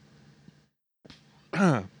 you've got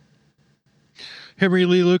Henry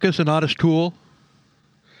Lee Lucas and Otis Toole.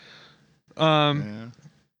 Yeah.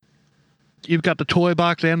 You've got the Toy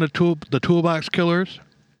Box and the Toolbox Killers,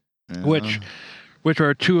 Yeah. which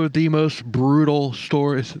are two of the most brutal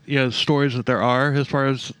stories that there are as far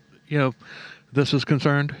as, you know, this is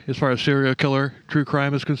concerned. As far as serial killer true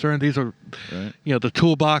crime is concerned, these are Right. you know, the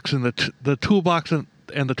Toolbox and the Toolbox and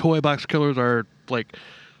the Toy Box Killers are like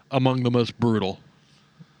among the most brutal.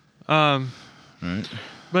 Right.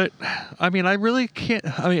 But I mean, I really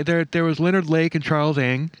can't. I mean, there was Leonard Lake and Charles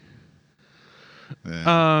Ng.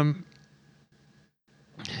 Yeah.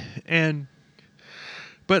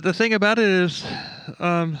 But the thing about it is, you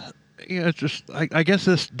know, it's just I guess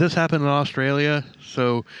this happened in Australia,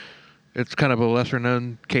 so it's kind of a lesser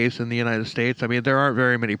known case in the United States. I mean, there aren't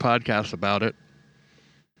very many podcasts about it.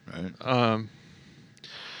 Right.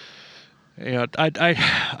 You know,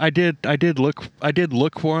 I did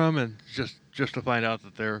look for them and just to find out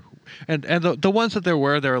that they're and the ones that there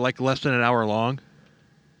were like less than an hour long.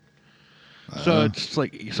 So it's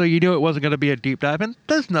like, so you knew it wasn't going to be a deep dive, and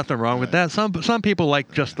there's nothing wrong with that. Some people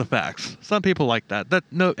like just the facts. Some people like that.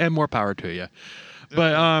 And more power to you.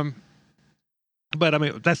 But I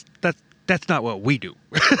mean that's not what we do.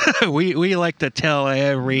 we like to tell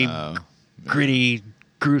every gritty,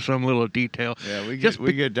 gruesome little detail. Yeah,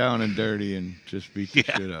 we get down and dirty and just beat the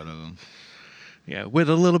shit out of them. Yeah, with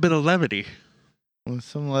a little bit of levity. With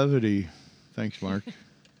some levity. Thanks, Mark.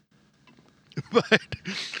 but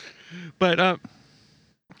but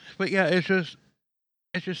but yeah, it's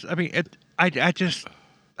just I mean I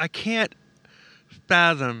can't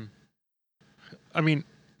fathom. I mean,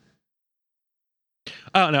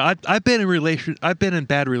 I don't know. I've been in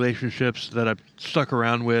bad relationships that I've stuck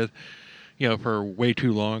around with, for way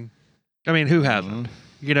too long. I mean, who hasn't?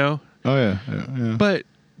 You know. Oh yeah. But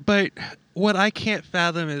what I can't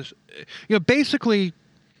fathom is, basically,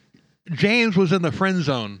 James was in the friend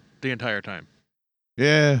zone the entire time.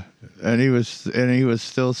 Yeah, and he was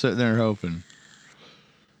still sitting there hoping.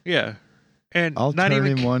 Yeah, and I'll not turn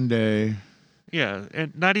even him one day. Yeah,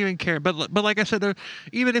 and not even care. But like I said,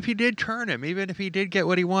 even if he did turn him, even if he did get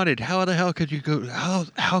what he wanted, how the hell could you go?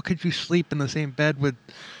 How could you sleep in the same bed with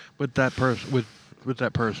that person with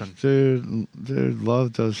that person? Dude,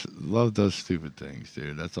 love those stupid things,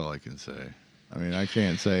 dude. That's all I can say. I mean, I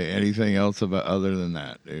can't say anything else about other than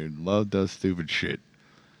that, dude. Love does stupid shit.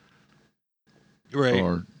 Right.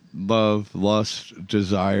 Or love, lust,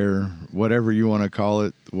 desire, whatever you want to call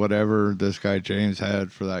it, whatever this guy James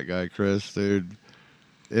had for that guy Chris, dude.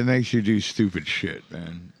 It makes you do stupid shit,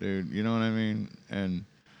 man, dude. You know what I mean? And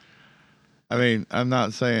I mean, I'm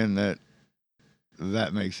not saying that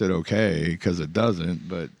makes it okay, because it doesn't,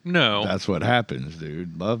 but No. that's what happens,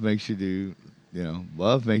 dude. Love makes you do,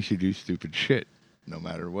 love makes you do stupid shit, no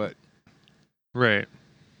matter what. Right.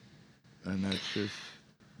 And that's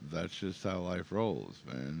just how life rolls,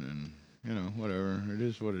 man. And whatever, it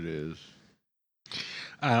is what it is.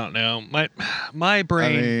 I don't know. My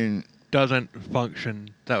brain I mean, doesn't function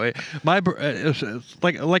that way. It's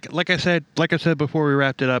like I said before we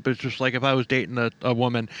wrapped it up. It's just like if I was dating a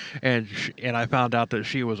woman and I found out that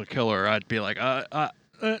she was a killer, I'd be like,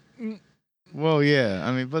 well, yeah.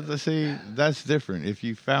 I mean, but see, that's different. If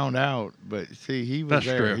you found out, but see, he was That's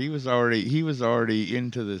there. true. He was already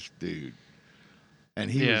into this dude,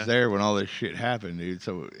 and he Yeah. was there when all this shit happened, dude.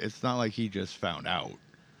 So it's not like he just found out.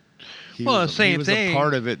 He Well, was same a thing.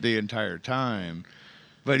 part of it the entire time.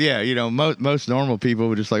 But yeah, most normal people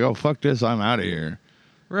would just like, oh fuck this, I'm out of here.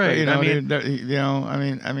 Right. But, I mean, dude,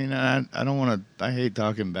 I don't want to. I hate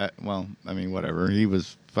talking back. Well, I mean, whatever. He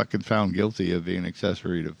was fucking found guilty of being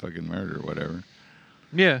accessory to fucking murder, whatever.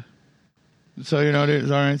 yeah. So dude,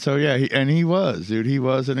 all right. So yeah, he was, dude. He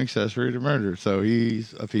was an accessory to murder. So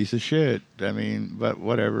he's a piece of shit. I mean, but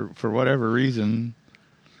whatever. For whatever reason.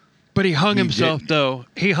 But he hung He himself didn't. though.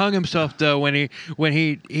 He hung himself though when he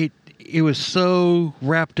was so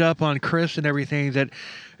wrapped up on Chris and everything that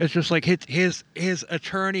it's just like his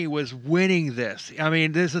attorney was winning this. I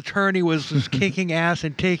mean, this attorney was just kicking ass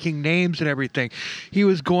and taking names and everything. He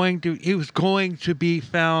was going to be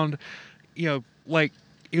found, like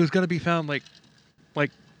he was going to be found like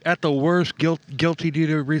at the worst guilty due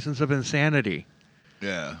to reasons of insanity.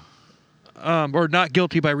 Yeah. Or not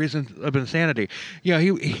guilty by reasons of insanity.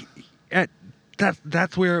 He at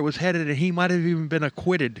that's where it was headed, and he might have even been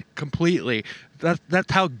acquitted completely.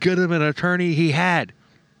 That's how good of an attorney he had.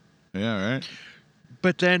 Yeah. Right.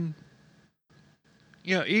 But then,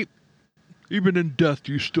 even in death,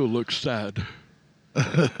 you still look sad.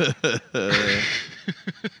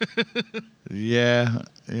 Yeah.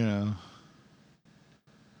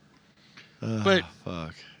 But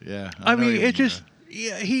Fuck. Yeah. I know mean, what it you just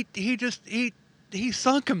yeah he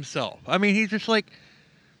sunk himself. I mean, he's just like.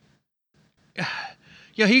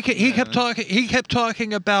 Yeah, he kept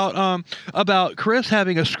talking about Chris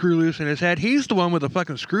having a screw loose in his head. He's the one with a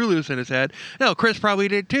fucking screw loose in his head. No, Chris probably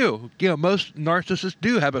did too. Most narcissists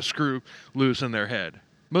do have a screw loose in their head.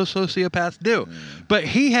 Most sociopaths do, but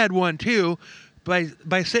he had one too, by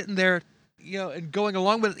sitting there, and going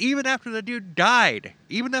along with it, even after the dude died,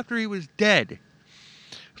 even after he was dead.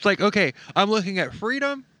 It's like, okay, I'm looking at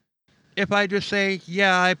freedom. If I just say,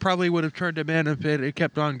 yeah, I probably would have turned him in if it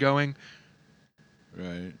kept on going.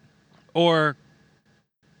 Right. Or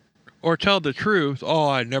tell the truth. Oh,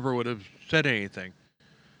 I never would have said anything.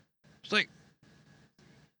 It's like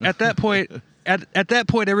at that point, at that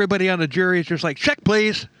point, everybody on the jury is just like, check,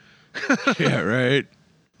 please. Yeah. Right.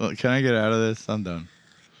 Well, can I get out of this? I'm done.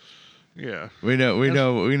 Yeah. We know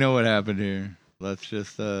what happened here. Let's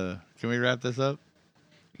just can we wrap this up?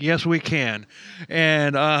 Yes, we can.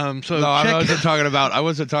 And so no, check. I wasn't talking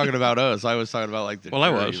about us. I was talking about like the Well, I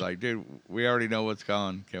jury. was. Like, dude, we already know what's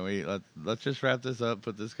gone. Can we let's just wrap this up?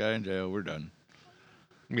 Put this guy in jail. We're done.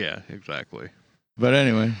 Yeah, exactly. But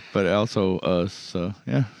anyway, but also us. So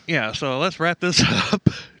yeah. Yeah. So let's wrap this up.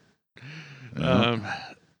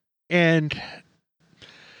 And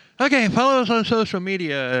okay, follow us on social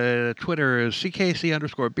media. Twitter is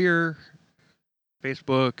ckc_beer.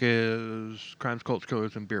 Facebook is Crimes, Cults,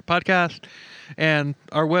 Killers, and Beer Podcast, and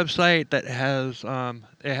our website that has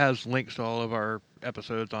it has links to all of our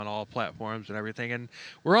episodes on all platforms and everything. And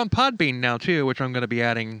we're on Podbean now too, which I'm going to be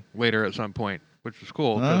adding later at some point, which is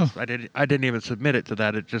cool because Oh. I didn't even submit it to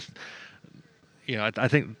that. It just I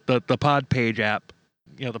think the Pod Page app,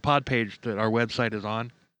 the Pod Page that our website is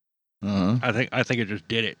on, Uh-huh. I think it just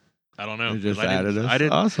did it. I don't know. They just 'cause added us. I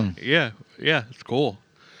didn't. Awesome. Yeah, it's cool.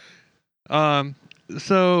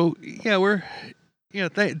 So yeah, we're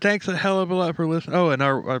thanks a hell of a lot for listening. Oh, and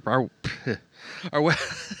our we-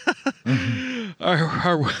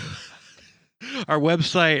 our our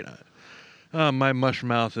website. My mush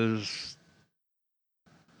mouth is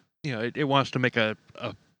it wants to make a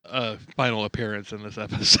final appearance in this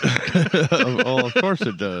episode. Well, of course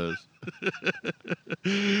it does.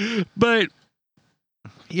 But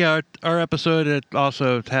yeah, our episode it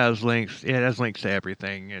also has links. It has links to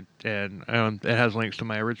everything, and it has links to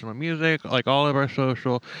my original music, like all of our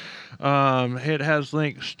social. It has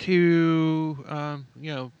links to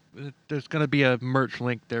there's going to be a merch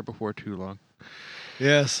link there before too long.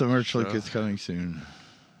 Yes, the merch link So- is coming soon.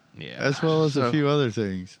 Yeah, As well as a so- few other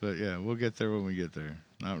things. But yeah, we'll get there when we get there.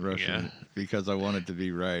 Not rushing Yeah. it. Because I want it to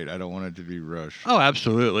be right. I don't want it to be rushed. Oh,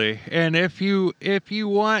 absolutely. And if you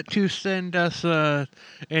want to send us an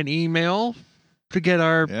email to get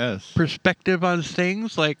our Yes. perspective on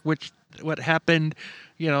things, like what happened,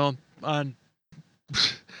 on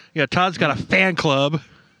Todd's got a fan club.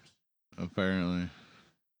 Apparently.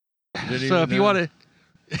 So if you want to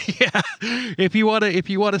if you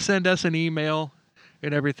want to send us an email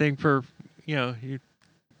and everything for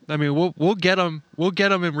we'll get them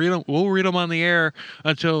and read them. We'll read them on the air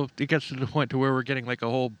until it gets to the point to where we're getting like a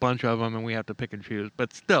whole bunch of them and we have to pick and choose.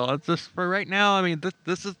 But still, it's just for right now. I mean,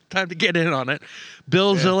 this is time to get in on it.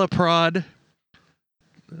 Billzilla Prod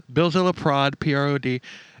PROD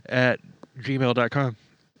at gmail.com.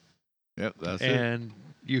 Yep, that's it. And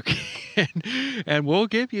you can, and we'll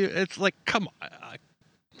give you. It's like, come on,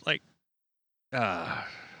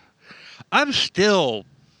 I'm still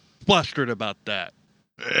flustered about that.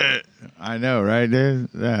 I know, right, dude?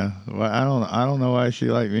 Yeah. Well, I don't know why she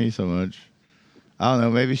liked me so much. I don't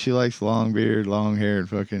know. Maybe she likes long beard, long haired,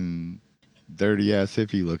 fucking dirty ass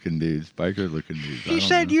hippie looking dudes, biker looking dudes. She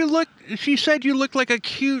said you look like a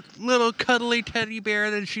cute little cuddly teddy bear,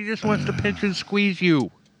 and she just wants to pinch and squeeze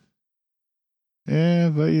you. Yeah,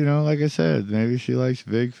 but like I said, maybe she likes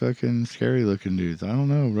big fucking scary looking dudes. I don't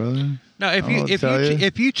know, brother. Now,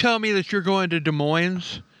 if you tell me that you're going to Des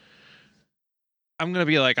Moines, I'm gonna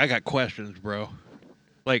be like, I got questions, bro.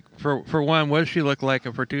 Like for one, what does she look like,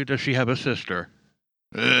 and for two, does she have a sister?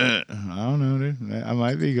 I don't know, dude. I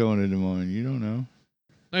might be going to Des Moines. You don't know.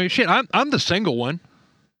 I mean, shit, I'm the single one.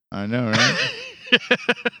 I know, right?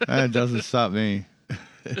 That doesn't stop me.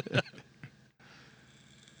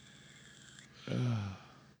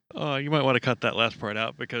 Oh, you might want to cut that last part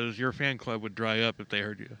out because your fan club would dry up if they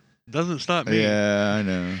heard you. Doesn't stop me. Yeah, I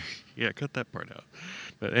know. Yeah, cut that part out.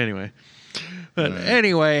 But anyway,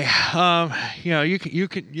 Right. you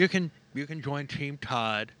can join Team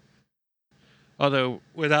Todd. Although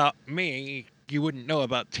without me, you wouldn't know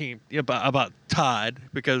about Todd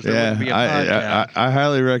because there wouldn't be a podcast. I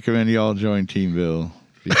highly recommend y'all join Team Bill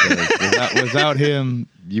because without him,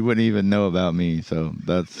 you wouldn't even know about me. So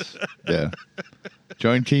that's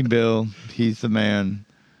Join Team Bill. He's the man.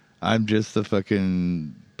 I'm just the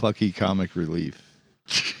fucking plucky comic relief.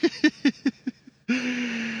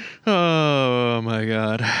 Oh my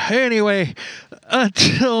god. Anyway,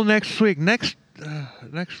 until next week. Next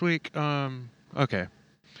week. Okay.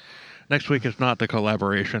 Next week is not the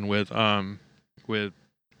collaboration with Florida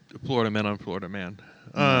Man on Florida Man.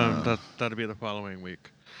 That'll be the following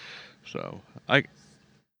week. So I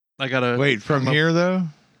gotta wait from here though.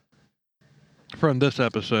 From this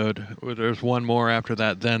episode, there's one more after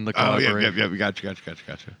that. Then the collaboration. Oh, yeah. Gotcha.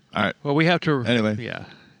 All right. Well, we have to. Anyway.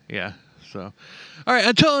 Yeah. So, all right.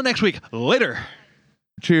 Until next week. Later.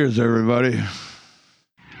 Cheers, everybody.